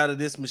pick out of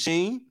this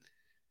machine.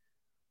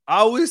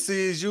 All we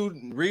see is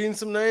you reading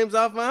some names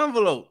off an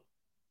envelope.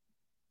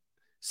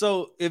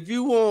 So if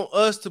you want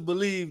us to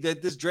believe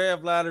that this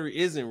draft lottery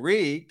isn't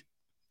rigged,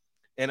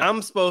 and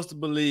I'm supposed to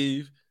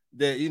believe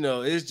that, you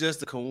know, it's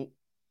just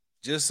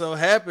just so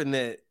happened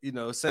that, you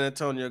know, San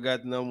Antonio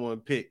got the number one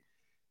pick,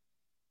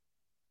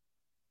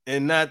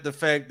 and not the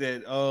fact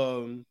that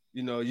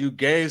you know, you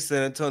gave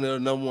San Antonio the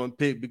number one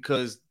pick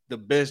because the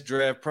best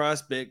draft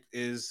prospect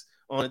is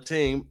on a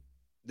team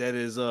that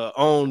is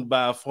owned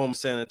by a former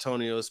San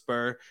Antonio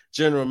Spur,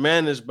 general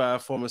managed by a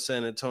former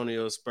San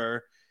Antonio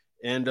Spur,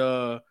 and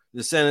the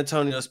San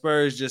Antonio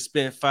Spurs just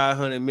spent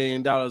 $500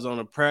 million on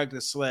a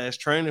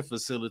practice/training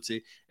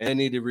facility, and they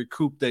need to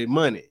recoup their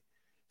money.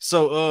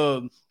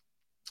 So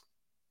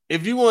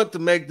if you want to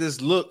make this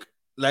look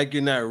like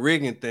you're not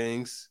rigging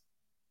things,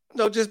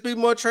 no, just be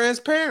more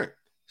transparent.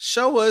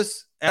 Show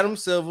us Adam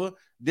Silver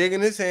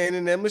digging his hand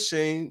in that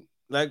machine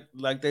like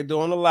they do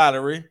on the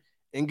lottery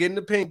and getting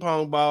the ping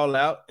pong ball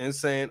out and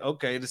saying,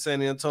 okay, the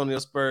San Antonio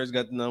Spurs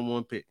got the number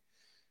one pick.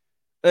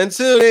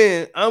 Until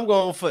then, I'm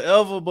going to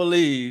forever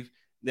believe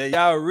that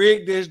y'all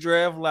rigged this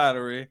draft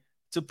lottery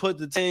to put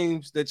the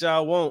teams that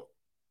y'all want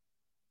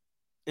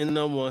in the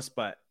number one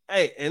spot.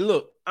 Hey, and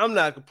look, I'm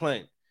not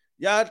complaining.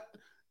 Y'all,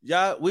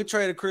 we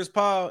traded Chris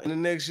Paul, and the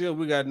next year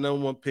we got the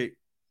number one pick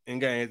and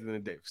got Anthony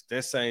Davis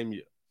that same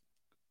year.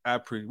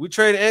 We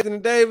traded Anthony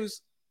Davis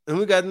and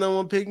we got the number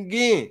one pick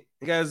again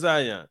and got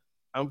Zion.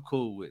 I'm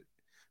cool with it.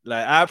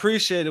 Like, I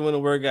appreciate it when it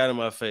worked out in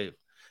my favor.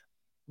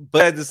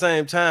 But at the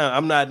same time,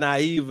 I'm not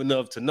naive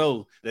enough to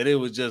know that it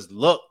was just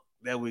luck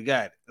that we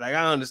got it. Like,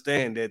 I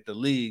understand that the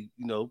league,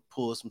 you know,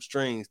 pulled some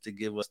strings to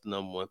give us the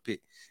number one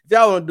pick. If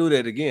y'all want to do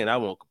that again, I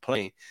won't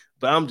complain.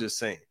 But I'm just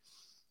saying,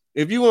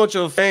 if you want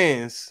your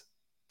fans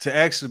to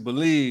actually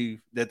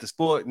believe that the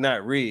sport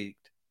not rigged,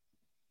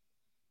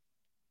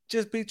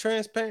 just be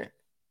transparent.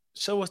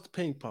 Show us the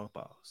ping pong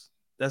balls.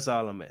 That's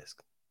all I'm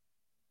asking.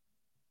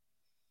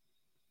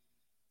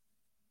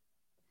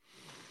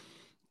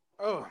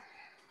 Oh,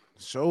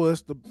 show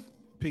us the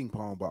ping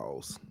pong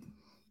balls.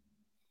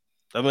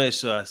 I made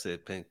sure I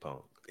said ping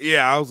pong.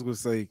 Yeah, I was gonna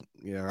say.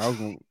 Yeah,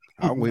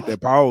 I went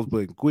that pause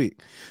button quick,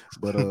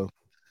 but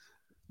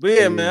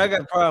yeah, man, I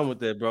got a problem with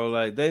that, bro.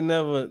 Like they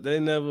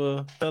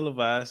never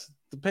televised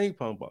the ping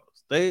pong balls.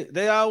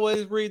 They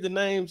always read the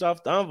names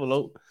off the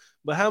envelope,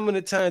 but how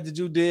many times did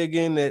you dig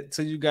in that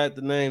till you got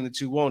the name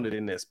that you wanted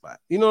in that spot?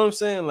 You know what I'm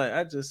saying? Like I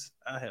have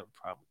a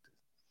problem with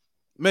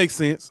it. Makes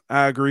sense.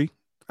 I agree.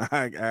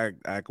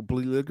 I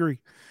completely agree.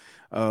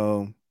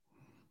 But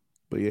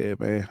yeah,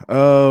 man.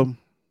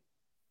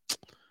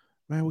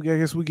 Man, I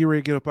guess we get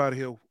ready to get up out of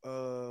here.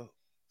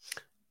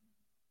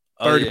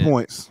 30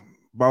 points.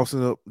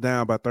 Bossing up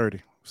down by 30.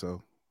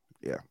 So,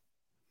 yeah.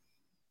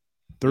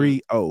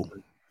 3-0.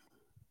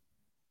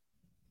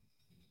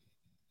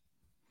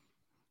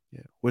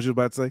 Yeah. What you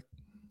about to say?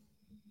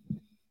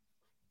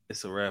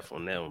 It's a wrap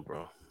on that one,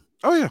 bro.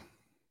 Oh, yeah.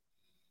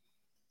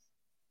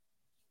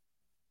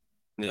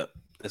 Yep.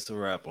 It's a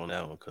wrap on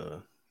that one,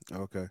 cuz.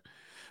 Okay.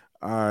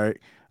 All right.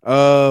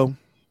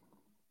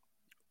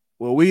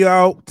 Well, we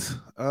out.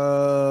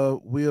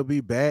 We'll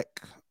be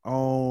back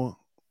on,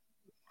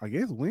 I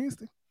guess,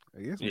 Wednesday.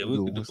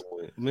 We'll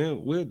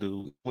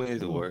do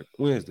Wednesday work.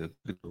 Wednesday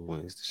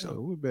show.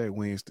 We're back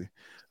Wednesday.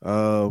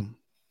 Talk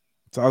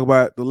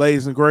about the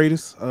latest and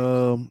greatest.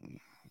 I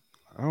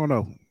don't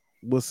know.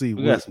 We'll see.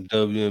 We got some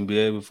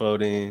WNBA before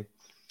then.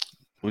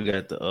 We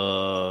got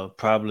the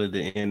probably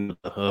the end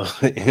of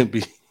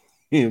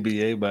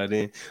NBA by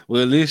then.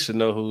 Well, at least you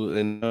know who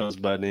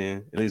announced by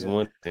then. At least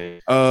one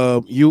thing.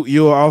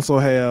 You'll also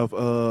have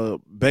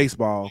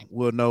baseball.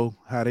 We'll know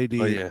how they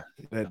did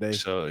that day.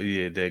 So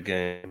that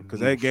game, because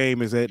that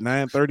game is at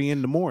 9:30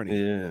 in the morning.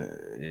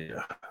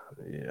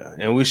 Yeah.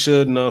 And we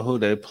should know who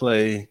they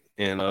play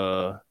and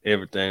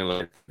everything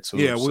like that too.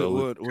 Yeah,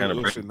 so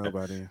we should know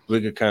by then.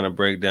 We could kind of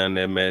break down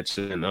that match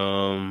and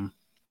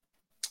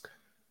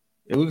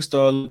we can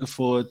start looking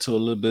forward to a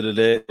little bit of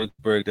that. We can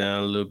break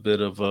down a little bit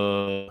of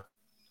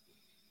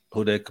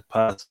who they could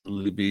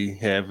possibly be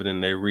having in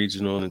their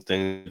regional and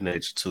things of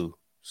nature too.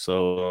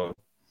 So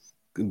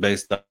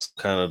based on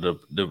kind of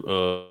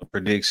the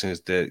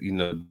predictions that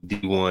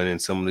D1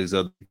 and some of these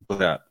other people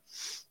put out.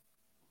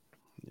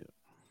 Yeah.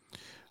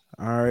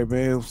 All right,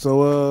 man.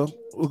 So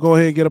we'll go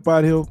ahead and get up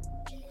out of here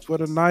for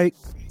the night.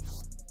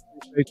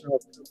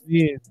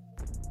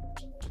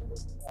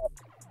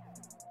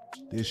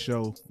 This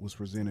show was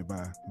presented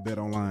by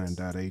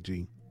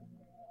betonline.ag.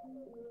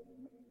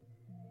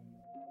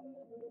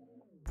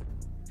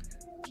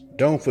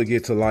 Don't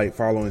forget to like,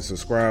 follow, and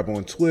subscribe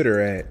on Twitter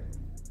at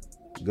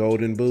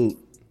Golden Boot.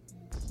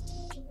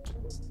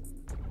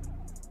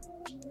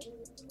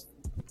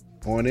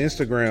 On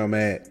Instagram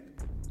at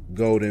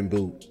Golden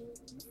Boot.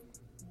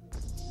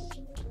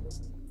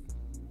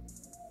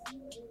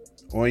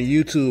 On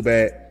YouTube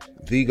at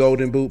The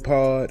Golden Boot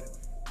Pod.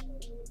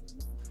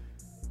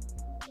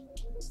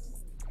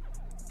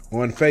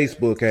 On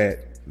Facebook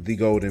at The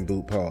Golden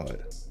Boot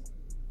Pod.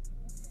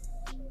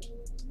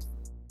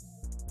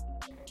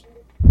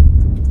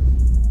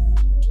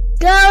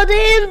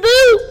 Golden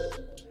Boot!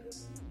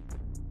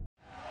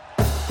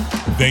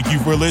 Thank you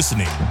for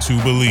listening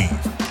to Believe.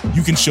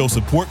 You can show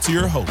support to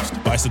your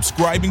host by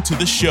subscribing to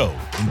the show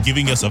and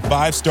giving us a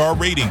 5-star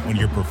rating on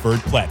your preferred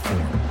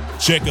platform.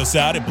 Check us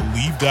out at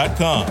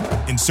Believe.com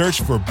and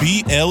search for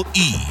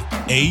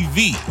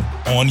BLEAV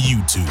on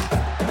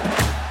YouTube.